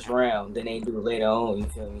the first round than they do later on, you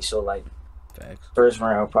feel me? So like Facts. first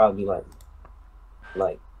round probably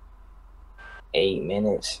like 8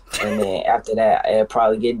 minutes. And then after that it'll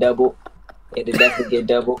probably get doubled. It'll definitely get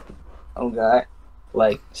doubled. Oh God.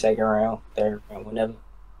 Like second round, third round, whenever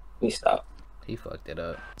we stop. He fucked it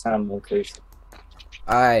up. Time to increase.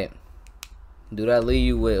 Alright. Do that leave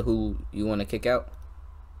you with who you want to kick out?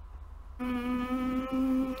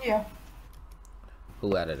 Yeah.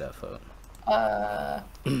 Who added that for?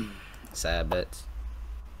 Sad bets.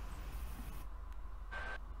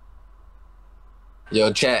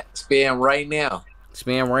 Yo, chat, spam right now.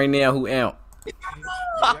 Spam right now. Who out?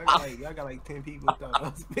 Y'all got like 10 people.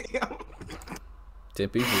 10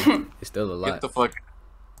 people. It's still a lot. Get the fuck.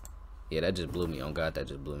 Yeah, that just blew me. On God, that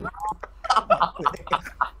just blew me.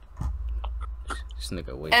 This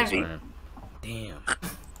nigga wasted his time.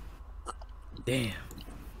 Damn.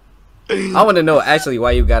 I want to know actually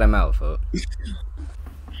why you got him out, folks.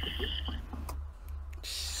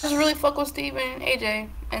 Just really fuck with Steve and AJ,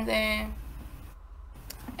 and then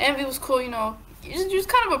Envy was cool, you know. You're just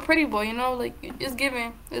kind of a pretty boy, you know. Like it's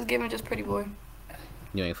giving just pretty boy.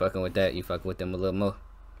 You ain't fucking with that. You fucking with them a little more.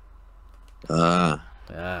 Damn.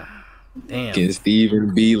 Can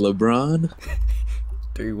Steven be LeBron?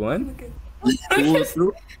 3-1. Pull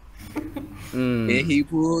through. Can he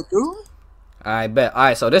pull through? I bet. All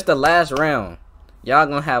right, so this the last round. Y'all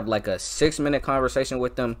gonna have like a 6-minute conversation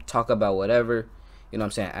with them, talk about whatever. You know what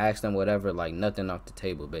I'm saying? Ask them whatever, like nothing off the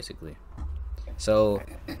table, basically. So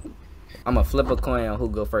I'm gonna flip a coin on who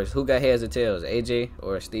go first. Who got heads or tails? AJ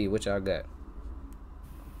or Steve? What y'all got?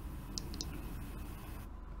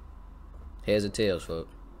 Heads or tails,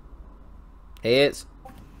 folks? Heads?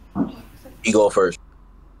 You go first.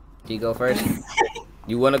 You go first?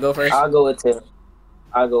 You wanna go first? I'll go with tails.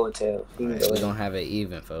 Right, we don't have it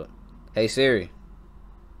even, folks. Hey Siri,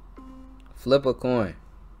 flip a coin.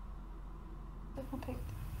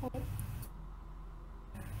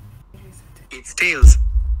 It's tails.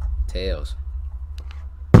 Tails.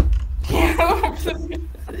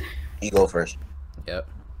 You go first. Yep.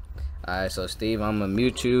 Alright, so Steve, I'm gonna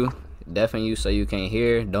mute you, deafen you so you can't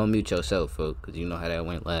hear. Don't mute yourself, folks, because you know how that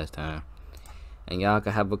went last time. And y'all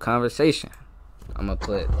can have a conversation. I'm gonna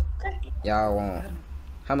put y'all on.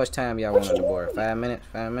 How much time y'all want on the board? 5 minutes?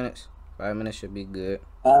 5 minutes? 5 minutes should be good.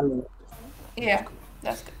 Yeah,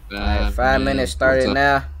 that's good. Alright, 5 minutes started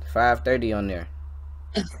now. 5:30 on there.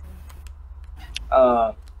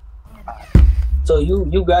 So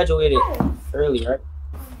you graduated early, right?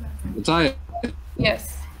 Retired.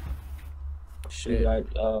 Yes. Shit.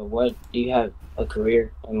 What do you have a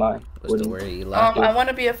career in mind? What's the word, Eli? I want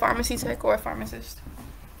to be a pharmacy tech or a pharmacist.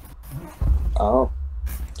 Oh,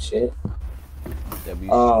 shit.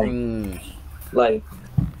 W like,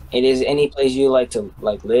 it is any place you like to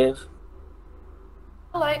live?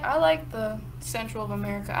 I like the Central of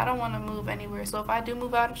America. I don't want to move anywhere. So if I do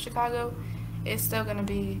move out of Chicago, it's still gonna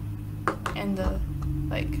be in the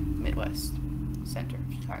Midwest center of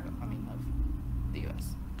Chicago. I mean, of the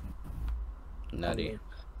U.S. Nutty.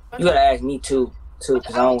 You gotta ask me too,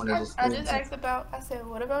 because I don't want to just. I just asked about. I said,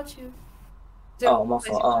 what about you? Oh, my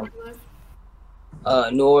fault.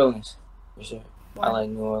 New Orleans, for sure. I like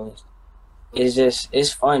New Orleans.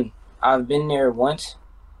 It's fun. I've been there once,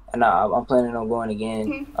 and I'm planning on going again.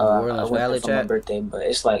 New Orleans I went there for my birthday, but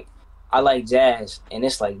it's like I like jazz, and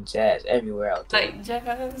it's like jazz everywhere out there. Like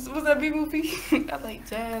jazz. What's that big movie? I like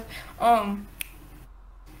jazz.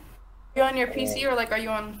 You on your PC or are you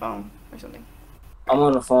on the phone or something? I'm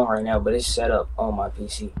on the phone right now, but it's set up on my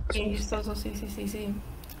PC. Yeah, you so CCCC.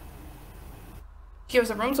 Give us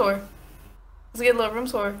a room tour. Let's get a little room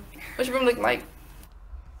tour. What's your room look like?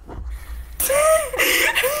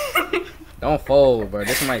 Don't fold, bro.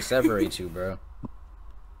 This might separate you, bro.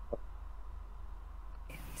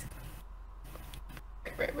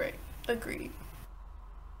 Right. Agreed.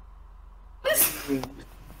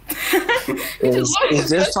 Is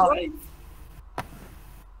this something?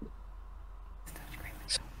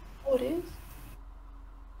 Oh, it is?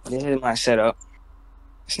 This is my setup.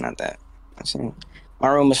 It's not that. My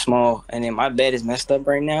room is small, and then my bed is messed up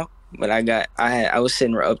right now. But I was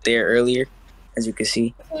sitting right up there earlier, as you can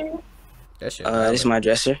see. That shit. This is my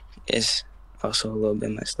dresser. It's also a little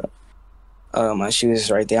bit messed up. My shoes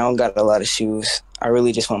is right there. I don't got a lot of shoes. I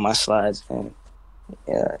really just want my slides. And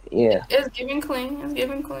yeah. It's giving clean.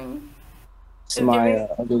 It's my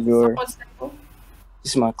other drawer. This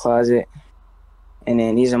is my closet. And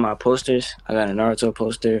then these are my posters. I got a Naruto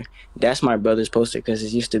poster. That's my brother's poster because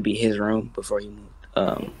it used to be his room before he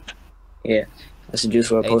moved. Yeah. That's a Juice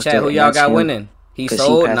WRLD poster. Hey, chat, who y'all got winning? He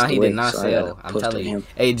sold? Nah, he did not sell. I'm telling you.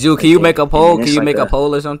 Hey, Ju, can you make a poll? Can you make a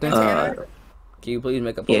poll or something? Can you please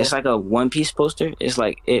make a poll? Yeah, it's like a One Piece poster. It's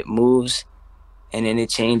like it moves and then it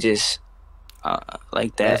changes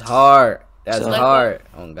like that. That's hard. That's hard.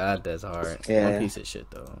 Oh, God, that's hard. Yeah. One piece of shit,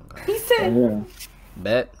 though. Oh, he said.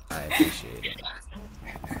 Bet? I appreciate it.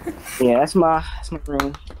 Yeah, that's my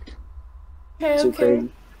room. Okay.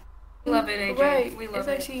 We love it, AJ. Right. We love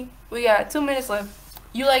it. We got 2 minutes left.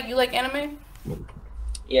 You like anime?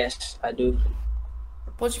 Yes, I do.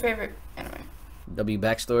 What's your favorite anime? W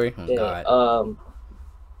backstory? Oh, Yeah, God.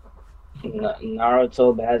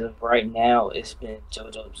 Naruto, but as of right now, it's been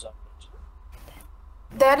JoJo's.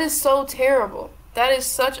 That is so terrible. That is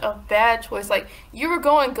such a bad choice. Like, you were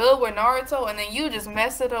going good with Naruto, and then you just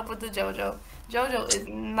messed it up with the JoJo. JoJo is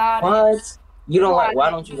not What? it. You don't like? Why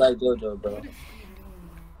don't you like JoJo, bro?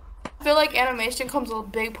 I feel like animation comes a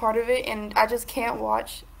big part of it, and I just can't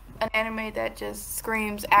watch an anime that just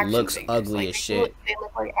screams action Looks figures. ugly like, as shit. They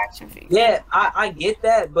look like action figures. Yeah, I get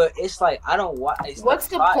that, but it's like I don't watch. What's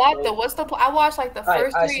the plot though? What's the plot? I watched like the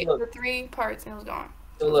first look. the three parts, and it was gone.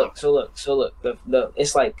 So look. The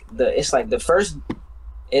it's like the first.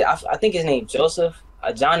 I think his name Joseph,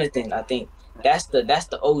 Jonathan. I think that's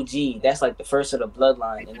the OG. That's like the first of the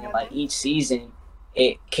bloodline, and then like each season,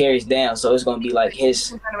 it carries down. So it's gonna be like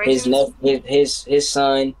his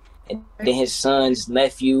son, and then his son's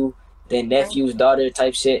nephew, then nephew's daughter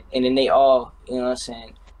type shit, and then they all, you know what I'm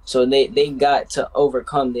saying. So they got to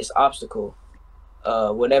overcome this obstacle,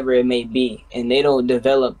 whatever it may be, and they don't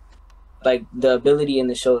develop. Like the ability in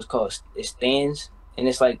the show is called stands, and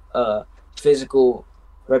it's like a physical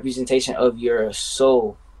representation of your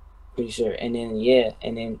soul, pretty sure. And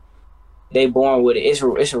then they born with it.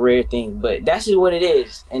 It's a rare thing, but that's just what it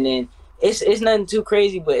is. And then it's nothing too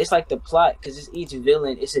crazy, but it's like the plot, because it's each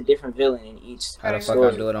villain. It's a different villain in each. How the fuck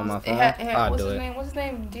story. I do it on my phone? I'll do it. What's his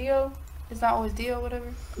name? Dio? It's not always Dio,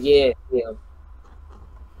 whatever. Yeah.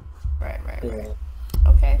 Right. Yeah.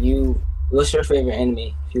 Okay. What's your favorite anime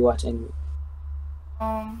if you watch anime?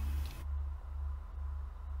 I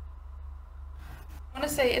want to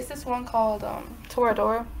say it's this one called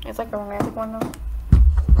Toradora. It's like a romantic one though.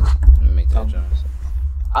 Let me make that jump.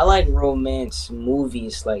 I like romance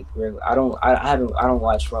movies. Like I don't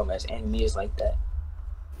watch romance animes like that.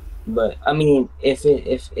 But I mean, if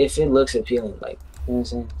it looks appealing, like, you know what I'm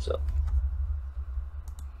saying. So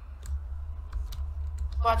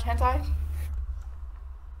watch hentai.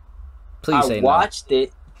 Please say I watched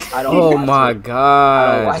it. I don't. Oh my God!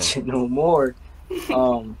 I don't watch it no more.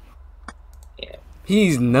 Yeah.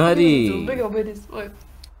 He's nutty. Big old business. Look.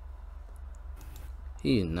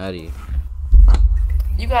 He's nutty.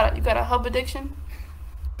 You got a hub addiction?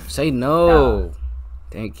 Say no.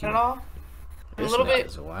 Thank you. At all? A This little bit.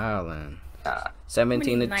 nigga's wildin'.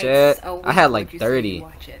 17 to nights chat. a week I had would like you say 30. you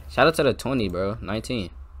watch it? Shout out to the 20, bro. 19.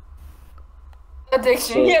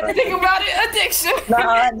 Addiction. You have to think about it. Addiction.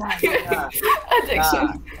 Nah.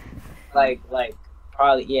 Addiction. Like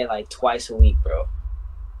probably like twice a week, bro.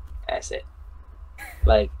 That's it.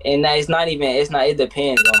 Like, and it's not. It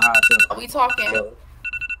depends on how I feel. Are we talking? So,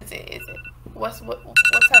 Is it? What type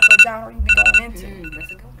of genre you be going into?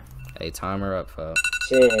 That's a good one. Hey, timer up, folks.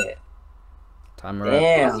 shit. Timer up.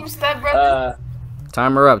 Damn. You step brother.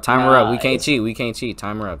 Timer up. Timer up. We can't it's- cheat.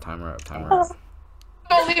 Timer up.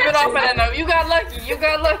 Don't leave it off at that note. You got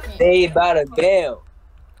lucky. They about to bail.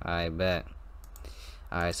 I bet.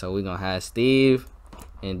 Alright, so we're gonna have Steve,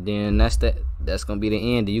 and then that's gonna be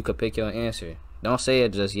the end. You could pick your answer. Don't say it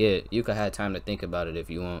just yet. You could have time to think about it if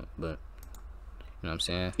you want, but you know what I'm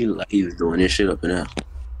saying? He look like he was doing this shit up in there.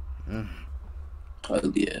 Mm.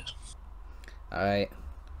 Ugly ass. Alright.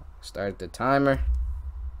 Start the timer.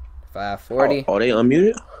 5:40. Are they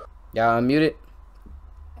unmuted? Y'all unmuted?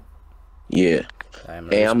 Yeah. Hey, I'm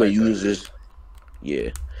gonna respect use this. Yeah.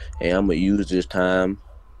 Hey, I'm gonna use this time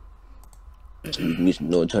so we can get to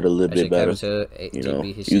know each other a little That bit shit better. Kevin said, You know,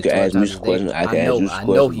 JB, his you shit can 12 ask me times some a day. questions. I can ask you some I know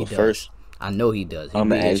questions. he But does. first, I know he does. He I'm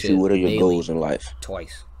do gonna that ask you, shit what are your daily. goals in life?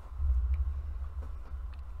 Twice.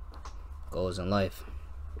 Goals in life.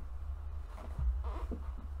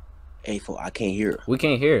 Hey, for I can't hear. We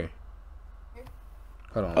can't hear.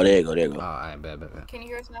 Hold on. Oh, there you go. Oh, alright, bad. Can you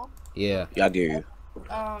hear us now? Yeah, Yeah. I can hear you.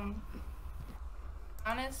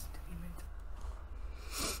 Honest.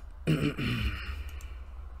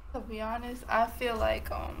 To be honest, I feel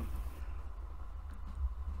like I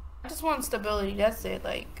just want stability. That's it.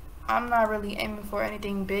 Like, I'm not really aiming for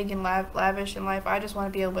anything big and lavish in life. I just want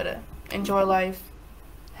to be able to enjoy life,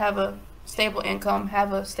 have a stable income,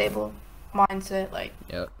 have a stable mindset. Like,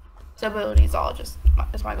 Yep. stability is all.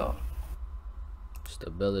 It's my goal.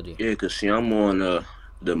 Stability. Yeah, cause see, I'm on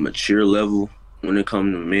the mature level when it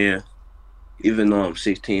comes to men. Even though I'm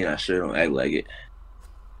 16, I sure don't act like it.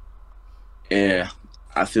 And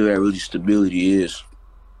I feel that really stability is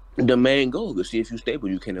the main goal. Cause see, if you're stable,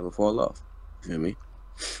 you can't ever fall off. You feel me?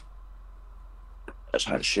 That's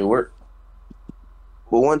how the shit work.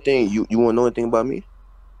 But one thing, you wanna know anything about me?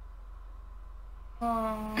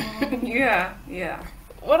 Yeah.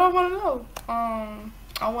 What I want to know?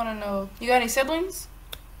 I want to know. You got any siblings?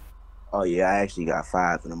 Oh yeah, I actually got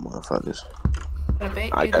 5 of them motherfuckers.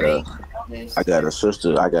 I got a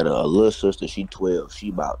sister. I got a little sister. She 12. She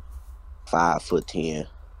about 5'10".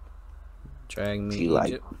 Drag me. She Egypt.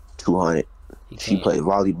 like 200. She can't. plays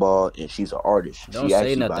volleyball and she's an artist. Don't she say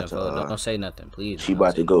actually nothing, about to, folks. Don't say nothing, please. She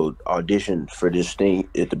about to go audition for this thing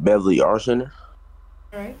at the Beverly Art Center.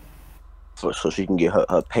 Right. So she can get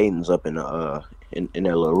her paintings up in the in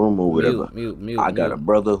that little room or whatever. I got a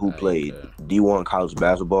brother who played D1 college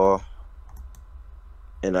basketball,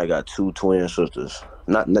 and I got 2 twin sisters.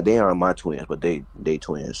 Not they aren't my twins, but they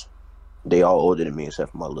twins. They all older than me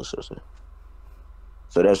except for my little sister.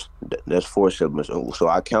 So that's 4 siblings. So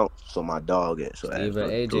I count. So my dog is. So Steve or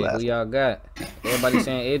AJ, who y'all got? Everybody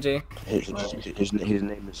saying AJ. His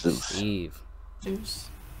name is Zeus. Steve. Zeus.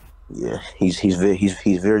 Yeah, he's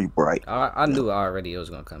very bright. I knew already it was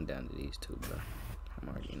gonna come down to these two, bro.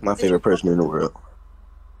 My favorite person in the world.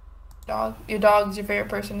 Dog. Your dog's your favorite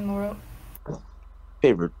person in the world.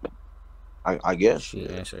 Favorite. I guess.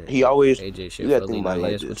 He always. You gotta think about it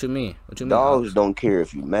like this. What you mean? Dogs don't care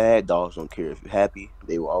if you're mad. Dogs don't care if you're happy.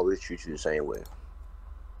 They will always treat you the same way.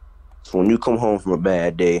 So when you come home from a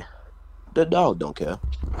bad day, the dog don't care.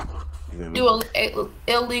 Do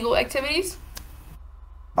illegal activities?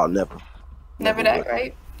 I'll never. Never that,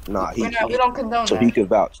 right? Nah, we don't condone so that. he can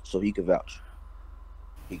vouch.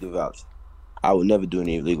 He can vouch. I would never do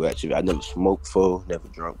any illegal activity. I never smoked before, never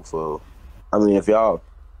drunk before. I mean, if y'all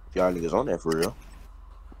niggas on that for real.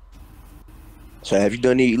 So have you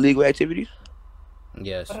done any illegal activities?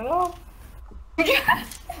 Yes. Not at all.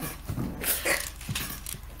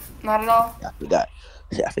 Not at all. I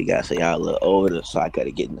forgot. So y'all a little older, so I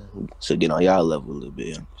gotta get on y'all level a little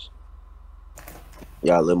bit.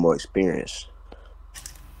 Y'all a little more experienced.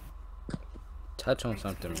 Touch on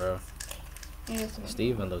something, bro. Yes,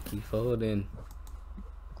 Steven low-key folding.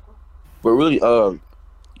 But really, shout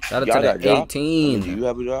out to the 18. Do you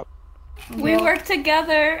have a job? We work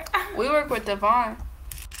together. We work with Devon.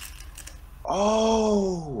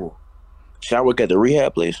 Oh. Should I work at the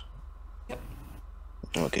rehab place? Yep.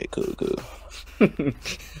 Okay, cool.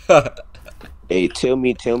 Hey, tell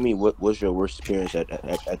me what was your worst experience at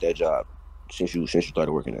that job since you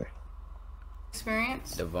started working there?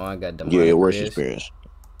 Experience? Devon got the your worst experience.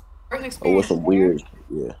 Worst experience. Or what's some weird?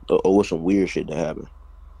 Yeah. Or what's some weird shit that happened?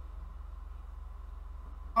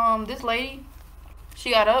 This lady,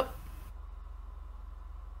 she got up,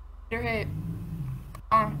 hit her head.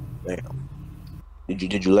 Damn.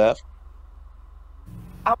 Did you laugh?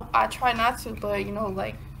 I tried not to, but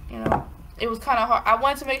it was kind of hard. I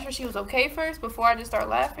wanted to make sure she was okay first before I just start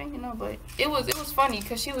laughing, but it was funny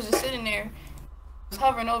because she was just sitting there, was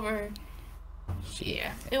hovering over her.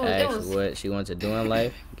 Yeah, it was what she wants to do in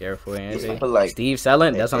life. Careful, answer. Like, Steve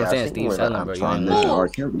selling. That's what I'm saying. Steve selling, bro.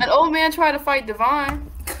 An old man tried to fight Devon,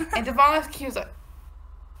 and Devon, he was like,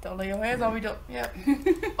 "Don't lay your hands on me, don't." Yeah.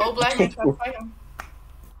 Old black man tried to fight him.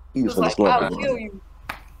 He was like, "I'll kill you.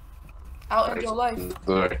 I'll end your life."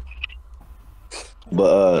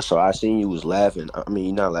 But so I seen you was laughing. I mean,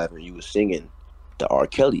 you're not laughing. You was singing the R.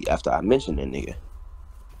 Kelly after I mentioned that nigga.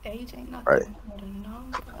 Age ain't nothing. Right.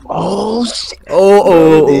 Oh,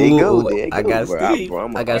 there you go. I got Steve.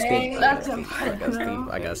 I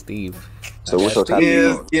got Steve. So what's your top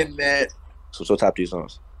 3 songs? Getting that. So what's your top 3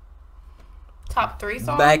 songs? Top 3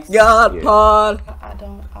 songs? Backyard Pod. I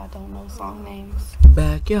don't know song names.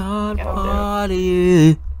 Backyard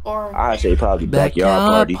Party. Or I say probably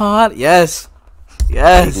Backyard Party. Yes.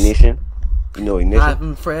 Ignition. You know Ignition.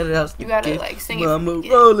 I'm afraid else. You gotta sing it. Mama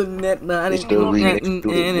rolling that night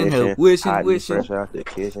and her wishing. Fresh out the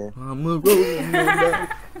kitchen. Mama rolling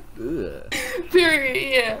that. Period.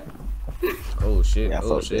 Yeah. Oh shit. Yeah,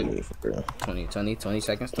 oh shit. 20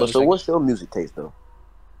 seconds. So what's your music taste though?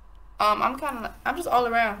 I'm just all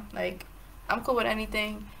around. I'm cool with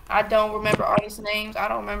anything. I don't remember artist names. I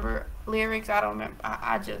don't remember lyrics. I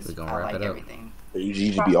like everything. You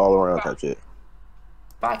just be all around type shit.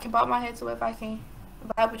 If I can bob my head to it, if I can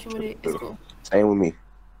vibe with you with it, it's cool. Same with me.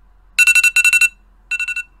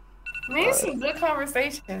 Man, it's some good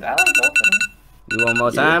conversations. I like both of them. You want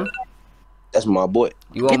more time? That's my boy.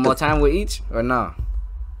 You want more time with each or no?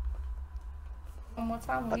 One more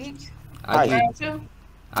time with each?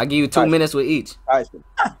 I'll give you 2 minutes with each.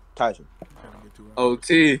 Tyson.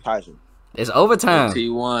 OT. Tyson. It's overtime.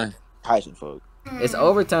 T1. Tyson, folks. It's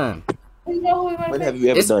overtime. When have you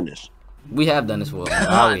ever done this? We have done this for.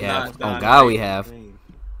 On God, we have.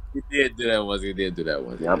 He did do that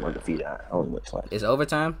once. Yeah, I'm undefeated. I only went twice. It's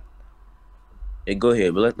overtime. Hey, go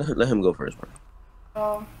ahead, but let him go first,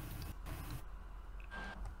 bro.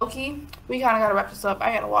 Okay, we kind of gotta wrap this up.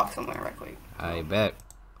 I gotta walk somewhere right quick. I bet.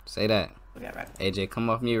 Say that. We gotta wrap. AJ, come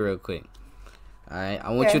off mute real quick. Alright,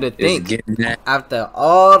 I want you to It's think getting that. after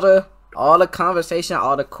all the conversation,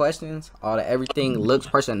 all the questions, all the everything, looks,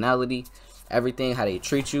 personality, everything, how they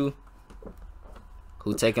treat you.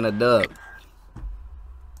 Who taking a dub?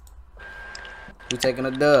 Who taking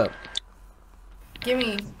a dub? Give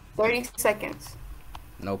me 30 seconds.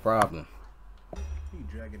 No problem. You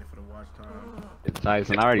dragging it for the watch time.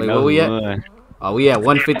 Tyson, I already Wait, know where who we at? won. Oh, we at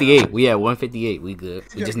 158. We at 158. We good.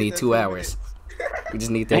 We just need 2 hours. We just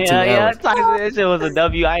need that 2 hours. Yeah, Tyson, that shit was a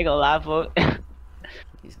W. I ain't gonna lie, folks.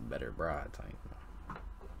 He's better broad type.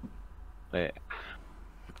 But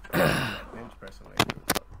Bench pressing like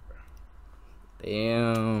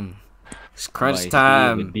damn. It's crunch Steve,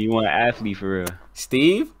 time. do you want an athlete for real?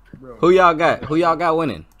 Steve? Bro. Who y'all got? Who y'all got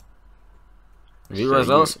winning? View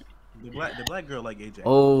results? the black girl like AJ.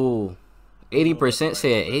 Oh, 80%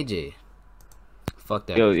 said AJ. Fuck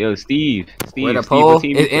that. Yo, Steve. Where the Steve, poll? what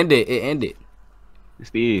team you It ended.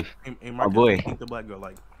 Steve. Hey, My Marcus, boy. I think the black girl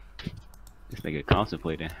like. This nigga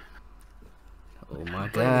contemplating. Oh my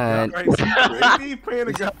god. Steve praying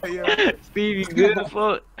to God, yo. Steve, you good as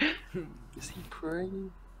fuck? Is he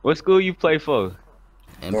praying? What school you play for?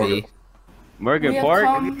 MP. Morgan We have Park?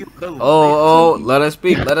 come Oh, let us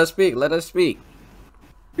speak. Let us speak. Let us speak.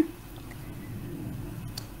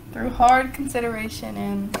 through hard consideration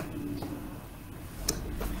and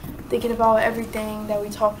thinking about everything that we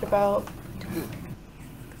talked about.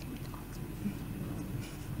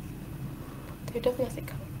 There definitely has to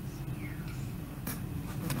come.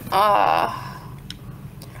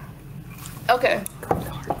 Okay.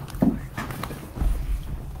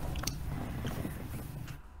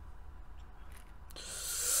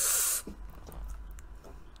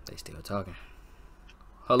 They still talking.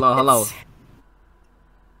 Hold on.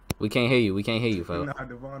 We can't hear you. We can't hear you, folks.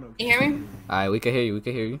 You hear me? Alright, we can hear you. We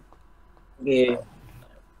can hear you. Yeah.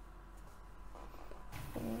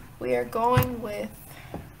 We are going with.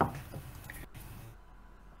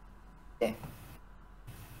 Yeah.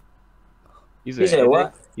 You said said AJ?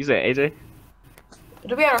 what? You said AJ?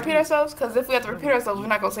 Do we have to repeat ourselves? Because if we have to repeat ourselves, we're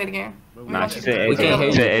not gonna say it again. Nah, she said We AJ. can't hear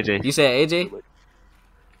You said you. AJ. You said AJ?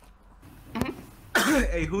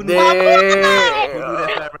 Hey, who knew? Damn. Who knew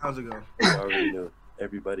that 5 rounds ago? I already know.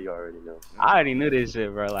 Everybody already knows. I already knew this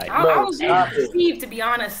shit, bro. Like, I was rooting for Steve, to be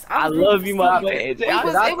honest. I was love rooting you, for my Steve. boy AJ.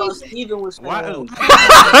 I thought Steven was saying.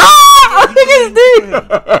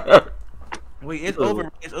 Wait, it's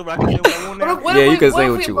over. It's over. I can say what I want now. Yeah, you can say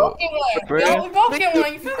what you want. Yo, we both get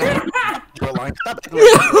one. You feel me? Bro, like, stop acting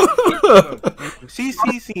like she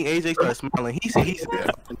seen AJ start smiling. He said,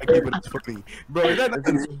 like, give it for me. Bro, is that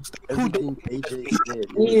nothing? Who did AJ said?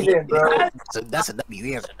 Steven, bro. That's a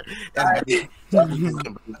W answer. That's this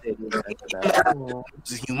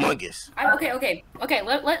is humongous. Okay.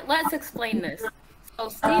 Let's explain this. So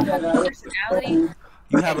Steve has a personality.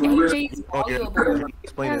 You have a AJ's valuable.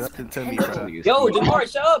 explain it. Nothing to me, bro. Yo, Demar,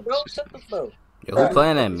 shut up, bro. Shut the fuck. Yo, who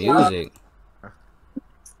playing that music?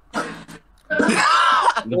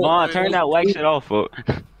 Devon, turn that white shit off, folks.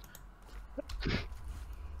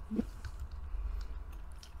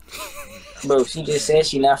 Bro, she just said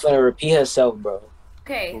she not finna repeat herself, bro.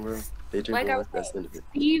 Okay. AJ Like I Boy, that's the end of said,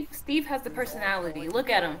 it. Steve has the personality. Look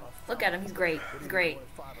at him. He's great.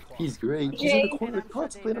 He's great. He's in the corner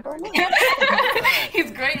contemplating about life.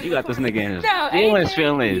 He's great. You got this nigga in his AJ,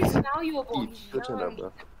 feelings. He's valuable. He's Go turn young, up,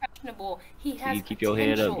 bro. impressionable. He has You keep your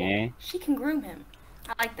head up, potential. gang. She can groom him.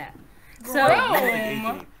 I like that. So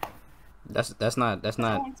Groom. That's not.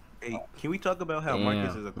 Hey, can we talk about how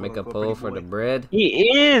Marcus is a Make a quote-unquote poll pretty for boy? the bread.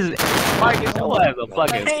 He is. Marcus, your ass a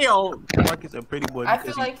fucking. Damn, Marcus a pretty boy. I feel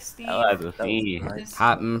because like Steve. Your ass a fiend.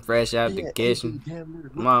 Hot and fresh out the kitchen.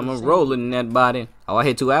 Mama rolling in that body. Oh, I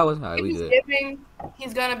hit 2 hours. All right, If we he's good. giving,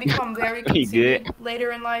 he's gonna become very He conceited good.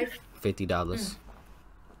 later in life. $50.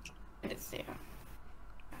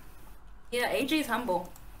 yeah, AJ's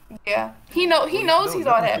humble. Yeah, he knows he's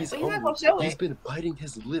all that, but he's not gonna show He's it. been biting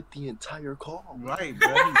his lip the entire call. Right,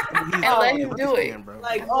 bro. And let him do it. Bro.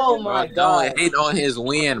 Like, oh my Bro, god. don't hate on his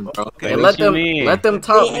win, bro. Hey, What you let mean? them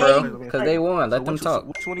talk, bro. Cause they won. Let them talk.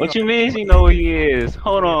 What you mean he know who he is?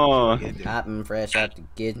 Hold on. Hot and fresh out the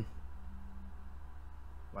kitchen.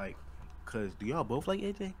 Like, cause do y'all both like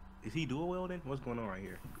AJ? Is he doing well then? What's going on right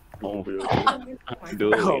here? Oh, dude,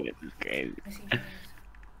 this is crazy.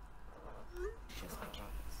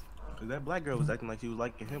 Cause that black girl was acting like she was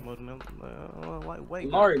liking him more than like, wait.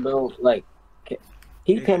 Mari, bro, like,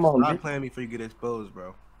 he came on. Stop playing me before you get exposed,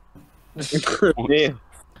 bro. Yeah.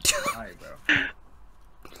 Alright, bro.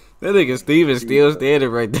 That nigga Steven still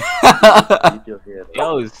standing right there.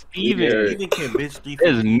 Yo, Steven.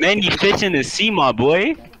 There's many fish in the sea, my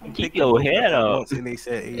boy. Keep your head up.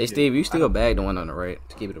 Hey Steve, you still bag the one on the right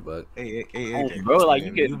to keep it a buck. Hey, Oh, bro, like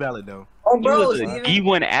you you valid though. Oh, You bro, was a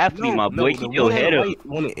D1 athlete, my boy. Keep your head up.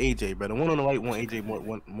 One in AJ, bro. The one on the right, one AJ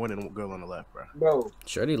more than the girl on the left, bro. Bro,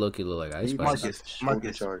 Shorty look like Ice Spice.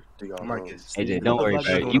 Marcus. AJ, don't worry,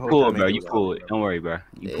 bro. You cool, bro. You cool. Don't worry, bro.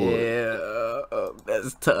 You cool. Yeah,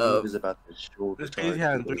 that's tough. It's crazy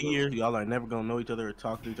how in 3 years y'all are never gonna know each other or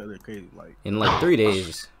talk to each other. Crazy, like In like 3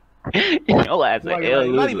 days. Yo, ass like,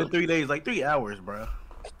 not even 3 days, like 3 hours, bro.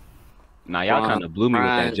 Nah, y'all kind of blew me with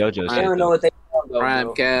that JoJo shit. I don't know what they Prime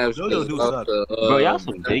Cavs. JoJo do suck. Bro, y'all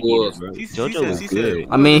some dickies, bro. JoJo was good.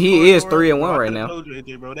 I mean, he is 3-1 right now.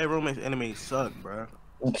 Bro, that romance anime suck, bro.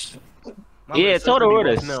 Yeah,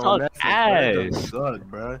 Totoro suck ass. Suck,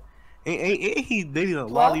 bro. Ain't he dating a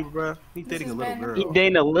lolly, bro? He dating a little girl. He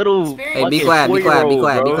dating a little. Hey, be quiet.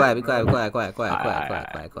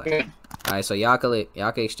 All right, so y'all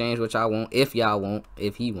can exchange what y'all want, if y'all want,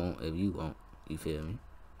 if he won't, if you won't. You feel me?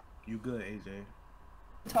 You good, AJ?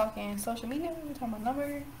 Talking social media. We talking about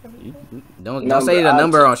number. Don't say the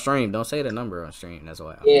number on stream. Don't say the number on stream. That's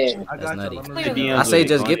why. Yeah, that's nutty. I say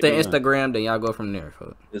just get the Instagram, then y'all go from there.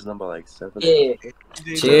 Folks. His number like 7. Yeah.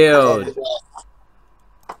 Chill.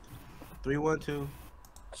 312.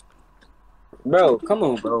 Bro, come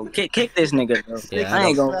on, bro. Kick this nigga, bro. Yeah, I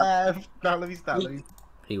ain't gonna. No, let me stop.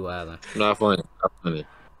 He wildin'. Not funny. Not funny.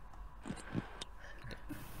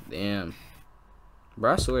 Damn.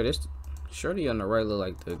 Bro, I swear this Shorty on the right look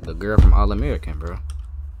like the girl from All American, bro.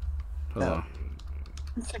 Hold on.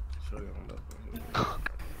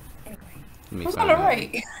 Who's on the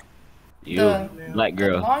right? You, black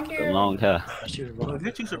girl, the long hair.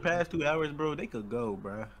 Did you surpass 2 hours, bro? They could go,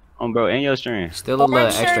 bro. Bro, and your stream. Still a little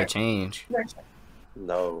extra change.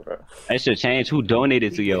 No, bro. Extra change? Who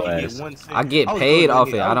donated to your ass? I get paid off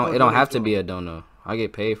it. It don't have to be a dono. I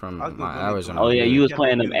get paid from my hours. Oh yeah, you was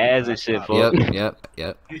playing them ads and shit, folks. Yep.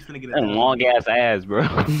 That long ass ass, bro.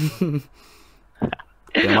 Damn,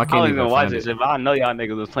 I was gonna watch this shit, but I know y'all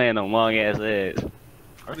niggas was playing them long ass ads.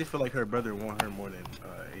 I just feel like her brother want her more than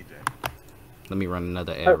AJ. Let me run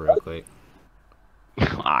another ad real quick.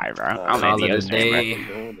 Alright, bro. I'm at the day.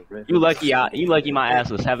 You lucky my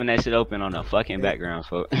ass was having that shit open on the fucking background,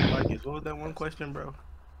 folks. Marcus, what was that one question, bro?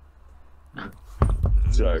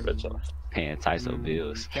 Sorry, bitch. Paying Tyso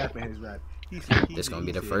bills. Capping his rap. This gonna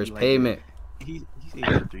be the first payment. He said he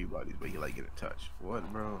had 3 bodies, but he like get in touch. What,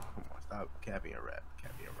 bro? Come on, stop capping your rap.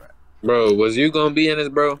 Bro, was you gonna be in this,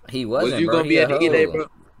 bro? He wasn't. Was you bro. gonna be at the E-Day, bro?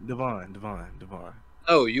 Devon.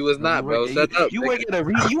 No, you was not, bro. Shut up. You work at a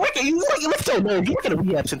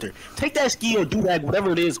rehab center. Take that skill, do that,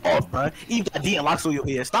 whatever it is, off, bro. You got D locks on your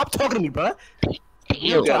head. Stop talking to me, bro.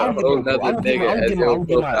 You got a whole nother nigga as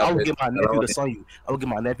your I would get my nephew to son you. I would get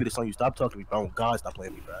my nephew to son you. Stop talking to me, bro. On God, stop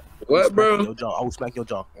playing me, bro. What, bro? I will smack your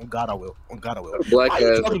jaw. On God, I will. Black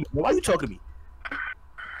ass. Why you talking to me?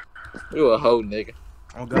 You a hoe, nigga.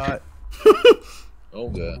 On God. Oh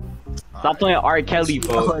God. Stop playing R. Kelly,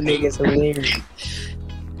 folks. Niggas hilarious.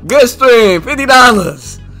 Good stream, $50.